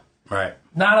similar. Right.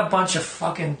 Not a bunch of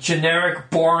fucking generic,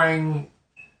 boring...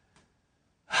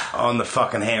 On the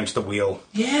fucking hamster wheel.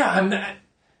 Yeah, and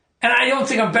I don't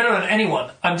think I'm better than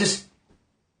anyone. I'm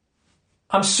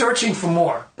searching for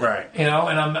more. Right. And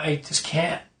I just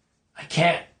can't. I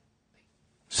can't.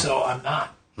 So I'm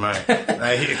not. Right.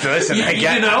 Listen,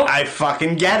 I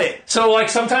fucking get it. So like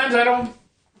sometimes I don't,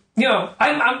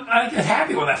 I get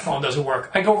happy when that phone doesn't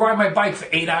work. I go ride my bike for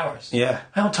 8 hours. Yeah.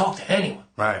 I don't talk to anyone.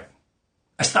 Right.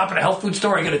 I stop at a health food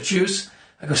store. I get a juice.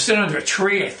 I go sit under a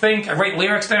tree. I think. I write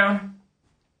lyrics down.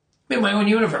 I'm in my own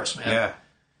universe, man. Yeah.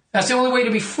 That's the only way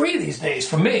to be free these days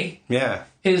for me. Yeah.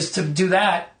 Is to do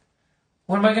that.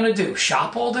 What am I going to do?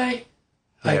 Shop all day?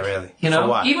 Like, yeah, really. For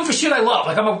what? Even for shit I love.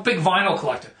 Like, I'm a big vinyl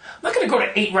collector. I'm not going to go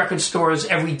to 8 record stores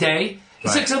every day.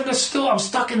 It's like I'm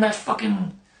stuck in that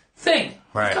fucking thing.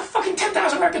 Right. I got fucking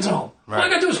 10,000 records at home. Right. All I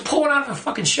got to do is pull it out of a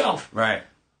fucking shelf. Right.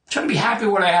 I'm trying to be happy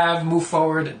with what I have, move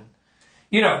forward. And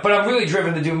but I'm really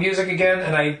driven to do music again.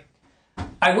 And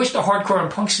I wish the hardcore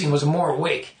and punk scene was more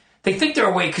awake. They think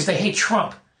they're awake because they hate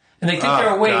Trump. And they think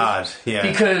they're awake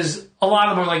because a lot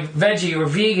of them are like veggie or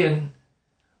vegan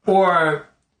or...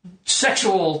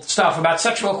 sexual stuff about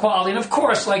sexual equality, and of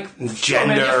course, like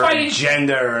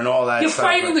gender, and all that. You're stuff,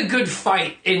 fighting the good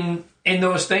fight in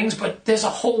those things, but there's a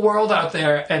whole world out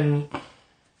there, and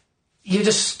you're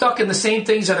just stuck in the same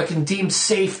things that are deemed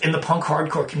safe in the punk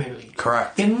hardcore community.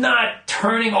 Correct. You're not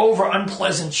turning over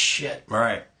unpleasant shit.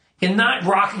 Right. You're not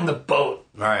rocking the boat.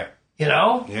 Right.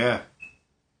 Yeah.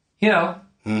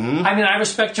 Mm-hmm. I mean, I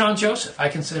respect John Joseph. I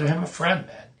consider him a friend,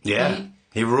 man. Yeah.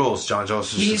 He rules. John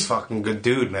Joseph's a fucking good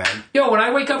dude, man. When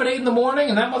I wake up at 8 in the morning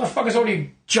and that motherfucker's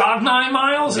already jogged 9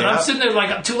 miles and I'm sitting there like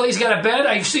I'm too lazy to get out of bed,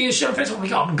 I see his shit on Facebook,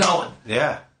 I'm going.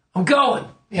 Yeah. I'm going,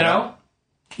 you know?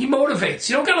 He motivates.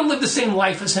 You don't got to live the same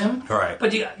life as him. Right.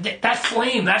 But that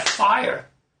flame, that fire,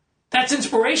 that's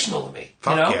inspirational to me.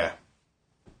 Fuck yeah.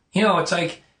 It's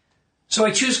like, so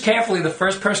I choose carefully the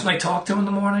first person I talk to in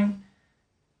the morning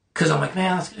because I'm like,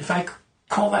 man, if I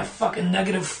call that fucking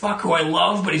negative fuck who I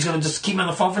love, but he's going to just keep me on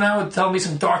the phone for now and tell me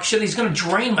some dark shit. He's going to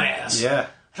drain my ass. Yeah.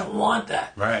 I don't want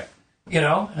that. Right. You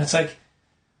know? And it's like,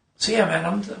 so yeah, man,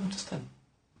 I'm just a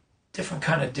different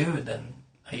kind of dude than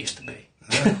I used to be.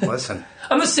 Yeah, listen.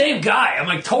 I'm the same guy. I'm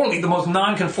like totally the most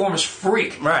nonconformist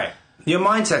freak. Right. Your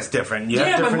mindset's different. You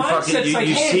have different my fucking. mindset's like,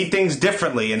 You hey, see things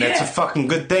differently, and that's a fucking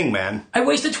good thing, man. I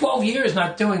wasted 12 years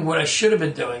not doing what I should have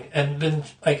been doing, and been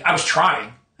like, I was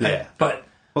trying. Yeah. But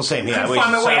well, same here. I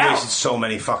I wasted so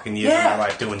many fucking years of my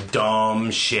life doing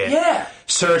dumb shit. Yeah.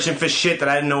 Searching for shit that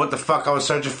I didn't know what the fuck I was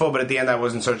searching for, but at the end I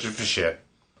wasn't searching for shit.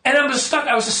 And I was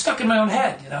just stuck in my own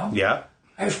head, you know? Yeah.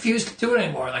 I refuse to do it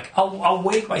anymore. Like, I'll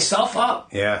wake myself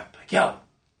up. Yeah. Like, yo,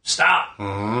 stop.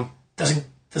 Mm-hmm.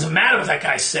 Doesn't matter what that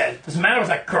guy said. Doesn't matter what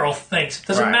that girl thinks.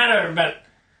 Doesn't matter about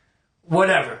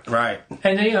whatever. Right.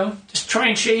 And you know, just try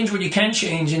and change what you can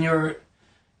change in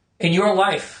your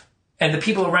life and the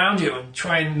people around you, and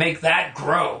try and make that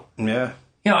grow. Yeah.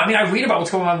 You know, I mean, I read about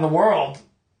what's going on in the world.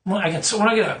 When I get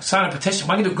to sign a petition,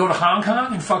 when I can go to Hong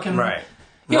Kong and fucking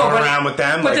Run around with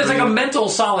them. But there's like a mental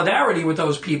solidarity with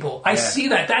those people. I see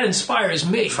that. That inspires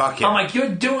me. Fuck yeah. I'm like, you're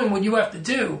doing what you have to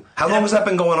do. How long has that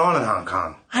been going on in Hong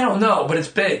Kong? I don't know, but it's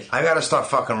big. I gotta start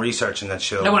fucking researching that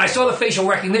shit. And when I saw the facial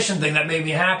recognition thing, that made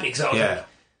me happy. Because I was like,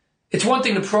 it's one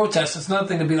thing to protest. It's another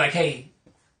thing to be like, hey.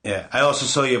 Yeah. I also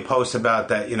saw your post about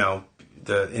that, you know,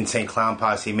 the Insane Clown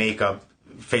Posse makeup.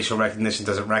 Facial recognition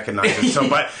doesn't recognize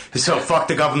it. So fuck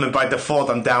the government by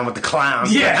default. I'm down with the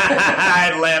clowns. Yeah.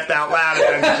 I laughed out loud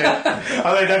at that shit.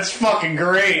 I was like, that's fucking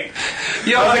great.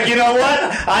 Yo, I was like, you know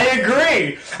what? I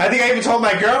agree. I think I even told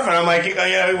my girlfriend, I'm like,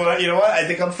 you know what? I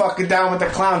think I'm fucking down with the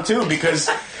clown too, because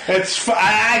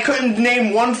I couldn't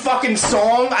name one fucking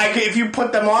song. If you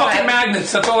put them on. Fucking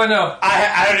magnets. That's all I know.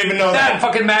 I don't even know that.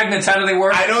 Fucking magnets. How do they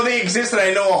work? I know they exist, and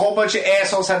I know a whole bunch of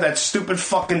assholes have that stupid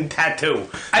fucking tattoo.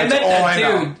 I met all that I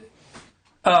know.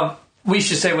 dude. We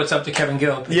should say what's up to Kevin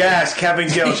Gill. Yes, Kevin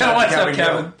Gill. You know what's up,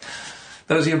 Kevin?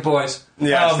 Those are your boys.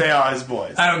 Yes, they are his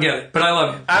boys. I don't get it, but I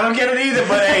love him. I don't get it either,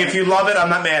 but hey, if you love it, I'm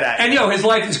not mad at it. And his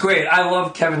life is great. I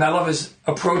love Kevin. I love his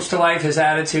approach to life, his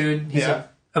attitude. He's an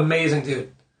amazing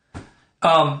dude.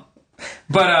 So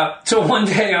one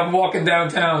day I'm walking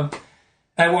downtown,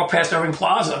 and I walk past Irving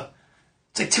Plaza.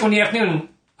 It's like 2 PM.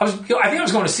 I think I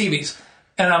was going to CB's,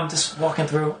 and I'm just walking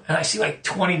through, and I see like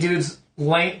 20 dudes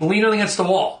leaning against the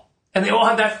wall, and they all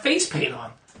have that face paint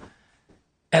on.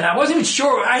 And I wasn't even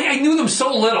sure. I knew them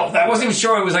so little that I wasn't even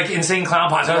sure it was like Insane Clown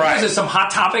Posse. Was it some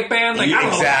Hot Topic band? Like, I don't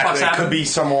know what the fuck's It happening. could be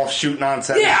some offshoot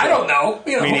nonsense. Yeah, I don't know.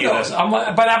 You know, who knows?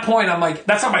 By that point, I'm like,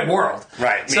 that's not my world.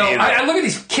 Right. So I look at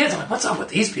these kids. I'm like, what's up with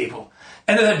these people?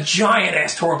 And there's a giant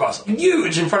ass tour bus,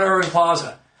 huge, in front of Irving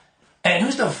Plaza. And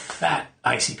who's the fat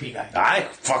ICP guy? I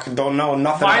fucking don't know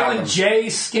nothing. Violent J,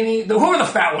 skinny. Whoever the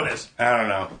fat one is. I don't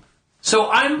know. So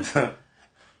I'm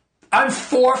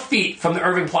 4 feet from the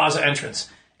Irving Plaza entrance.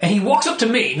 And he walks up to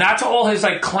me, not to all his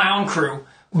like clown crew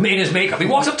in his makeup. He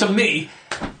walks up to me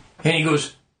and he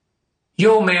goes,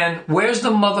 "Yo, man, where's the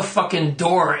motherfucking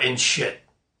door and shit?"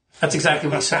 That's exactly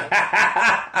what he said.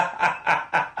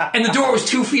 And the door was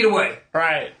 2 feet away.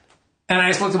 Right. And I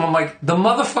just looked at him, I'm like, the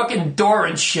motherfucking door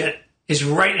and shit is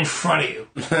right in front of you.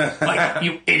 Like,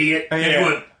 you idiot. And he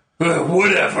went,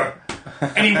 whatever.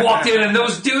 And he walked in and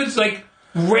those dudes like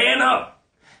ran up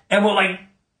and were like,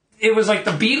 it was like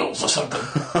the Beatles or something.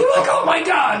 You're like, oh my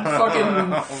God,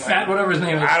 fucking fat, whatever his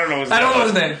name is. I don't know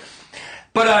his name.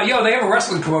 But, they have a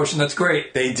wrestling promotion that's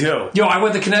great. They do. Yo, I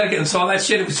went to Connecticut and saw that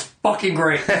shit. It was fucking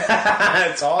great.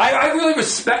 That's awesome. I really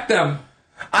respect them.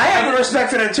 I have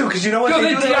respect for them too, because you know what? They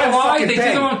do their own fucking thing. They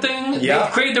do their own thing. Yeah.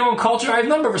 They create their own culture. I have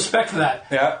number of respect for that.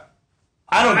 Yeah.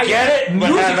 I don't get it, but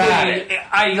have at it.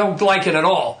 I don't like it at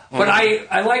all. But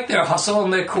I like their hustle,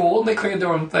 and they're cool, and they create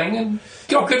their own thing, and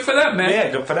good for them, man.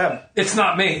 Yeah, good for them. It's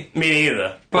not me. Me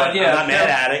neither. But yeah, I'm not mad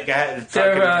at it. Go ahead,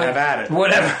 fucking have at it.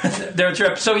 Whatever. Their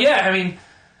trip. So yeah, I mean,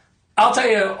 I'll tell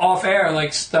you off air,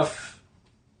 like stuff,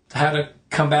 how to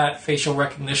combat facial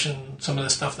recognition, some of the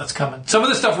stuff that's coming. Some of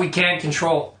the stuff we can't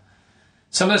control.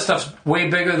 Some of the stuff's way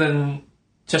bigger than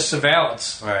just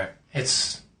surveillance. Right.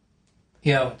 It's,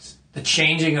 it's the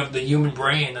changing of the human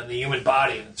brain and the human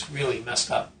body, and it's really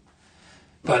messed up.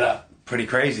 But pretty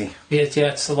crazy.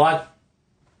 It's a lot.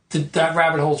 That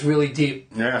rabbit hole's really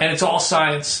deep. Yeah. And it's all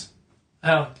science.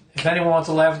 If anyone wants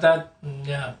to laugh at that,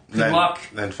 good luck.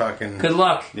 Then fucking good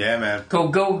luck. Yeah, man.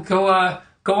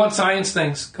 Go on science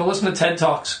things. Go listen to TED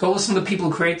Talks. Go listen to the people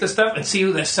who create this stuff and see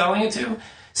who they're selling it to.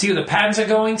 See who the patents are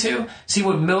going to. See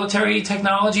what military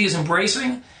technology is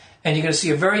embracing. And you're going to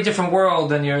see a very different world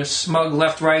than your smug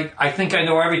left-right, I think I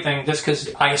know everything, just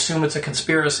because I assume it's a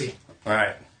conspiracy.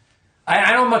 Right.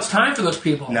 I don't have much time for those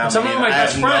people. No, Some of them are my I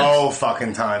best have friends. no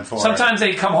fucking time for it. Sometimes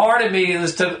they come hard at me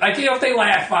as to, like, you know, if they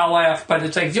laugh, I'll laugh. But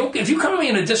it's like, if you come at me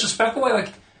in a disrespectful way,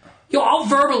 like, I'll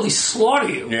verbally slaughter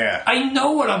you. Yeah. I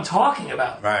know what I'm talking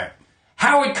about. Right.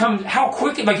 How it comes, how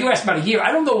quick, like you asked about a year.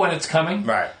 I don't know when it's coming.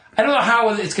 Right. I don't know how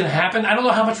it's going to happen. I don't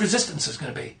know how much resistance there's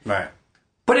going to be. Right.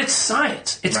 But it's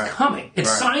science. It's coming. It's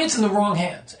science in the wrong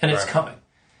hands, and it's coming.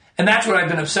 And that's what I've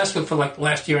been obsessed with for like the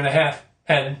last year and a half.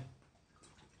 And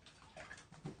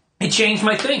it changed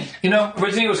my thing. You know,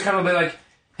 originally it was kind of like,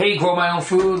 hey, grow my own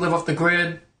food, live off the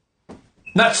grid.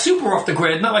 Not super off the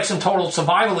grid, not like some total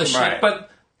survivalist shit,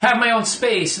 but have my own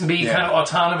space and be kind of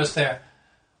autonomous there.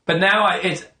 But now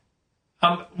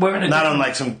we're in a not on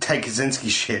like some Ted Kaczynski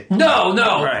shit. No.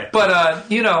 Right.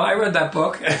 But, you know, I read that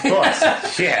book. Of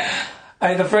course. Yeah.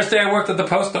 The first day I worked at the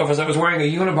post office, I was wearing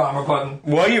a Unabomber button.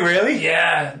 Were you really?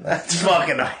 Yeah. That's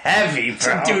fucking heavy, bro.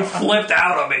 Some dude flipped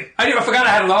out on me. I forgot I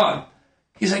had it on.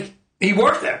 He's like, he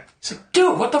worked there. He's like,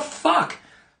 dude, what the fuck?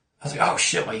 I was like, oh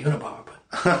shit, my Unabomber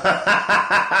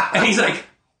button. And he's like,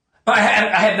 I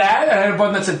had that. I had a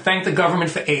button that said, thank the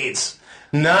government for AIDS.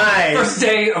 Nice. First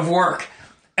day of work.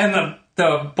 And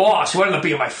the boss, who ended up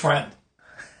being my friend,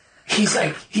 he's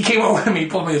like, he came over to me,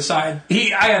 pulled me aside.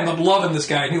 I ended up loving this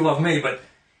guy, and he loved me, but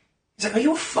he's like, are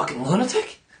you a fucking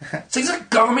lunatic? It's like, it's a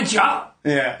government job.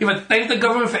 Yeah. You have a thank the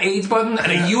government for AIDS button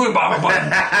and a Unabomber button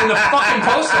in the fucking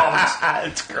post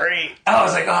office. It's great. I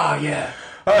was like, oh, yeah.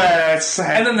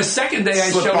 And then the second day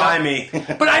I showed by up. me.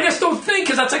 But I just don't think,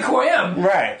 because that's like who I am.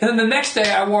 Right. And then the next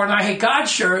day I wore an I Hate God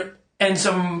shirt, and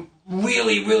some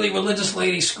really, really religious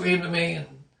lady screamed at me, and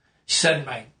she said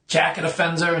my jacket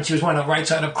offends her, and she was wearing a right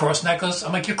side up cross necklace.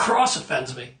 I'm like, your cross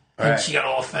offends me. And she got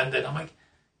all offended. I'm like,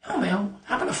 oh man, what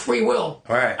happened to free will?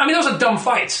 Right. I mean, those are dumb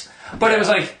fights, but it was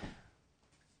like,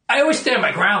 I always stand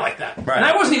my ground like that. Right. And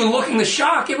I wasn't even looking to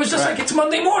shock. It was just like, it's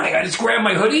Monday morning. I just grab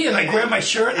my hoodie and I grab my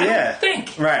shirt. I don't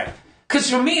think. Right. Because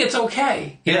for me, it's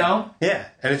okay, you know? Yeah,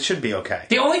 and it should be okay.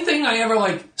 The only thing I ever,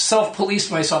 like,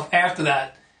 self-policed myself after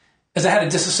that is I had a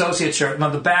disassociate shirt, and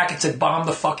on the back it said, bomb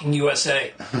the fucking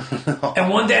USA. And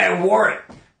one day I wore it.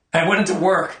 I went into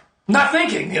work, not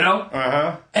thinking, you know?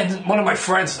 Uh-huh. And one of my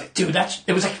friends was like, dude,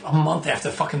 it was like a month after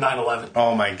fucking 9/11.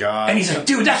 Oh, my God. And he's like,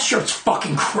 dude, that shirt's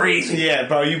fucking crazy. Yeah,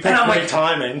 bro, you picked great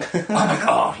timing. I'm like,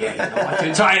 oh, yeah, you know what,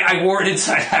 dude. So I wore it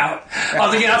inside out. I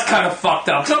was like, yeah, that's kind of fucked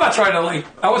up. Because I'm not trying to,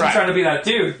 I wasn't trying to be that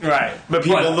dude. Right. But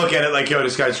people look at it like, yo,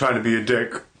 this guy's trying to be a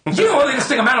dick. You know, they just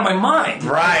think I'm out of my mind.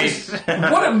 Right.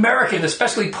 What American,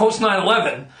 especially post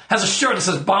 9/11, has a shirt that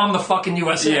says "Bomb the fucking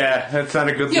USA"? Yeah, that's not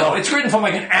a good look. You know, it's written from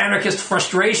like an anarchist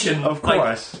frustration, of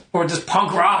course, or just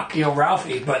punk rock. You know,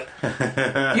 Ralphie. But you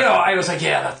know, I was like,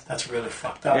 yeah, that's really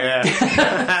fucked up. Yeah.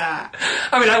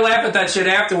 I mean, I laugh at that shit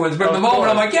afterwards, but in the moment,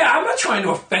 I'm like, yeah, I'm not trying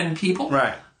to offend people.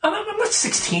 Right. I'm not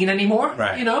 16 anymore.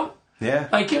 Right. You know. Yeah.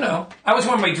 Like, you know, I was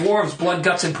wearing my Dwarves Blood,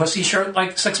 Guts, and Pussy shirt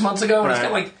like 6 months ago, and it's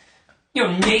got like, you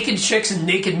know, naked chicks and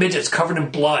naked midgets covered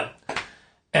in blood.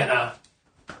 And I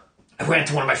ran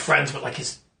to one of my friends with like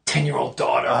his 10-year-old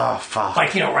daughter. Oh, fuck.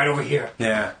 Like, you know, right over here.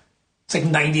 Yeah. It's like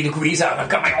 90 degrees out. I've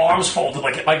got my arms folded,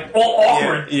 like all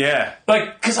awkward. Yeah.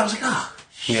 Like, because I was like, oh,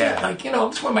 shit. Yeah. Like, you know,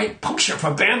 I'm just wearing my punk shirt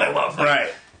from a band I love. Like, right.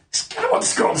 I don't want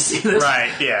this girl to see this.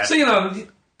 Right, yeah. So, you know,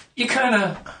 you kind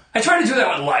of... I try to do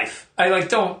that with life. I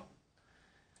don't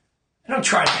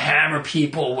try to hammer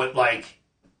people with, like...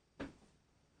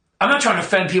 I'm not trying to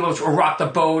offend people or rock the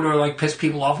boat or, like, piss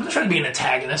people off. I'm not trying to be an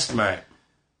antagonist. Right.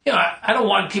 You know, I don't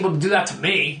want people to do that to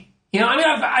me. You know, I mean,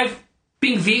 I've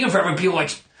been vegan forever. People are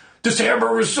like, this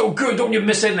hamburger is so good, don't you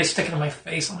miss it? And they stick it in my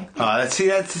face. I'm like, that's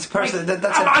this person. Like,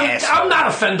 that's an asshole. I'm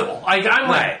not offendable. Like, I'm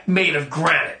like made of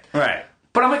granite. Right.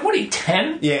 But I'm like, what are you,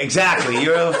 10? Yeah, exactly.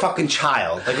 You're a fucking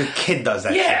child. Like a kid does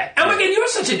that. Yeah. Shit. I'm like, and you're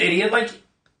such an idiot. Like,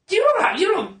 you're not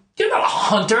a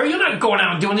hunter. You're not going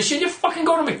out and doing this shit. You're fucking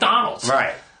going to McDonald's.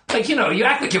 Right. Like, you know, you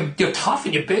act like you're tough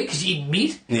and you're big because you eat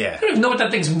meat. Yeah. You don't even know what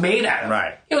that thing's made out of.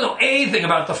 Right. You don't know anything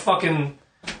about the fucking...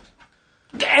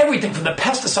 everything from the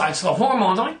pesticides to the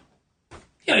hormones. I'm like...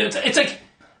 You know, it's like...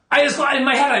 in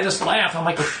my head, I just laugh. I'm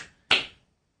like,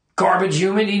 garbage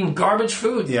human eating garbage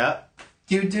food. Yeah.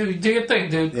 You do your thing,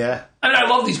 dude. Yeah. I mean, I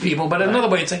love these people, but in another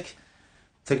way, it's like...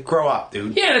 It's like, grow up,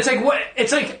 dude. Yeah, and it's like, what?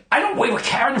 It's like, I don't wave a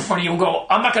carrot in front of you and go,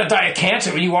 I'm not going to die of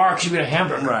cancer, and you are because you eat a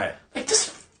hamburger. Right. Like,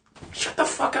 just shut the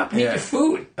fuck up and eat your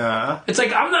food. Uh-huh. It's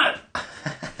like, I'm not...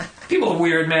 People are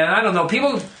weird, man. I don't know.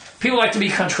 People like to be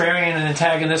contrarian and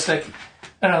antagonistic.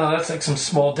 I don't know. That's like some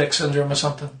small dick syndrome or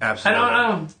something. Absolutely.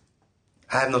 I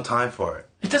have no time for it.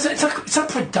 It doesn't. It's not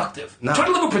productive. No. Try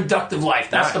to live a productive life.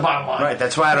 That's the bottom line. Right.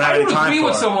 That's why I don't have any time for it. I would agree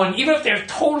with someone, even if they're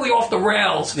totally off the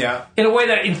rails, yeah, in a way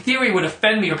that, in theory, would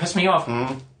offend me or piss me off.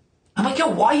 Mm-hmm. I'm like, yo,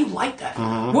 why you like that?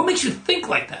 What makes you think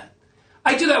like that?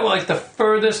 I do that with like the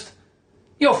furthest,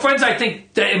 friends I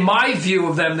think that in my view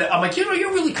of them, that I'm like, you're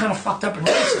really kind of fucked up and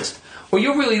racist. Or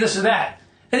you're really this or that.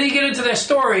 And then you get into their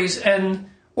stories and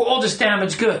we're all just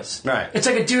damaged goods. Right. It's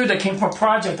like a dude that came from a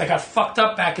project that got fucked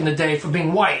up back in the day for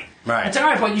being white. Right. It's all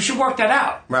right, but you should work that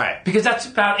out. Right. Because that's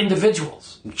about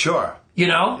individuals. Sure. You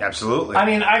know? Absolutely. I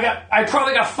mean, I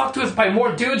probably got fucked with by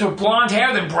more dudes with blonde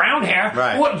hair than brown hair.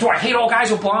 Right. What, do I hate all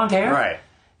guys with blonde hair? Right.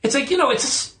 It's like,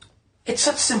 it's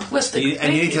such simplistic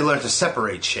and you need to learn to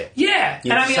separate shit. Yeah.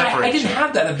 And I mean, I didn't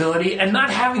have that ability, and not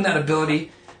having that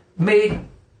ability made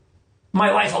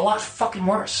my life a lot fucking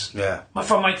worse. Yeah.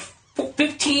 From like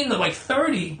 15 to like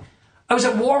 30, I was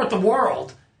at war with the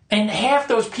world, and half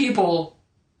those people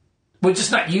were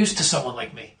just not used to someone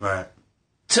like me. Right.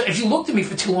 So if you looked at me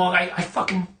for too long, I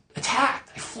fucking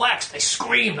attacked. I flexed. I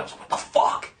screamed. I was like, what the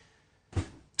fuck?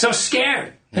 So I was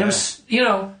scared. And it was,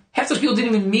 half those people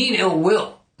didn't even mean ill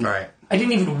will. Right. I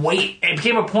didn't even wait. It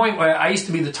became a point where I used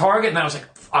to be the target, and I was like,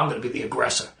 I'm going to be the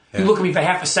aggressor. Yeah. You look at me for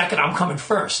half a second, I'm coming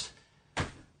first.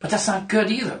 But that's not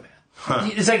good either, man. Huh.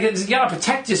 It's like you got to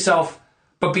protect yourself,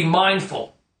 but be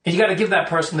mindful. And you got to give that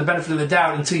person the benefit of the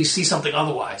doubt until you see something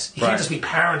otherwise. You can't just be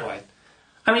paranoid.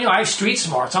 I mean, I have street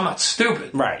smarts. I'm not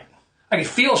stupid. Right. I can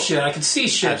feel shit. I can see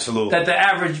shit. Absolutely. That the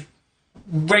average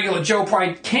regular Joe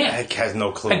probably can't. He has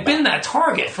no clue. I've been that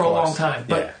target for a long time.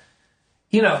 But,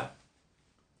 you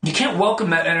can't welcome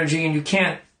that energy, and you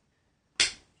can't,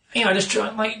 just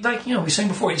try, like we were saying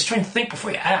before, you just try and think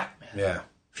before you act, man. Yeah.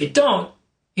 If you don't,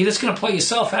 you're just going to play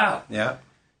yourself out. Yeah.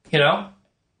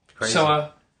 Crazy.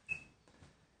 So,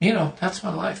 that's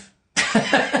my life.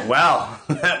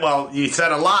 Well, you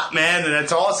said a lot, man, and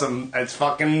that's awesome. It's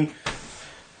fucking...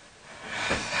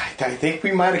 I think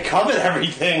we might have covered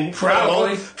everything.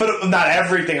 Probably. Not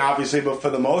everything, obviously, but for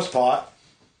the most part.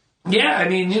 Yeah, I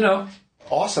mean,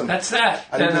 Awesome. That's that.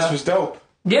 I think this was dope.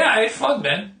 Yeah, I had fun,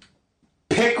 man.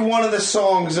 Pick one of the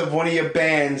songs of one of your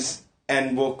bands,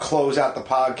 and we'll close out the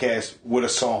podcast with a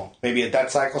song. Maybe a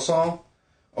Deathcycle song?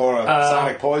 Or a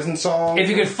Sonic Poison song? If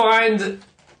you could find...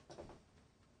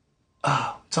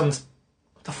 what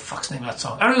the fuck's the name of that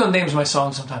song? I don't know the names of my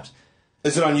songs sometimes.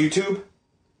 Is it on YouTube?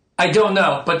 I don't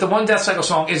know, but the one Deathcycle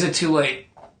song, Is It Too Late?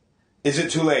 Is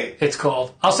It Too Late? It's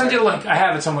called. I'll send you the link. I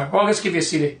have it somewhere. Or I'll just give you a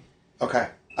CD. Okay.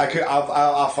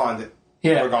 I'll find it.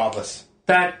 Yeah. Regardless.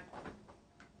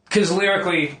 Because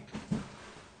lyrically,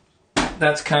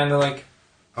 that's kind of like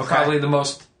probably the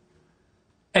most...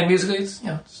 And musically, it's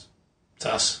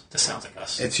us. This sounds like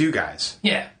us. It's you guys.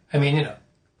 Yeah. I mean,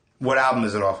 What album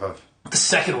is it off of? The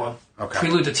second one. Okay.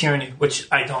 Prelude to Tyranny, which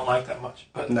I don't like that much.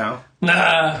 But No?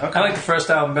 Nah. Okay. I like the first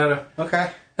album better.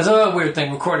 Okay. That's another weird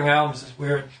thing. Recording albums is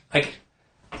weird. Like,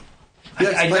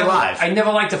 I play live. I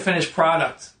never like the finished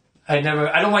product. I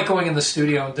don't like going in the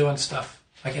studio and doing stuff.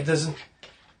 Like, it doesn't...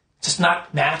 It's just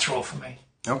not natural for me.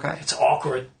 Okay. It's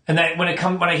awkward. And then when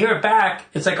I hear it back,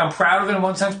 it's like I'm proud of it in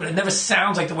one sense, but it never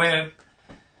sounds like the way I...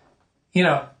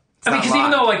 because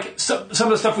even though, like, some of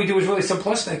the stuff we do is really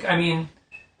simplistic, I mean,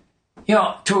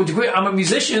 to a degree, I'm a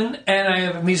musician, and I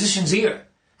have a musician's ear.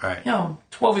 Right.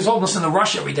 12 years old, listening to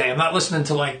Rush every day. I'm not listening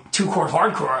to, like, two-chord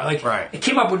hardcore. Like, right. It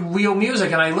came up with real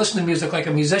music, and I listen to music like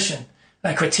a musician.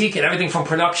 And I critique it, everything from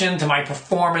production to my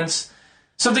performance.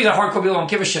 Something that hardcore people don't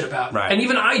give a shit about. Right. And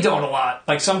even I don't a lot,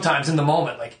 like, sometimes in the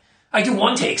moment. Like, I do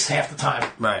one takes half the time.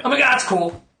 Right. I'm like, that's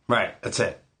cool. Right, that's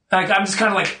it. Like, I'm just kind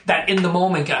of like that in the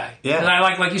moment guy. Yeah. And I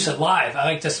like you said, live. I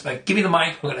like just like, give me the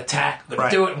mic, I'm going to attack, I'm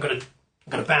going to do it, I'm going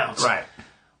to bounce. Right.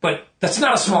 But that's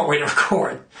not a smart way to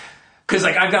record. Because,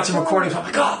 like, I've got some recordings, I'm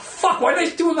like, oh, fuck, why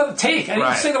did I do another take? I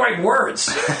didn't say the right words.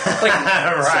 Like,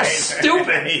 right. So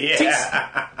stupid. Yeah.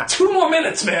 It takes 2 more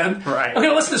minutes, man. Right. I'm going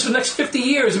to listen to this for the next 50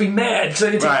 years and be mad because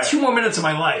I didn't take 2 more minutes of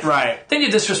my life. Right. Then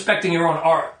you're disrespecting your own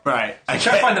art. Right. I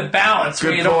try to find the balance.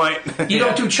 Good where point. You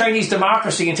don't do Chinese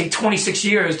democracy and take 26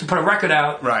 years to put a record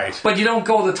out. Right. But you don't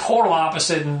go the total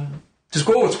opposite and just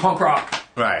go, it's punk rock.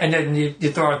 Right. And then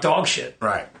you throw out dog shit.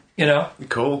 Right.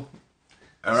 Cool.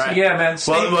 All right. So, yeah, man.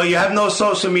 Well, you have no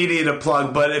social media to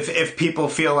plug, but if people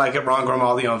feel like it, Ron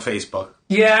Grimaldi on Facebook.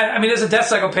 Yeah, I mean, there's a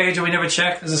Deathcycle page that we never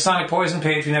check. There's a Sonic Poison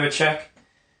page we never check.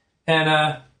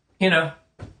 And,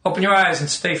 open your eyes and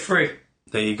stay free.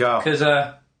 There you go. Because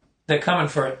they're coming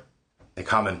for it. They're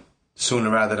coming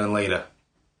sooner rather than later.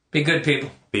 Be good,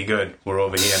 people. Be good. We're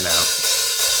over here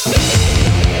now.